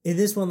in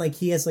this one, like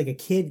he has like a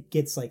kid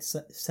gets like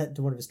set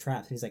to one of his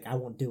traps, and he's like, I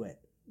won't do it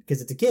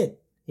because it's a kid.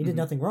 He did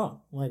nothing wrong.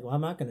 I'm like, well,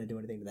 I'm not going to do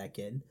anything to that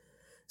kid.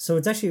 So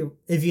it's actually,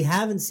 if you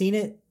haven't seen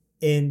it,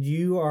 and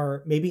you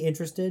are maybe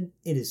interested,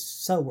 it is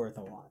so worth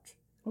a watch.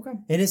 Okay.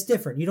 And it's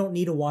different. You don't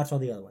need to watch all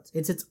the other ones.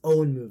 It's its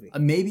own movie.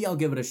 Maybe I'll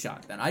give it a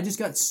shot then. I just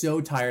got so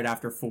tired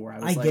after 4.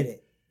 I get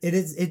it.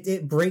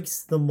 It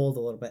breaks the mold a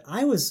little bit.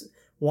 I was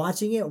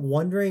watching it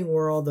wondering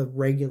where all the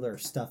regular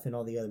stuff in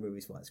all the other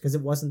movies was, because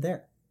it wasn't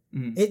there.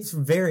 It's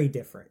very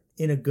different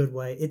in a good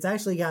way. It's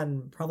actually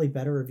gotten probably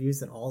better reviews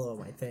than all of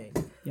them, I think.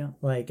 Yeah.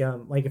 Like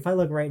if I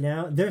look right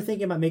now, they're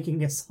thinking about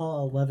making a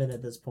Saw 11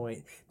 at this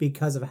point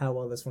because of how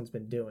well this one's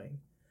been doing.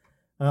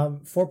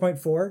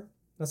 4.4,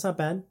 that's not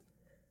bad.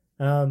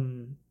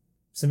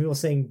 Some people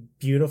saying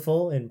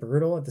beautiful and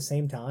brutal at the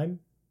same time.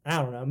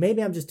 I don't know.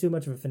 Maybe I'm just too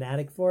much of a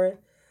fanatic for it.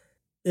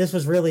 This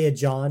was really a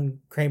John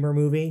Kramer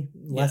movie,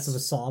 less of a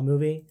Saw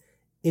movie.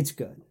 It's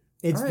good.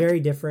 It's very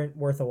different,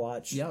 worth a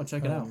watch. Yeah, I'll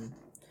check it out.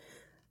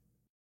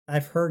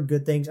 I've heard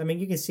good things. I mean,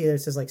 you can see that it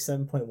says like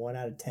 7.1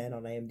 out of 10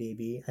 on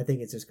IMDb. I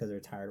think it's just because they're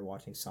tired of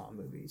watching Saw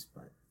movies.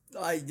 But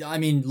I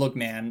mean, look,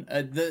 man,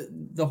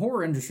 the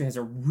horror industry has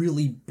a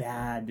really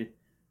bad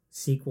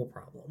sequel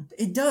problem.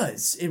 It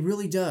does. It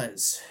really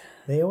does.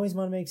 They always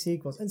want to make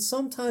sequels. And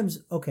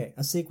sometimes, okay,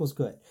 a sequel's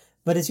good.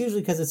 But it's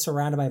usually because it's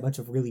surrounded by a bunch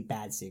of really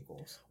bad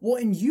sequels. Well,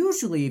 and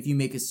usually if you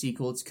make a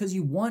sequel, it's because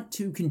you want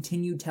to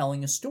continue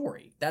telling a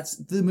story. That's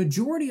the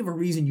majority of a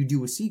reason you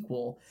do a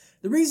sequel.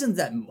 The reason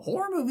that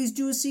horror movies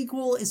do a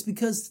sequel is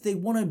because they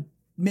want to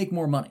make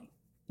more money.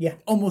 Yeah.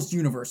 Almost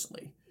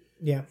universally.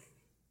 Yeah.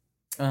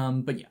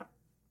 But yeah.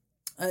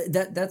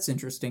 That's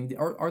interesting.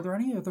 Are there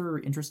any other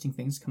interesting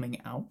things coming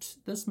out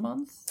this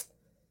month?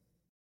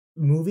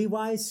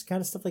 Movie-wise,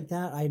 kind of stuff like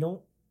that, I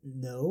don't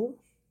know.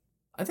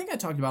 I think I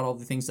talked about all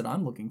the things that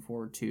I'm looking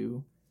forward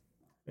to.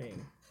 I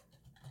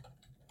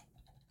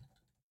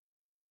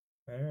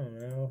don't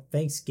know.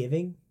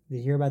 Thanksgiving? Did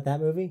you hear about that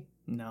movie?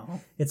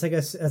 No. It's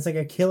like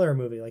a killer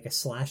movie, like a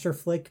slasher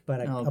flick,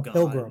 but a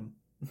pilgrim.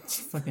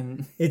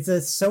 It's a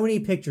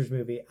Sony Pictures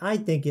movie. I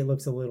think it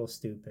looks a little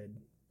stupid,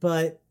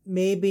 but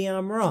maybe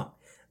I'm wrong.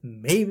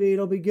 Maybe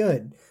it'll be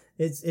good.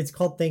 It's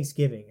called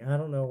Thanksgiving. I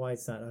don't know why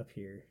it's not up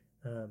here.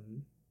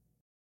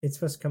 It's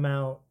supposed to come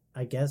out,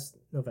 I guess,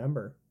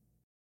 November.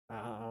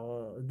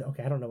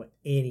 Okay, I don't know what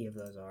any of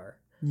those are.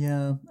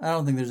 Yeah, I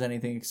don't think there's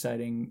anything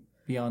exciting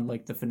beyond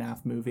like the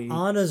FNAF movie.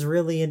 Anna's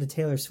really into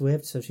Taylor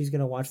Swift, so she's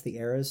gonna watch the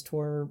Eras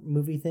Tour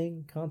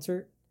movie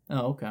concert.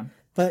 Oh, okay.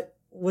 But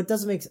what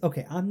doesn't make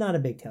I'm not a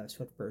big Taylor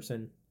Swift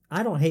person.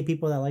 I don't hate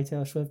people that like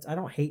Taylor Swift. I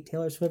don't hate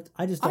Taylor Swift.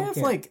 I just don't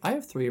care. I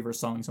have 3 of her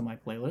songs on my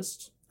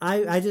playlist.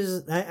 I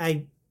just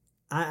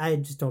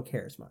don't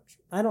care as much.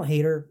 I don't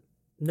hate her.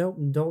 Nope,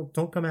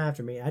 don't come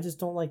after me. I just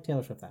don't like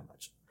Taylor Swift that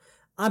much.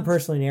 I'm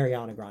personally an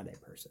Ariana Grande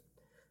person.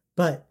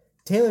 But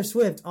Taylor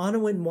Swift, Anna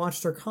went and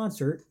watched her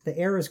concert, the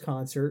Eras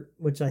concert,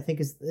 which I think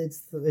is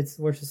it's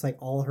where it's just like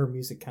all her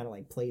music kind of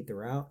like played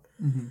throughout,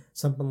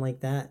 something like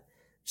that.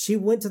 She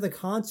went to the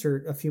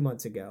concert a few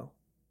months ago,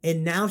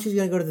 and now she's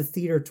gonna go to the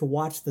theater to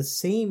watch the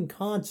same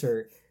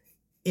concert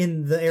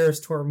in the Eras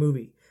Tour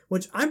movie,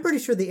 which I'm pretty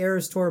sure the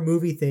Eras Tour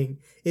movie thing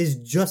is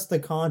just the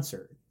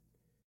concert.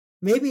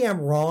 Maybe I'm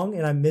wrong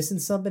and I'm missing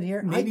something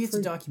here. Maybe it's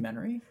a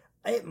documentary.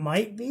 It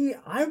might be.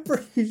 I'm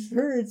pretty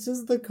sure it's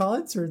just the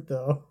concert,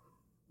 though.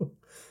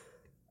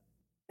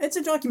 It's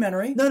a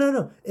documentary.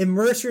 No.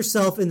 Immerse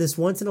yourself in this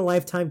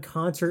once-in-a-lifetime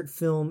concert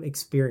film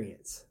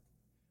experience.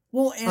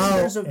 Well, and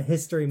there's a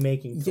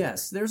history-making.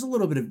 Yes, there's a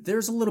little bit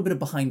of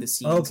behind the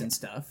scenes and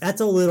stuff. That's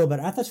a little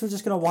bit. I thought you were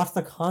just going to watch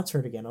the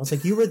concert again. I was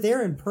like, you were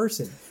there in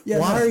person.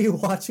 Why are you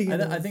watching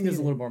it? I think there's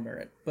a little more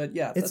merit, but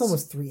yeah, it's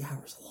almost 3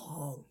 hours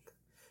long.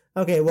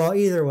 Okay, well,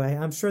 either way,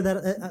 I'm sure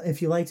that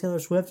if you like Taylor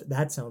Swift,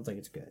 that sounds like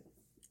it's good.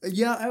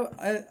 Yeah,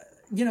 I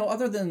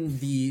other than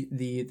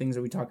the things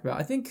that we talked about,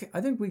 I think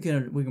we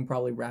can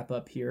probably wrap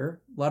up here.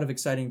 A lot of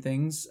exciting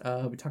things.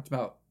 We talked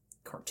about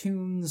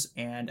cartoons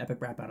and epic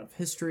rap out of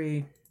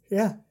history.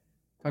 Yeah.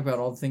 Talk about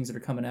all the things that are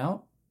coming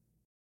out.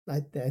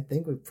 I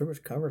think we've pretty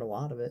much covered a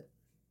lot of it.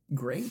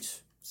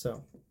 Great.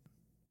 So,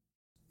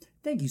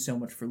 thank you so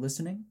much for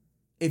listening.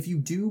 If you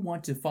do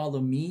want to follow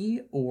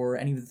me or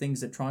any of the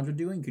things that Trons are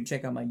doing, you can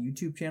check out my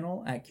YouTube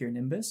channel at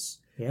Nimbus.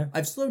 Yeah.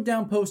 I've slowed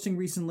down posting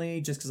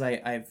recently just because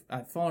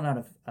I've fallen out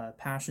of a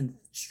passion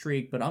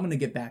streak, but I'm going to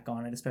get back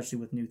on it, especially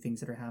with new things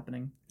that are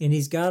happening. And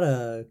he's got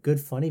a good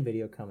funny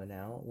video coming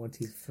out once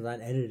he's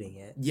done editing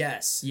it.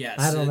 Yes.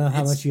 I don't know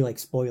how much you like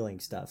spoiling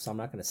stuff, so I'm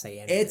not going to say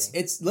anything.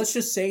 It's let's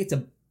just say it's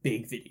a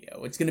big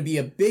video. It's going to be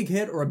a big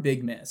hit or a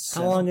big miss.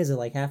 How long is it?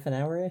 Like half an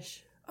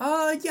hour-ish?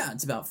 Yeah,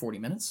 it's about 40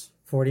 minutes.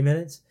 40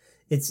 minutes?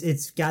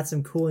 It's got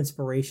some cool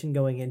inspiration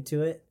going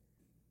into it.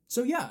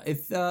 So yeah,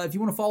 if you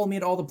want to follow me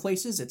at all the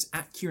places, it's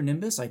at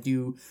Nimbus. I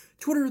do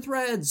Twitter,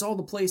 Threads, all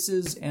the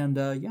places, and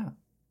yeah.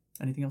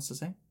 Anything else to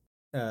say?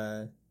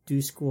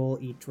 Do school,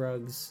 eat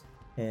drugs,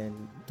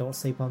 and don't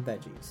sleep on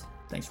veggies.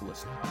 Thanks for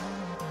listening.